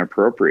he is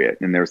inappropriate.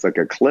 And there's like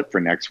a clip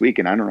for next week,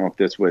 and I don't know if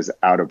this was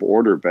out of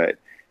order, but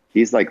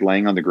he's like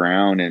laying on the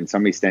ground and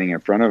somebody's standing in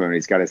front of him. And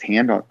he's got his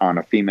hand on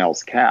a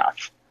female's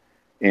calf.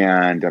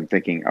 And I'm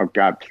thinking, oh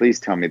God, please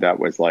tell me that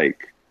was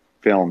like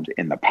filmed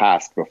in the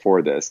past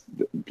before this.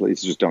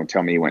 Please just don't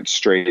tell me he went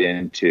straight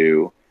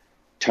into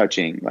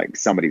touching like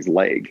somebody's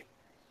leg.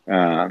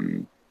 But,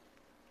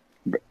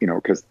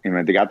 because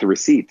they got the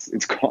receipts.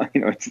 It's called,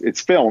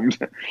 it's filmed.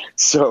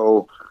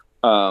 So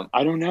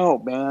I don't know,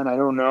 man. I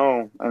don't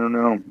know.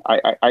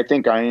 I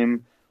think I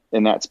am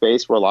in that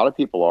space where a lot of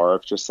people are,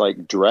 of just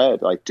like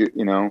dread, like, do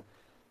I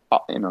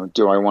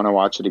want to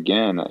watch it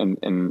again?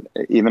 And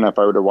even if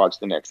I were to watch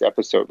the next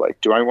episode, like,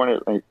 do I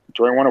want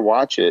to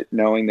watch it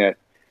knowing that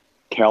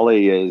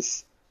Kelly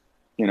is,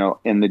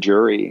 in the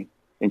jury,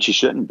 and she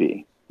shouldn't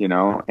be,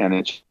 and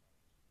it's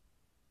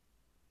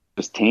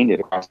just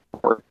tainted across the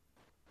board.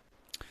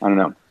 I don't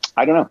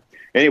know.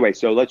 Anyway,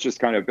 so let's just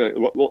kind of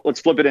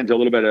let's flip it into a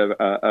little bit of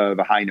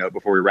a high note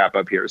before we wrap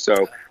up here.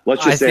 So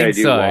let's just say I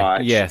do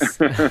watch. Yes.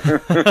 Look,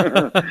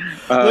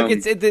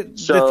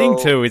 the thing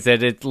too is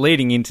that it's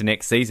leading into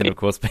next season, of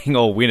course, being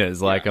all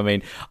winners. Like, I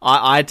mean,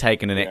 I'd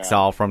taken an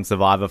exile from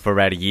Survivor for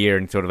about a year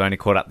and sort of only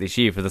caught up this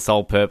year for the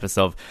sole purpose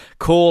of,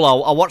 cool,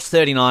 I'll watch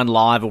 39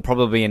 live. It'll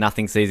probably be a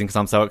nothing season because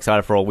I'm so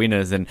excited for all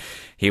winners, and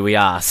here we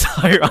are. So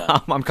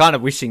I'm kind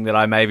of wishing that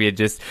I maybe had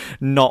just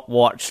not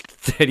watched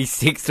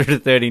 36 through to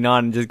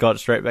 39 and just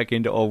got straight back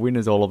into all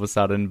winners all of a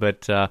sudden.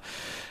 But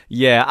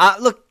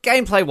look,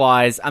 gameplay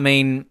wise, I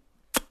mean,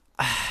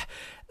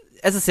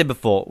 as I said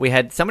before, we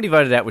had somebody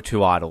voted out with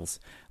 2 idols.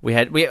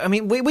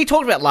 We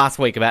talked about last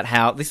week about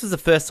how this was the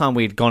first time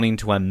we'd gone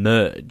into a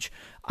merge.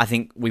 I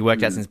think we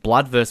worked out since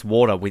Blood vs.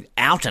 Water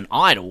without an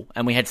idol,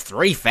 and we had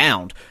 3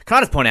 found. Can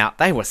I just point out,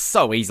 they were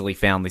so easily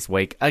found this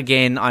week.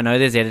 Again, I know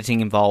there's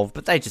editing involved,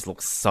 but they just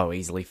look so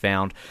easily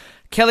found.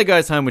 Kelly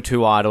goes home with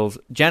 2 idols.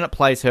 Janet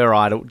plays her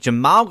idol.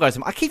 Jamal goes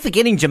home. I keep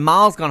forgetting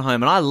Jamal's gone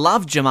home, and I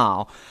love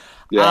Jamal.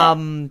 Yeah.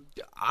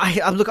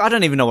 Look, I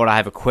don't even know what I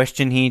have a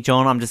question here,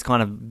 John. I'm just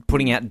kind of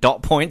putting out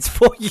dot points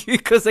for you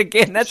because,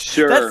 again, that's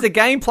the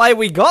gameplay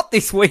we got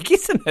this week,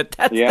 isn't it?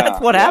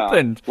 That's what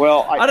happened.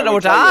 Well, I don't know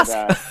what to ask.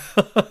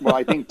 Well,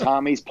 I think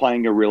Tommy's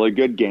playing a really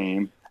good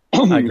game.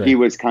 He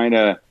was kind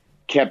of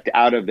kept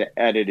out of the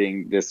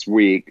editing this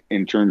week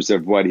in terms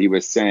of what he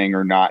was saying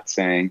or not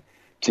saying.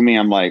 To me,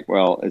 I'm like,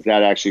 well, is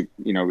that actually,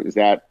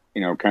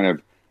 kind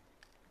of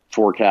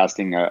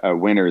forecasting a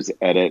winner's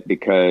edit?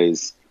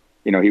 Because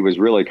he was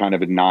really kind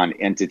of a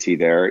non-entity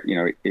there.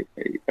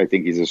 I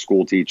think he's a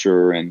school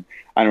teacher, and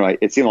I don't know.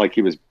 It seemed like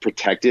he was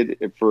protected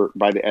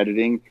by the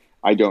editing.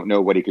 I don't know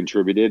what he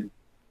contributed,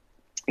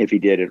 if he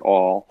did at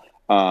all.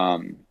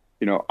 And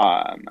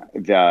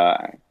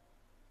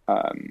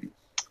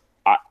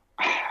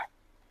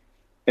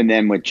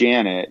then with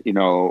Janet,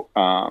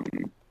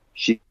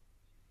 she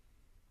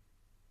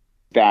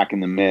back in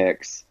the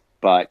mix.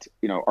 But,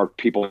 are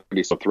people going to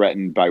be so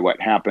threatened by what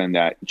happened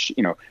that,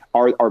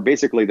 are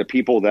basically the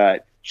people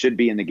that should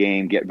be in the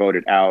game get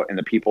voted out, and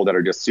the people that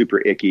are just super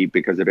icky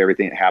because of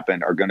everything that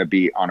happened are going to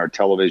be on our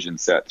television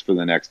sets for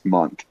the next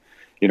month,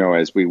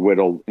 as we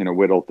whittle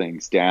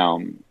things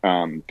down,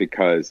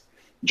 because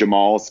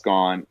Jamal's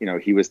gone.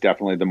 He was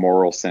definitely the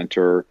moral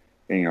center.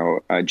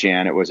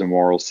 Janet was a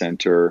moral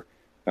center,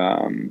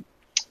 and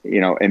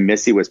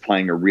Missy was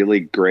playing a really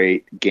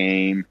great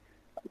game.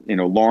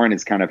 Lauren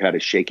has kind of had a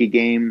shaky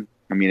game.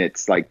 I mean,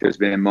 it's like there's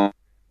been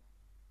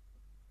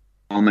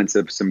moments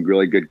of some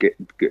really good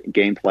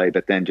gameplay,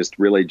 but then just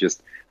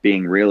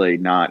being really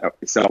not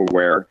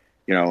self-aware,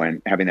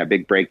 and having that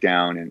big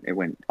breakdown. And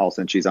when all of a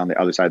sudden she's on the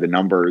other side of the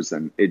numbers,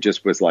 and it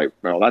just was like,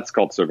 well, that's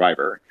called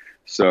Survivor.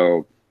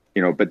 So,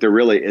 but there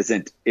really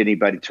isn't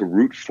anybody to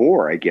root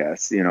for, I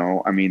guess,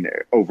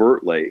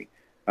 overtly.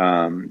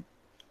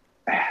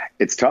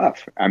 It's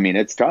tough. I mean,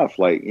 it's tough.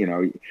 Like,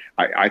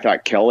 I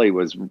thought Kelly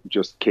was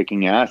just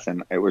kicking ass,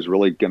 and it was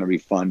really going to be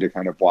fun to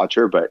kind of watch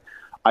her. But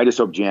I just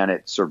hope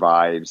Janet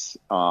survives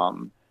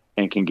and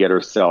can get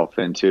herself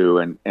into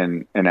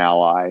an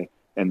ally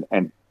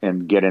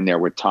and get in there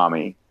with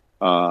Tommy,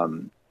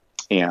 and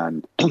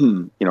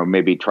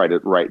maybe try to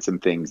write some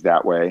things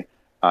that way.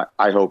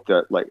 I hope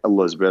that like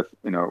Elizabeth,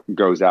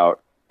 goes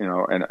out, in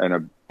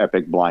a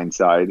epic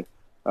blindside,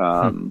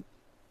 and.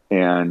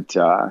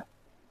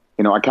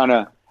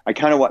 I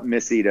kind of want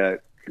Missy to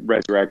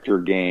resurrect her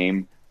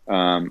game,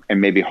 and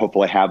maybe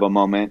hopefully have a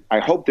moment. I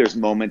hope there's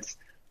moments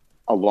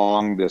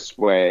along this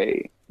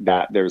way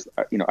that there's,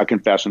 a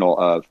confessional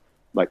of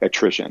like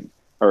contrition.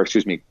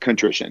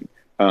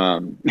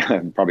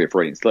 Probably a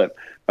Freudian slip.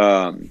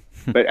 But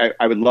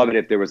I would love it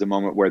if there was a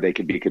moment where they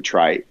could be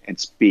contrite and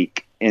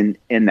speak in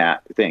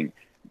that thing.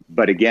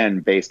 But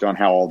again, based on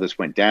how all this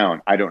went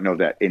down, I don't know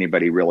that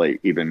anybody really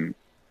even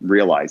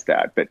realize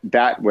that. But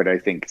that would, I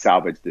think,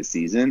 salvage the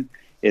season,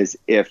 is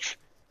if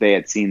they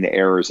had seen the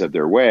errors of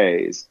their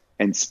ways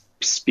and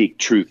speak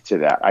truth to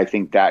that. I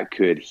think that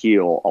could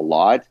heal a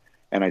lot.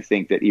 And I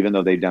think that even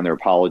though they've done their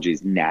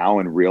apologies now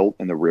in the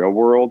real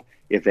world,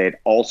 if they had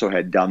also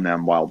had done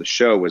them while the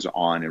show was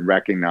on and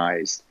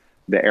recognized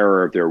the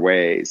error of their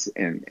ways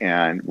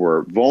and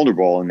were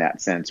vulnerable in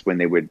that sense when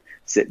they would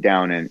sit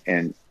down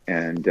and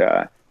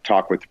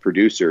talk with the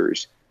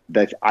producers,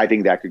 that I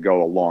think that could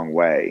go a long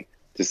way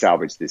to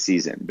salvage the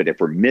season. But if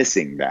we're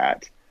missing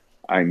that,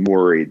 I'm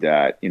worried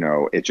that,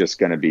 it's just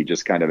going to be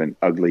just kind of an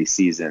ugly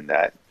season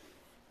that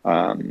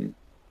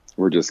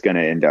we're just going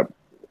to end up,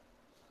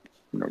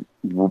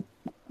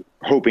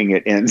 hoping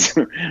it ends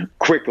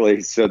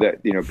quickly so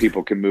that,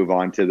 people can move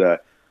on to the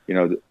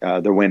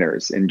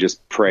winners, and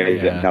just pray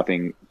that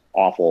nothing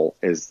awful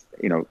is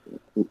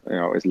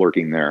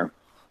lurking there.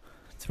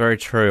 It's very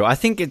true. I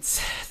think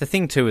it's the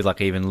thing too is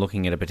like even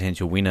looking at a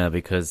potential winner,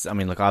 because I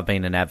mean, look, I've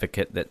been an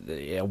advocate that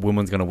a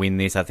woman's going to win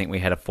this. I think we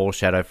had a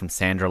foreshadow from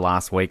Sandra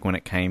last week when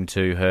it came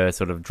to her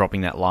sort of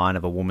dropping that line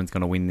of a woman's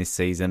going to win this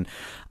season.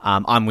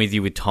 I'm with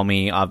you with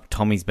Tommy.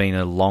 Tommy's been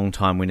a long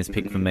time winner's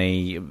pick for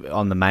me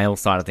on the male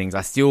side of things.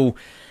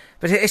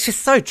 But it's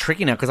just so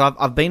tricky now, because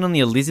I've been on the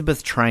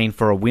Elizabeth train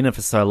for a winner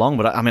for so long.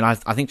 But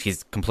I think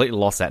she's completely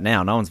lost that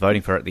now. No one's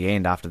voting for her at the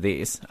end after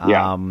this.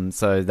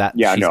 So that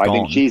she's gone. I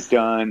think she's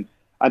done.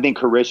 I think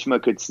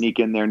Karishma could sneak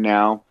in there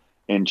now,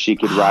 and she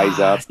could rise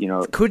up.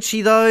 Could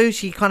she though?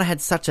 She kind of had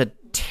such a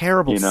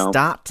terrible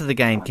start to the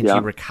game. Can she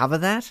recover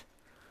that?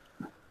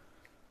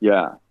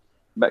 Yeah,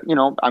 but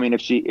I mean,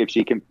 if she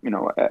can,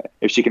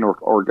 if she can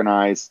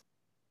organize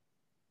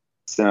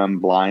some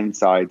blind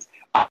sides,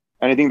 and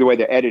I think the way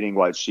the editing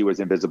was, she was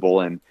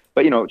invisible,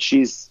 but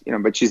she's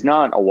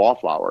not a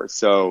wallflower.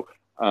 So,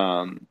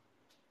 I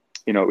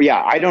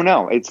don't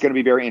know. It's going to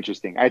be very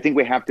interesting. I think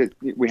we have to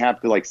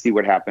like see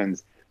what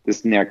happens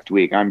this next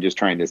week, I'm just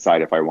trying to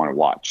decide if I want to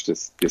watch,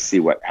 just see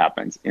what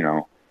happens.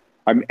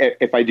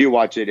 If I do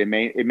watch it, it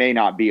may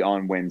not be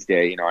on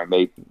Wednesday. I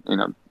may,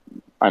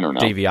 I don't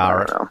know.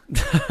 DVR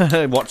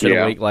it. Watch it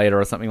a week later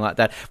or something like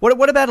that.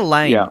 What about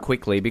Elaine,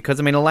 quickly? Because,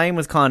 Elaine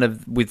was kind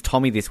of with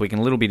Tommy this week and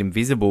a little bit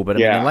invisible, but,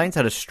 Elaine's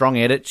had a strong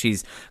edit.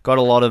 She's got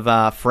a lot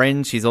of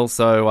friends. She's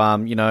also,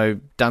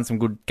 done some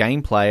good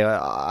gameplay.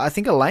 I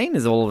think Elaine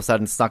is all of a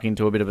sudden stuck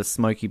into a bit of a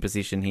smoky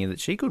position here that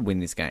she could win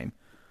this game.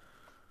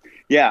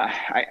 Yeah,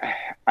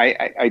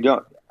 I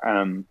don't...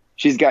 I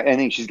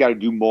think she's got to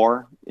do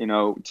more,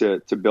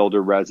 to build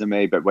her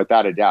resume. But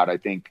without a doubt, I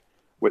think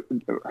with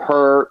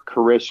her,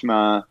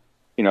 Karishma,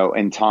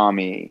 and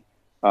Tommy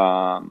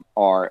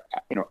are,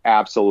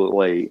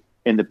 absolutely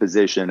in the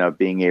position of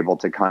being able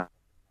to kind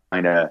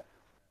of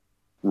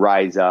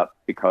rise up,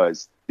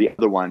 because the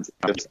other ones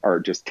are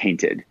just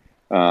tainted.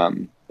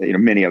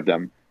 Many of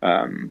them.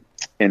 And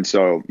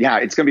so,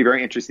 it's going to be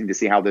very interesting to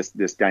see how this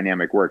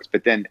dynamic works.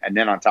 But then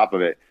on top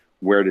of it,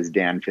 where does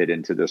Dan fit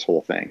into this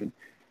whole thing?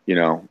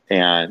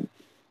 And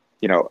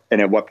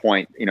at what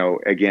point,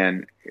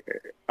 again,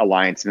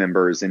 alliance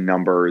members and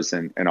numbers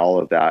and all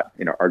of that,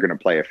 are going to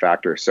play a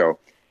factor. So,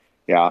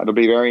 it'll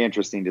be very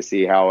interesting to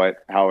see how it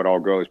all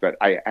goes. But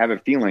I have a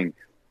feeling,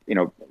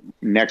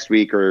 next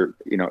week or,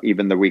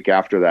 even the week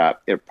after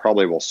that, it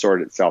probably will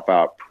sort itself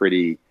out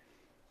pretty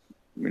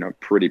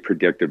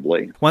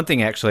predictably. One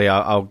thing, actually,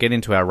 I'll get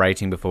into our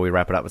rating before we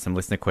wrap it up with some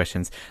listener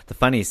questions. The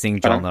funniest thing,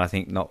 John, that I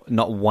think not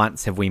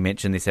once have we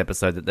mentioned this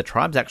episode, that the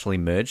tribes actually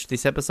merged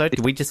this episode.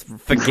 Did we just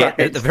forget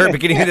at the very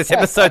beginning of this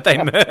episode they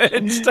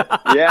merged?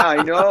 Yeah,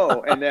 I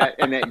know. And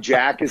that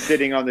Jack is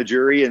sitting on the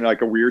jury in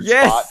like a weird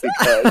spot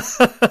because,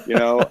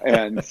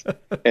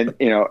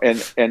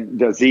 and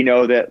does he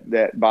know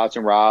that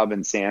Boston Rob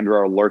and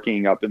Sandra are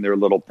lurking up in their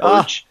little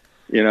perch?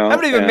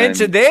 Haven't even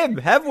mentioned them,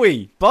 have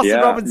we? Boston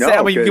Rob and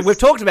Sam. We've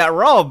talked about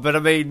Rob, but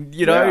they're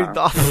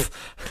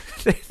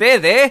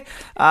there.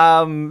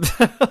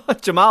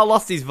 Jamal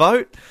lost his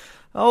vote.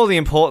 All the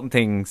important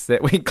things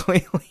that we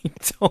clearly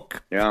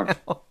talk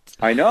about.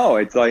 I know.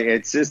 It's like,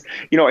 it's just,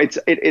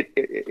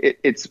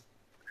 it's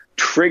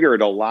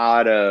triggered a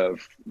lot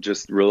of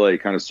just really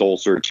kind of soul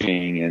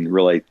searching and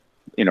really,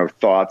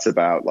 thoughts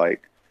about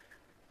like,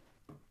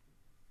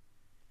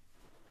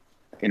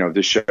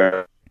 the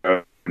show.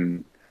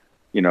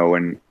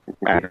 And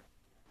I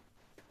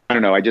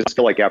don't know. I just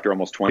feel like after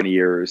almost 20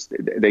 years,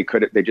 they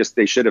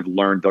should have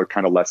learned the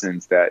kind of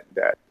lessons that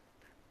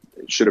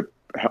should have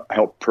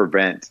helped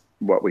prevent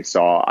what we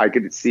saw. I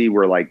could see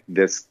where like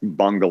this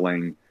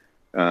bungling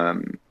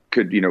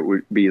could,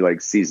 would be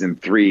like season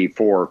 3,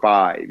 4, or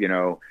 5,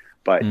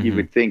 but you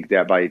would think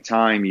that by the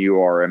time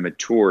you are a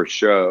mature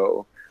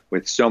show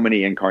with so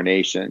many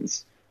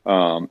incarnations,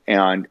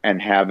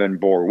 and having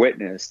bore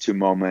witness to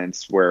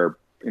moments where,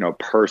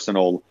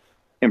 personal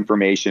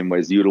information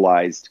was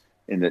utilized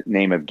in the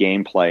name of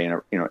gameplay in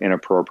a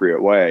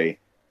inappropriate way,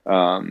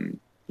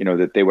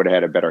 that they would have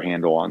had a better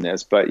handle on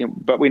this. But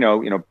we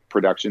know,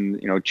 production,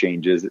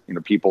 changes.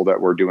 People that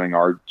were doing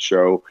our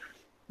show,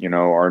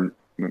 are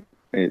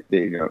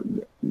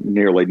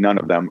nearly none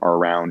of them are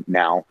around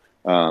now.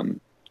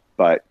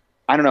 But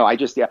I don't know. I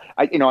just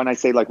and I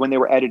say, like, when they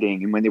were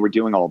editing and when they were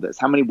doing all this,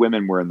 how many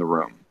women were in the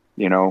room?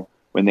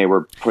 When they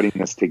were putting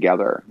this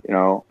together.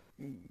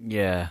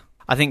 Yeah.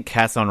 I think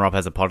Cass on Rob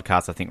Has a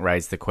Podcast, I think,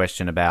 raised the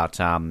question about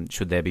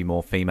should there be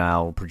more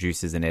female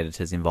producers and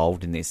editors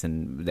involved in this,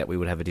 and that we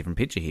would have a different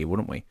picture here,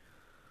 wouldn't we?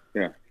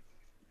 Yeah.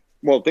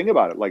 Well, think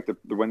about it. Like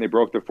when they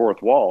broke the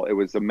fourth wall, it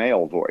was a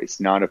male voice,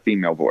 not a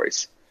female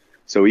voice.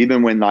 So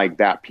even when like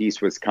that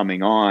piece was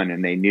coming on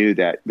and they knew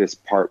that this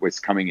part was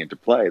coming into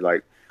play,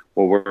 like,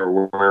 well,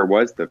 where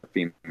was the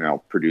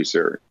female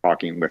producer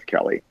talking with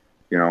Kelly?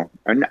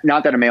 And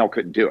not that a male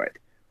couldn't do it,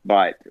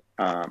 but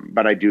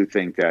I do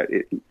think that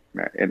it.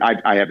 And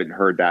I haven't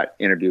heard that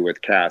interview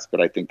with Cass, but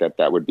I think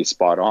that would be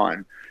spot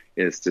on,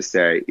 is to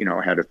say,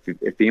 had a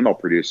female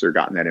producer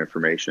gotten that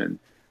information,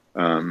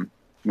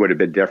 would have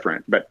been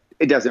different. But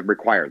it doesn't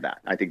require that.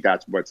 I think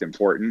that's what's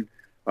important.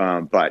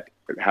 But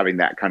having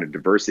that kind of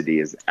diversity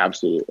is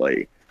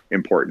absolutely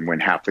important when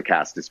half the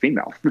cast is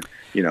female.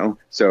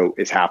 So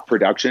is half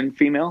production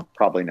female?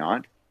 Probably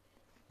not.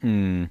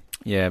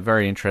 Yeah,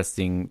 very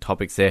interesting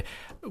topics there.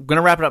 I'm going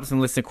to wrap it up with some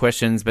listener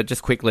questions, but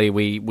just quickly,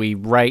 we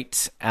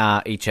rate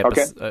each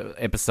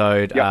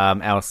episode.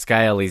 Yep. Our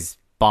scale is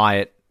buy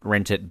it,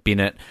 rent it, bin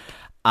it.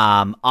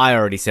 I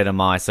already said on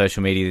my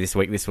social media this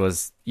week, this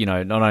was,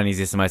 not only is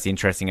this the most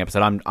interesting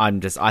episode,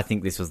 I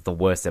think this was the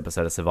worst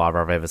episode of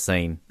Survivor I've ever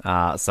seen.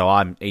 So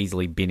I'm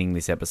easily binning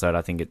this episode.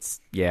 I think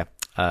it's,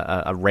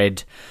 a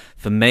red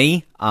for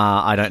me.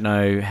 I don't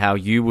know how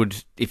you would,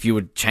 if you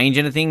would change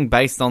anything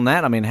based on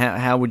that. I mean,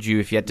 how would you,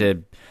 if you had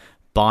to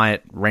buy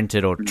it, rent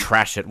it, or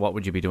trash it, what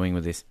would you be doing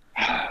with this?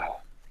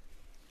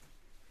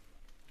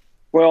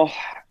 Well,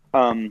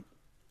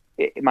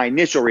 my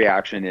initial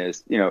reaction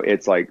is,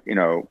 it's like,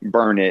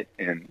 burn it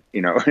and,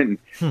 and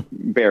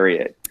bury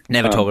it.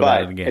 Never talk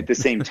about it again. At the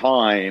same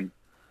time,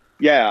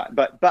 Yeah,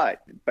 but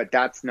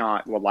that's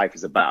not what life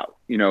is about.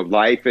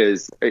 Life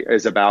is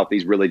about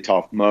these really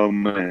tough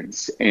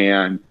moments,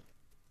 and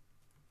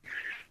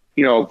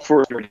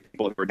for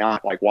people who are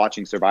not like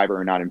watching Survivor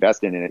or not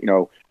invested in it,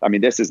 I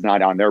mean, this is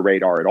not on their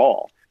radar at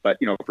all. But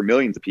for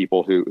millions of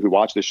people who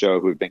watch the show,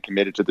 who have been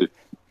committed to the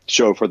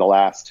show for the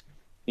last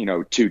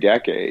 2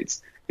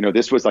 decades,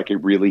 this was like a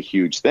really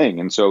huge thing,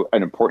 and so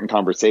an important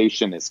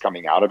conversation is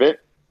coming out of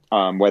it,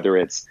 whether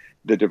it's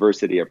the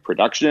diversity of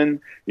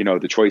production,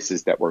 the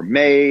choices that were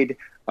made,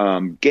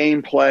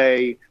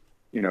 gameplay,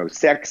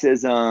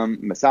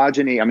 sexism,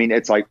 misogyny. I mean,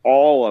 it's like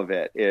all of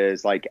it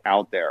is like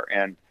out there,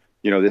 and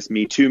this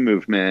Me Too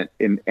movement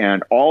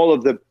and all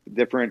of the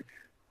different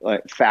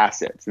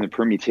facets and the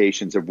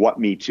permutations of what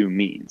Me Too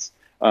means.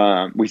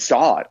 We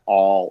saw it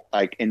all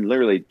like in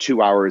literally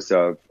 2 hours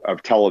of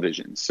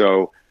television.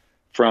 So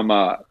from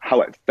how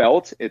it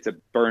felt, it's a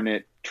burn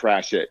it,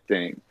 trash it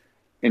thing.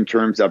 In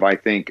terms of, I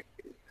think,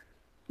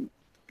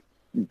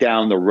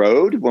 down the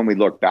road, when we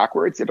look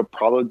backwards, it'll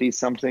probably be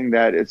something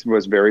that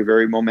was very,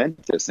 very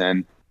momentous,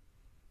 and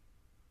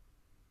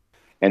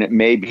it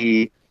may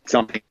be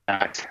something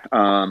that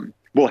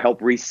will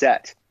help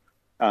reset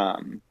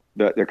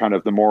the kind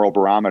of the moral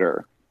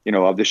barometer,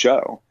 of the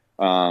show.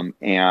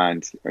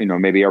 And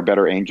maybe our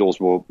better angels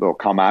will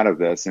come out of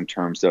this in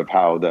terms of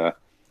how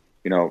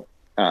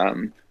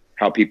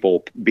how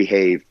people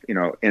behave,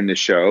 in the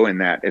show, and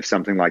that if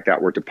something like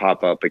that were to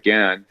pop up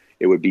again,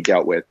 it would be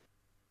dealt with,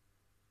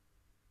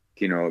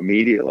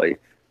 immediately,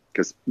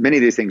 because many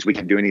of these things we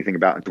can't do anything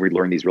about until we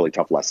learn these really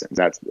tough lessons.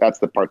 That's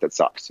the part that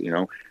sucks,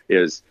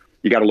 is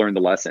you got to learn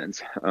the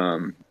lessons.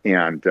 And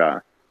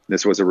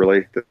this was a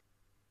really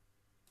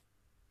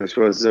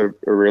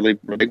really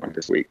big one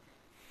this week.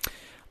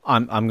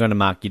 I'm going to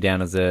mark you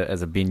down as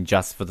a bin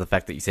just for the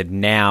fact that you said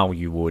now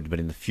you would, but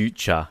in the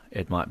future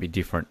it might be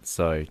different.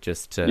 So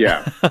just to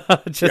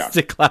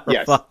to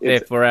clarify there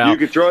for our, you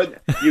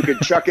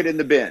could chuck it in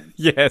the bin.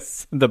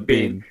 Yes, the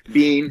bin.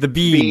 Bean. The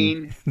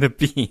bean. The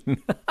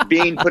bean.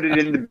 Bean. Put it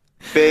in the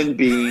bin.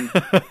 Bean.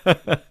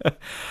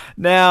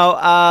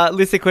 Now,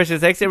 list of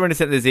questions. Thanks everyone who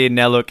sent this in.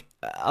 Now, look,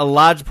 a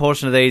large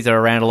portion of these are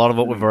around a lot of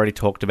what we've already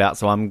talked about,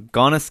 so I'm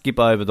going to skip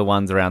over the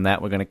ones around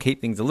that. We're going to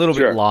keep things a little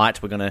bit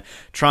light. We're going to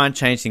try and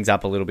change things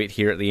up a little bit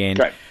here at the end.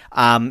 Okay.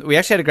 We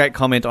actually had a great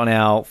comment on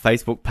our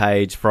Facebook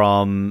page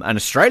from an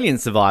Australian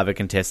Survivor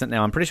contestant.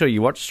 Now, I'm pretty sure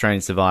you watched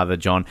Australian Survivor,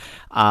 John.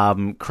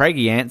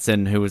 Craigie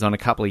Anson, who was on a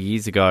couple of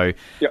years ago.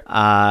 Yep.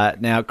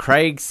 Now,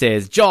 Craig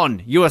says,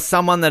 John, you are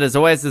someone that has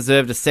always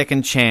deserved a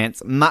second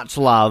chance. Much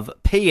love.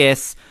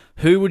 P.S.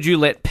 Who would you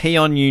let pee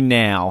on you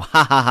now?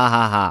 Ha ha ha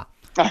ha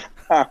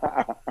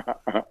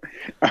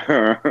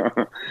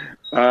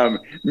ha.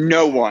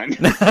 No one.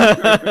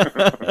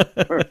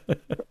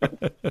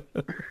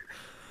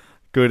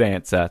 Good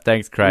answer.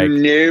 Thanks, Craig.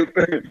 Nope.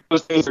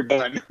 Those things are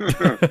done.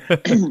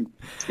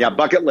 Yeah,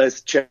 bucket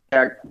list, check,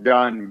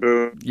 done,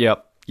 boom.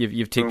 Yep,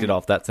 you've ticked it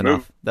off. That's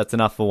enough. Boom. That's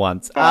enough for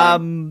once.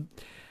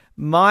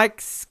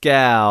 Mike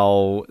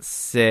Scow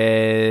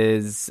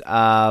says,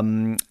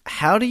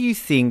 how do you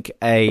think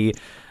a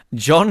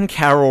John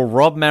Carroll,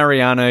 Rob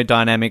Mariano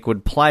dynamic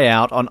would play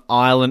out on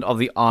Island of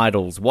the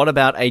Idols? What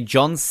about a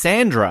John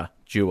Sandra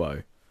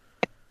duo?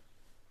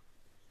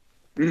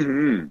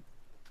 Mm-hmm.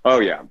 Oh,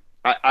 yeah.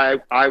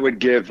 I would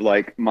give,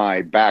 like,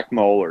 my back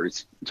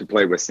molars to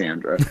play with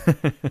Sandra.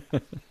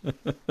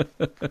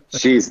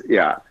 She's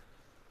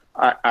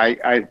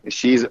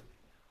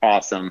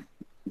awesome.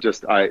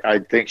 I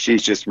think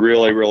she's just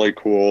really, really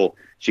cool.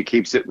 She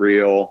keeps it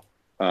real.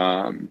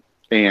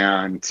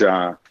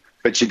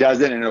 But she does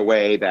it in a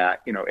way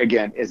that,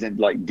 again, isn't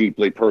like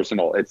deeply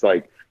personal. It's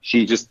like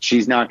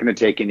she's not going to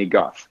take any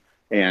guff,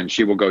 and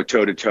she will go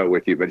toe to toe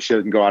with you, but she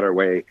doesn't go out of her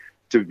way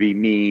to be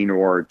mean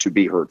or to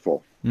be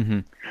hurtful.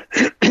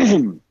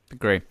 Mm-hmm.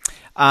 Agree.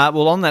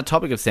 Well, on that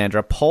topic of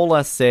Sandra,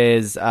 Paula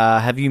says,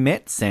 have you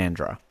met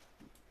Sandra?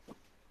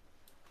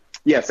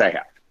 Yes, I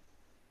have.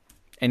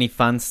 Any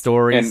fun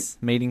stories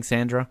meeting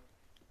Sandra?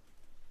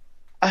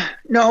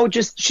 No,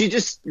 she's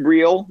just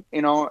real,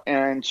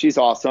 and she's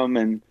awesome.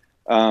 And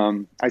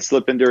I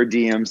slip into her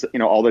DMs,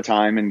 all the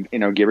time,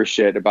 and give her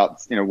shit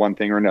about one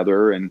thing or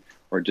another,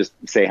 or just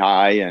say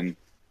hi.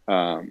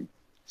 And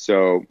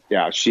so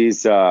yeah,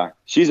 she's a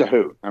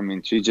hoot. I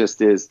mean, she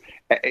just is.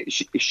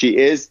 She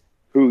is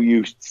who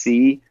you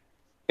see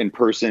in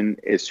person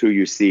is who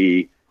you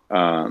see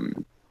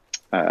on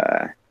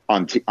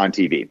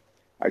TV.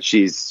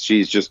 She's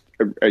just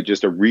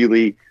a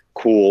really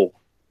cool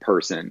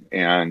person,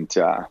 and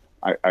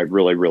I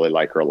really, really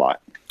like her a lot.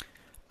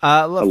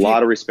 A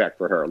lot of respect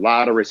for her. A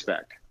lot of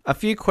respect. A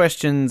few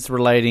questions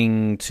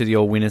relating to the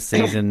All-Winner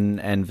season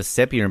and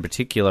Vecepia in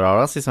particular.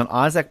 I'll ask this one.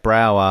 Isaac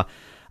Brower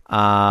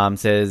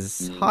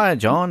says, hi,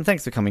 John.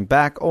 Thanks for coming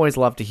back. Always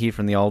love to hear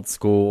from the old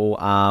school.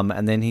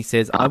 And then he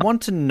says, I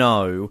want to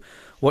know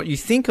what you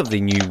think of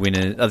the new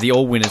winner of the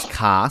All-Winners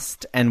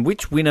cast, and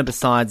which winner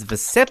besides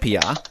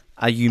Vecepia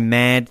are you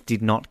mad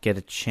did not get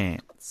a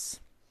chance?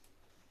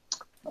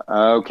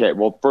 Okay.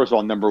 Well, first of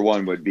all, number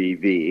one would be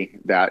V.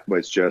 That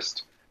was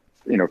just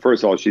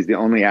first of all, she's the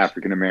only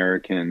African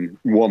American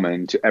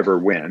woman to ever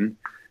win.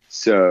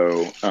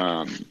 So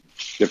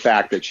the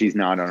fact that she's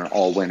not on an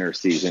all-winner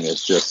season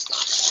is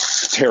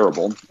just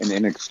terrible and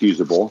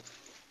inexcusable.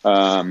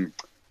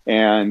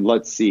 And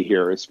let's see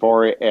here, as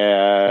far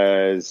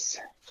as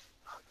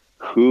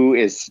who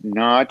is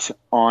not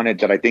on it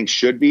that I think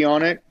should be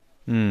on it,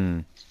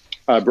 Brian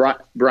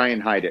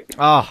Heidick.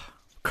 Oh,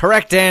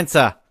 correct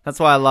answer. That's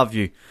why I love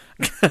you.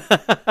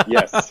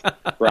 Yes,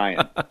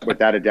 Brian,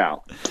 without a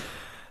doubt.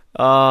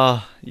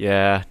 Oh,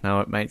 yeah.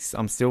 No,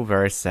 I'm still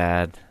very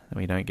sad that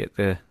we don't get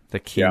the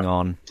king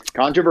on.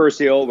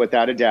 Controversial,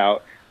 without a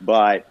doubt,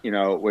 but,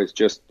 was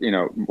just,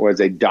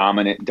 was a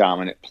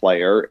dominant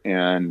player,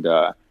 and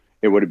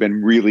it would have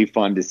been really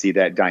fun to see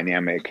that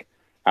dynamic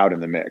out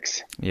in the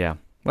mix. Yeah.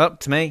 Well,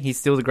 to me, he's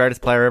still the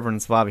greatest player ever in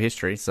Survivor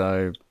history,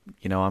 so,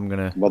 I'm going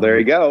to... Well, there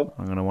you go.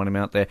 I'm going to want him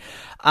out there.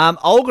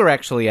 Olga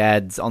actually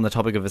adds, on the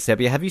topic of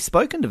Vecepia, have you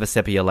spoken to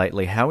Vecepia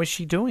lately? How is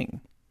she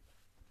doing?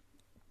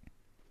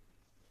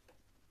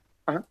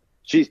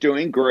 She's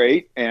doing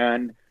great,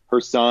 and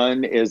her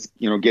son is,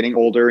 getting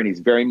older, and he's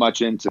very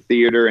much into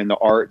theater and the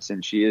arts,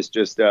 and she is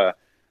just a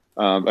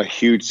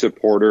huge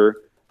supporter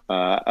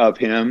of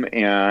him,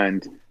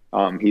 and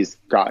he's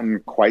gotten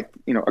quite,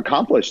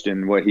 accomplished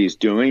in what he's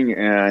doing,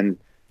 and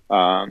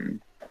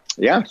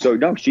so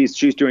no,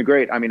 she's doing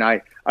great. I mean,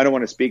 I don't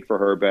want to speak for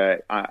her,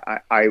 but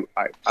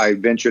I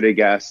venture to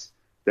guess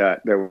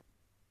that there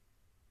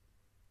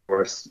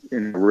was a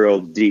real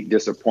deep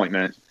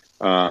disappointment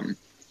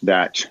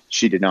that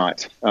she did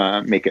not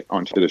make it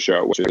onto the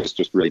show, which is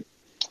just really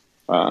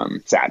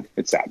sad.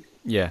 It's sad.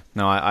 Yeah,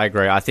 no, I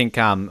agree. I think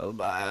we're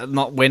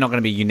not going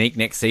to be unique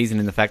next season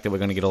in the fact that we're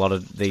going to get a lot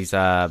of these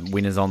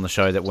winners on the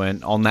show that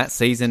weren't on that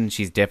season.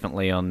 She's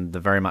definitely on the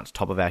very much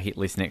top of our hit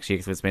list next year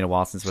because it's been a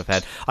while since we've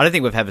had... I don't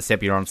think we've had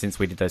Vecepia on since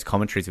we did those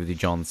commentaries with you,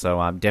 John.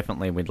 So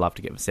definitely we'd love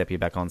to get Vecepia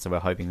back on. So we're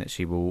hoping that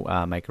she will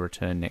make a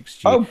return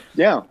next year. Oh,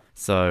 yeah.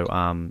 So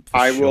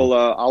will.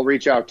 I'll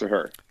reach out to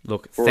her.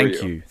 Look,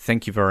 thank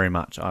you very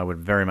much. I would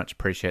very much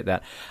appreciate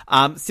that.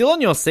 Still on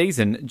your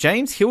season,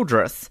 James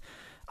Hildreth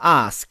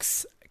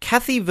asks,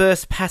 Kathy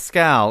versus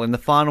Pascal in the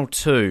final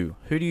two.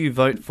 Who do you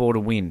vote for to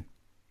win?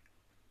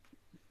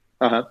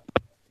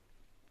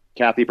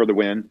 Kathy for the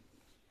win.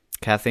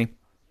 Kathy.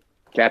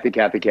 Oh,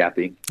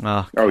 Kathy.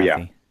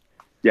 Yeah.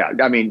 Yeah.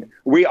 I mean,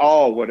 we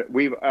all would.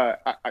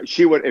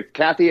 She would, if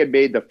Kathy had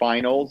made the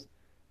finals,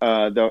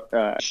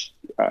 final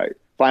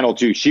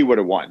two, she would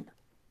have won.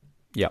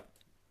 Yep.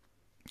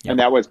 And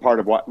that was part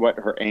of what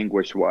her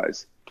anguish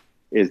was,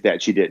 is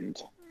that she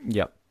didn't.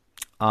 Yep.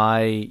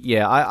 I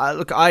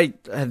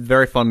have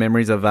very fond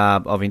memories of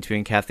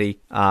interviewing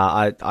Kathy.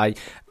 I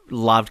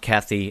loved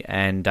Kathy,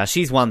 and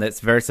she's one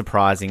that's very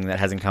surprising that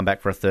hasn't come back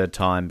for a third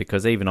time,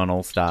 because even on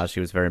All Stars she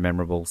was very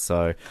memorable.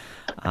 So,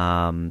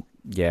 I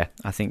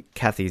think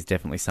Kathy is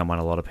definitely someone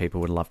a lot of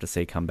people would love to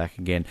see come back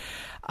again.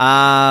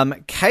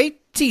 Katie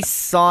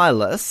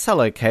Silas,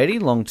 hello Katie,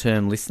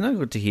 long-term listener,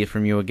 good to hear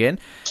from you again,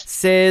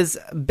 says,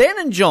 Ben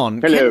and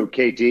John... Hello,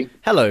 Katie.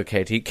 Hello,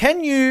 Katie.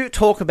 Can you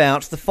talk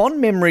about the fond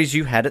memories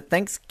you had at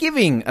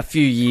Thanksgiving a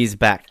few years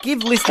back?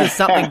 Give listeners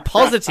something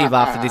positive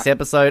after this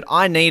episode.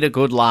 I need a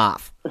good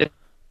laugh.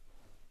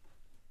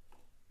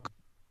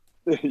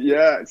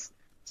 Yes.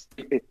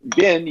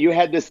 Ben, you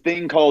had this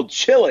thing called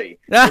chili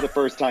for the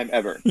first time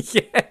ever.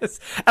 Yes.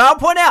 And I'll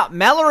point out,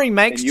 Mallory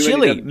makes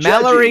chili.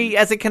 Mallory,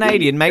 as a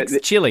Canadian, makes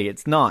chili.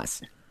 It's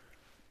nice.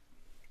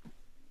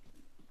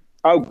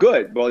 Oh,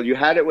 good. Well, you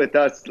had it with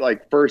us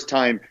like first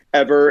time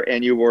ever,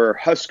 and you wore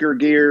Husker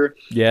gear.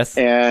 Yes.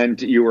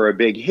 And you were a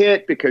big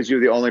hit because you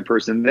were the only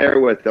person there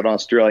with an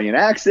Australian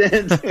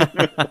accent.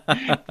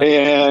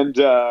 And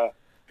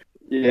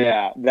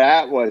yeah,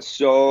 that was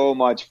so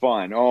much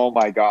fun. Oh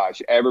my gosh,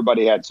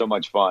 everybody had so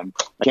much fun.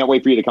 I can't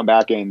wait for you to come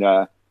back and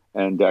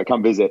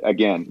come visit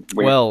again.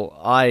 Well,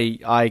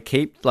 I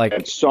keep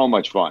it's so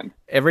much fun.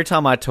 Every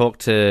time I talk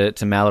to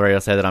Mallory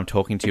or say that I'm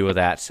talking to her,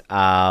 that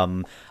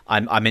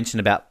I mentioned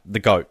about the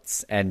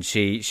goats, and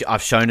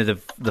I've shown her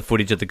the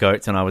footage of the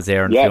goats, and I was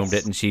there and filmed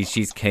it, and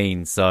she's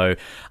keen. So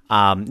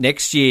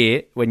next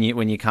year when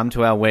you come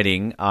to our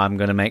wedding, I'm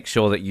going to make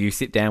sure that you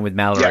sit down with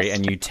Mallory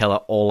and you tell her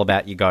all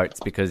about your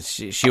goats, because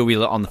she'll be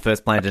on the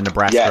first plane to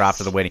Nebraska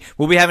after the wedding.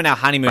 We'll be having our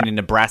honeymoon in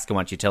Nebraska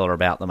once you tell her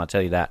about them. I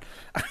tell you that.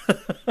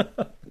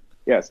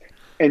 Yes,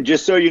 and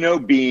just so you know,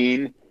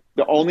 Bean,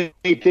 the only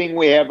thing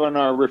we have on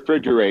our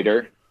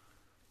refrigerator,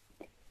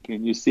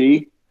 can you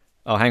see?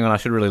 Oh, hang on. I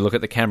should really look at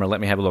the camera. Let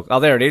me have a look.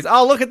 Oh, there it is.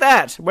 Oh, look at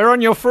that. We're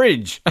on your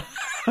fridge.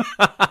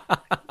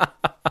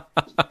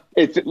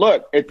 It's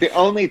the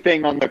only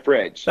thing on the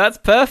fridge. That's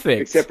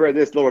perfect. Except for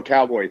this little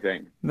cowboy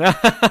thing.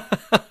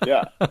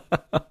 Yeah.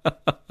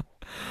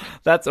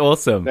 That's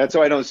awesome. That's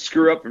so I don't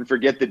screw up and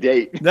forget the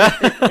date.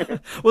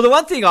 Well, the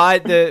one thing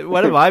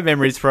one of my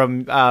memories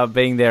from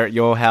being there at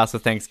your house for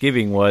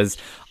Thanksgiving was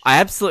I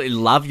absolutely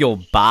love your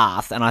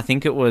bath, and I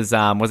think it was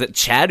it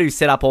Chad who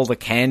set up all the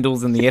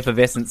candles and the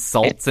effervescent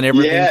salts and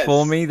everything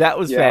for me? That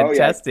was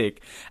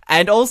fantastic.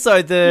 And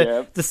also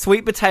the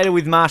sweet potato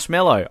with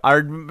marshmallow. I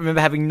remember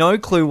having no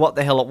clue what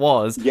the hell it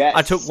was. Yes.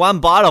 I took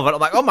one bite of it. I'm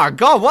like, oh my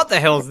God, what the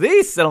hell is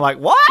this? And I'm like,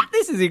 what?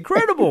 This is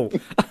incredible.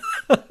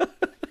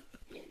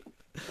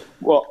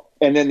 Well,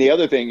 and then the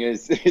other thing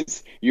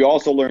is you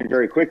also learn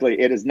very quickly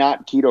it is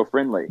not keto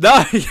friendly.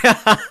 No,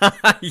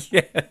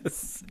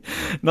 yes,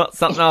 not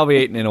something I'll be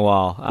eating in a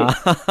while.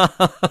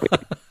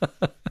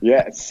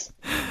 Yes,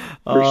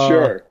 for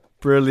sure.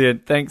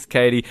 Brilliant. Thanks,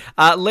 Katie.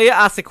 Leah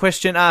asked a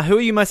question. Who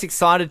are you most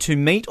excited to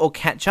meet or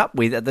catch up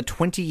with at the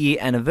 20-year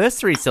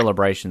anniversary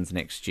celebrations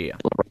next year?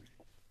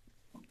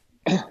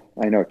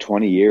 I know,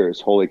 20 years.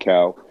 Holy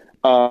cow.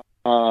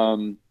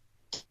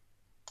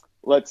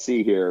 Let's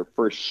see here.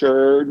 For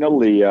sure,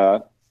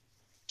 Nalia.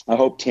 I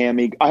hope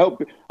Tammy. I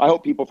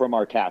hope people from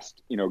our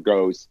cast,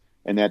 goes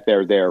and that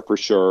they're there for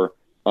sure.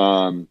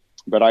 But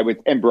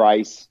and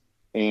Bryce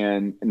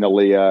and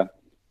Nalia.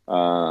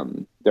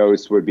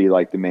 Those would be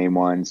like the main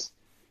ones.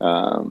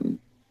 But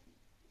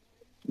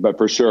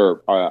for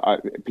sure,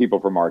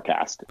 people from our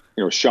cast.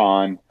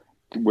 Sean,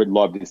 would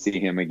love to see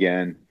him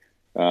again.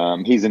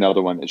 He's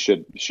another one that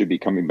should be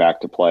coming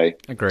back to play.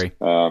 Agree.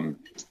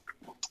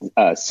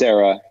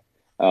 Sarah.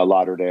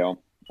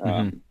 Lauderdale,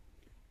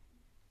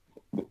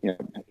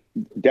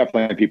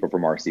 definitely people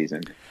from our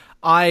season.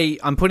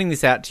 I'm putting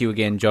this out to you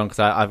again, John, because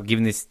I've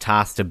given this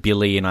task to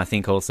Billy and I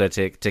think also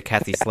to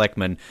Kathy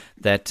Sleckman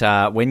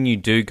that when you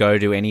do go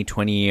to any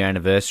 20-year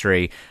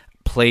anniversary,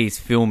 please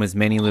film as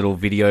many little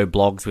video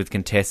blogs with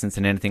contestants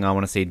and anything I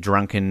want to see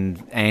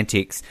drunken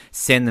antics.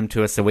 Send them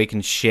to us so we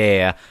can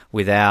share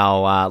with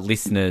our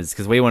listeners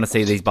because we want to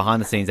see these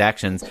behind-the-scenes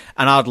actions.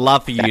 And I'd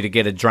love for you to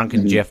get a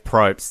drunken Jeff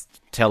Probst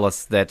tell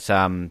us that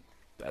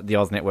the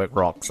Oz Network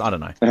rocks. I don't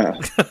know.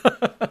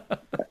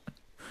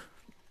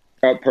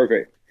 Oh,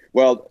 perfect.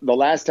 Well, the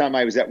last time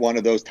I was at one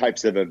of those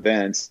types of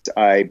events,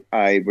 I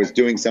was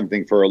doing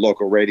something for a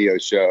local radio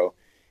show,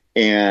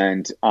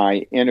 and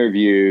I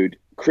interviewed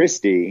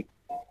Christy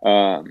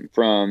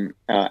from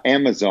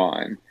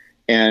Amazon,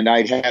 and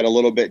I'd had a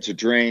little bit to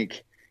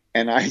drink,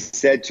 and I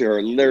said to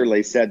her,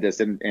 literally said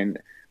this, and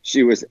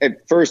she was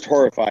at first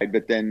horrified,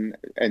 but then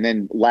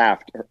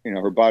laughed,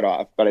 her butt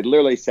off. But I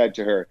literally said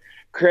to her,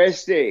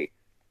 Christy,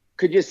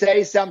 could you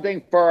say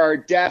something for our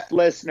deaf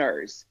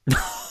listeners?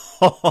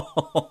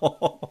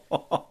 Wow.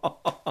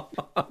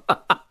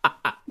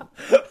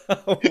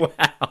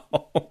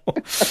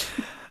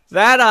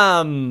 That,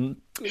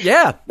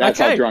 yeah. That's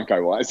how drunk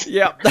I was.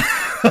 Yeah.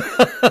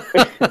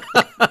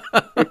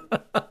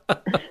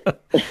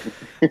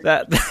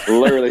 That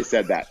literally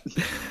said that.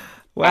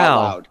 Wow.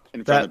 Out loud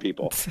in front of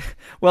people.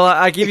 Well,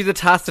 I give you the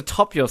task to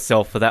top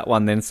yourself for that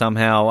one then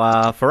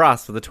somehow for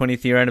us for the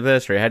 20th year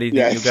anniversary. How do you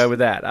think you'll go with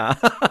that?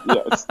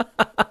 Yes.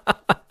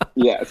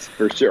 Yes,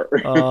 for sure.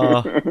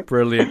 Oh,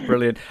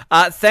 brilliant.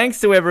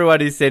 Thanks to everyone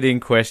who sent in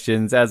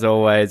questions. As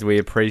always, we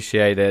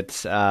appreciate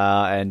it.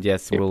 And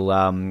yes, we'll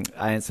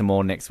answer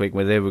more next week,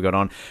 whatever we got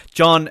on.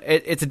 John,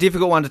 it's a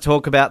difficult one to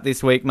talk about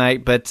this week,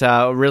 mate, but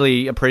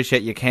really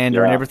appreciate your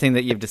candor and everything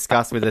that you've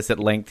discussed with us at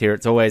length here.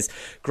 It's always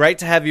great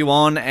to have you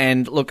on.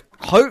 And look,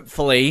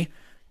 hopefully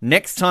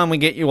next time we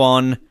get you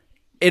on,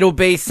 it'll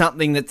be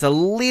something that's a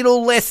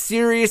little less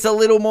serious, a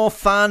little more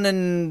fun,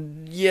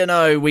 and,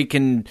 we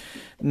can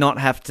not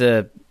have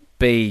to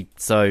be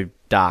so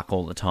dark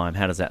all the time.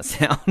 How does that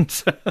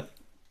sound?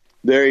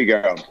 There you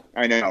go.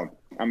 I know.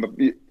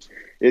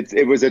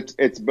 It was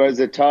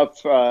a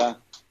tough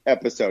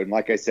episode. And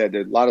like I said,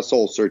 a lot of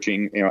soul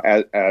searching,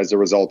 as a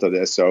result of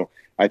this. So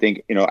I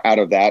think, out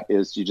of that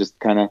is you just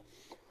have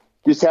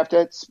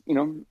to,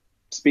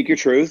 speak your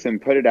truth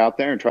and put it out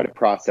there and try to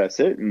process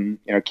it and,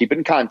 keep it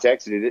in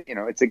context.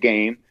 It's a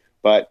game,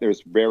 but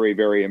there's very,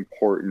 very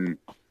important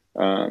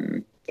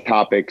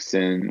topics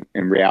and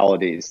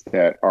realities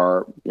that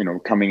are,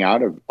 coming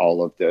out of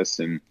all of this.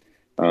 And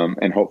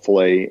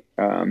hopefully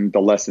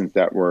the lessons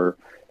that were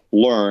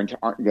learned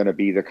aren't going to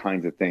be the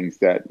kinds of things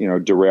that,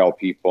 derail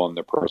people in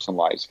their personal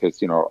lives.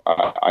 Because,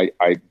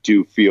 I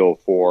do feel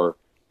for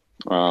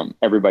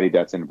everybody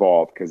that's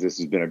involved, because this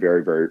has been a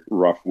very, very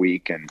rough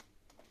week. And,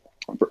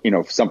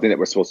 something that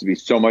was supposed to be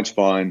so much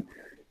fun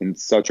and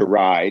such a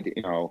ride,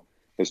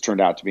 has turned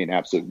out to be an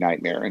absolute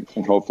nightmare. And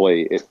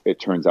hopefully it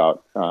turns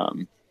out,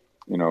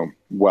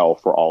 well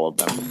for all of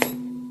them.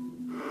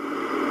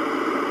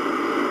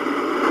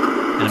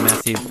 And a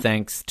massive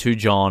thanks to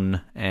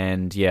John.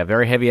 And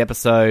very heavy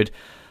episode.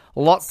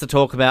 Lots to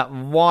talk about,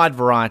 wide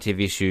variety of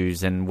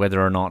issues, and whether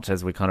or not,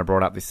 as we kind of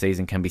brought up this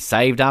season, can be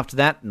saved after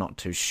that, not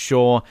too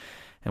sure.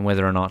 And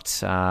whether or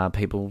not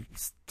people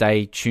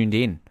stay tuned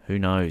in, who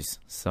knows?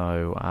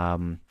 So,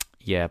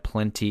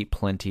 plenty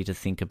to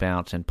think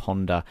about and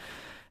ponder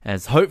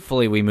as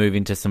hopefully we move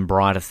into some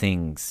brighter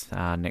things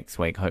next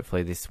week.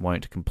 Hopefully this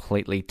won't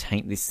completely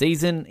taint this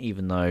season,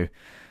 even though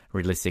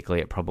realistically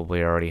it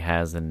probably already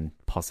has, and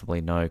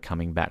possibly no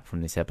coming back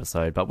from this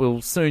episode. But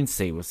we'll soon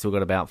see. We've still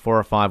got about 4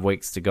 or 5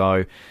 weeks to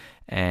go,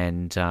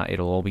 and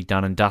it'll all be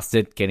done and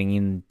dusted, getting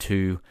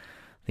into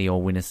the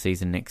all-winner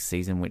season next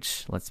season,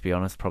 which, let's be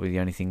honest, probably the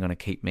only thing going to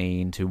keep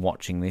me into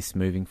watching this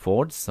moving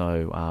forward.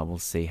 So we'll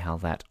see how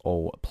that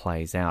all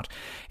plays out.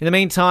 In the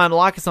meantime,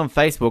 like us on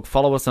Facebook,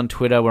 follow us on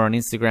Twitter, we're on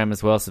Instagram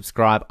as well,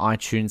 subscribe,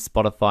 iTunes,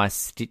 Spotify,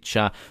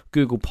 Stitcher,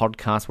 Google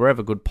Podcasts,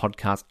 wherever good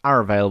podcasts are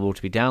available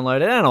to be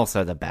downloaded, and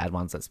also the bad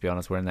ones, let's be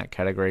honest, we're in that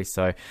category.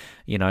 So,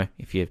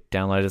 if you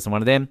download us on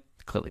one of them,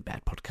 clearly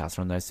bad podcasts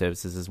are on those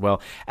services as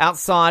well.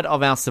 Outside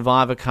of our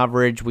Survivor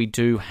coverage, we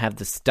do have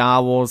the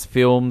Star Wars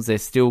films. They're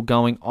still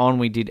going on.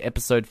 We did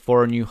episode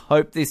 4 of New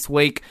Hope this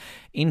week,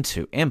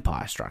 into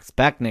Empire Strikes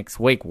Back next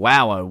week.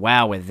 Wow, oh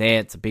wow, we're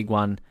there. It's a big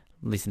one.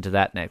 Listen to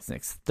that next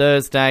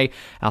Thursday.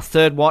 Our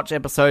third watch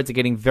episodes are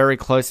getting very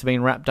close to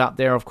being wrapped up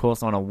there, of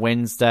course, on a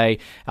Wednesday.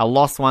 Our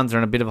lost ones are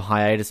in a bit of a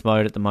hiatus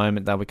mode at the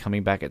moment. They'll be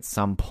coming back at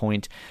some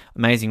point.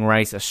 Amazing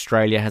Race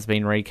Australia has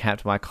been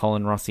recapped by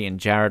Colin, Rossi and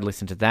Jared.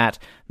 Listen to that.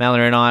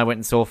 Mallory and I went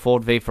and saw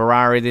Ford v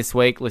Ferrari this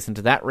week. Listen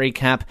to that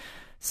recap.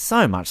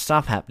 So much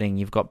stuff happening.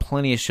 You've got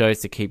plenty of shows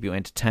to keep you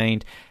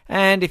entertained.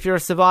 And if you're a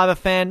Survivor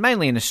fan,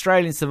 mainly an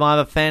Australian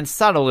Survivor fan,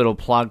 subtle little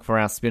plug for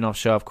our spin-off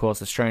show, of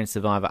course, Australian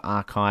Survivor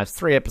Archives.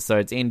 3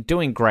 episodes in,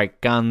 doing great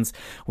guns.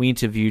 We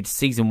interviewed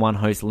Season 1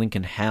 host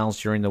Lincoln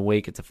Howes during the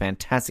week. It's a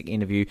fantastic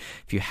interview.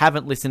 If you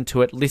haven't listened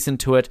to it, listen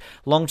to it.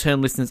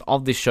 Long-term listeners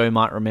of this show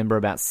might remember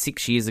about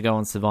 6 years ago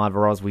on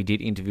Survivor Oz, we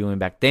did interview him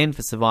back then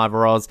for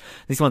Survivor Oz.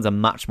 This one's a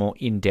much more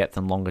in-depth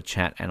and longer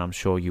chat, and I'm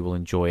sure you will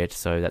enjoy it.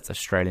 So that's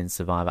Australian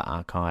Survivor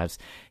Archives.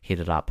 Hit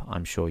it up.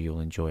 I'm sure you'll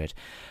enjoy it.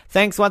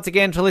 Thanks once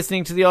again for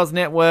listening to the Oz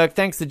Network.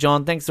 Thanks to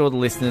John. Thanks to all the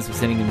listeners for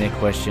sending in their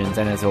questions.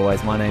 And as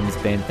always, my name is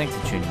Ben. Thanks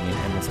for tuning in,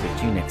 and we'll speak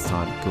to you next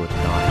time. Good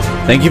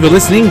night. Thank you for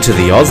listening to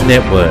the Oz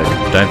Network.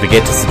 Don't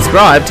forget to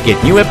subscribe to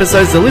get new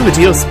episodes delivered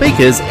to your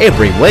speakers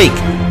every week.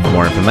 For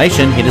more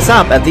information, hit us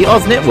up at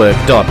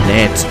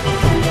theoznetwork.net.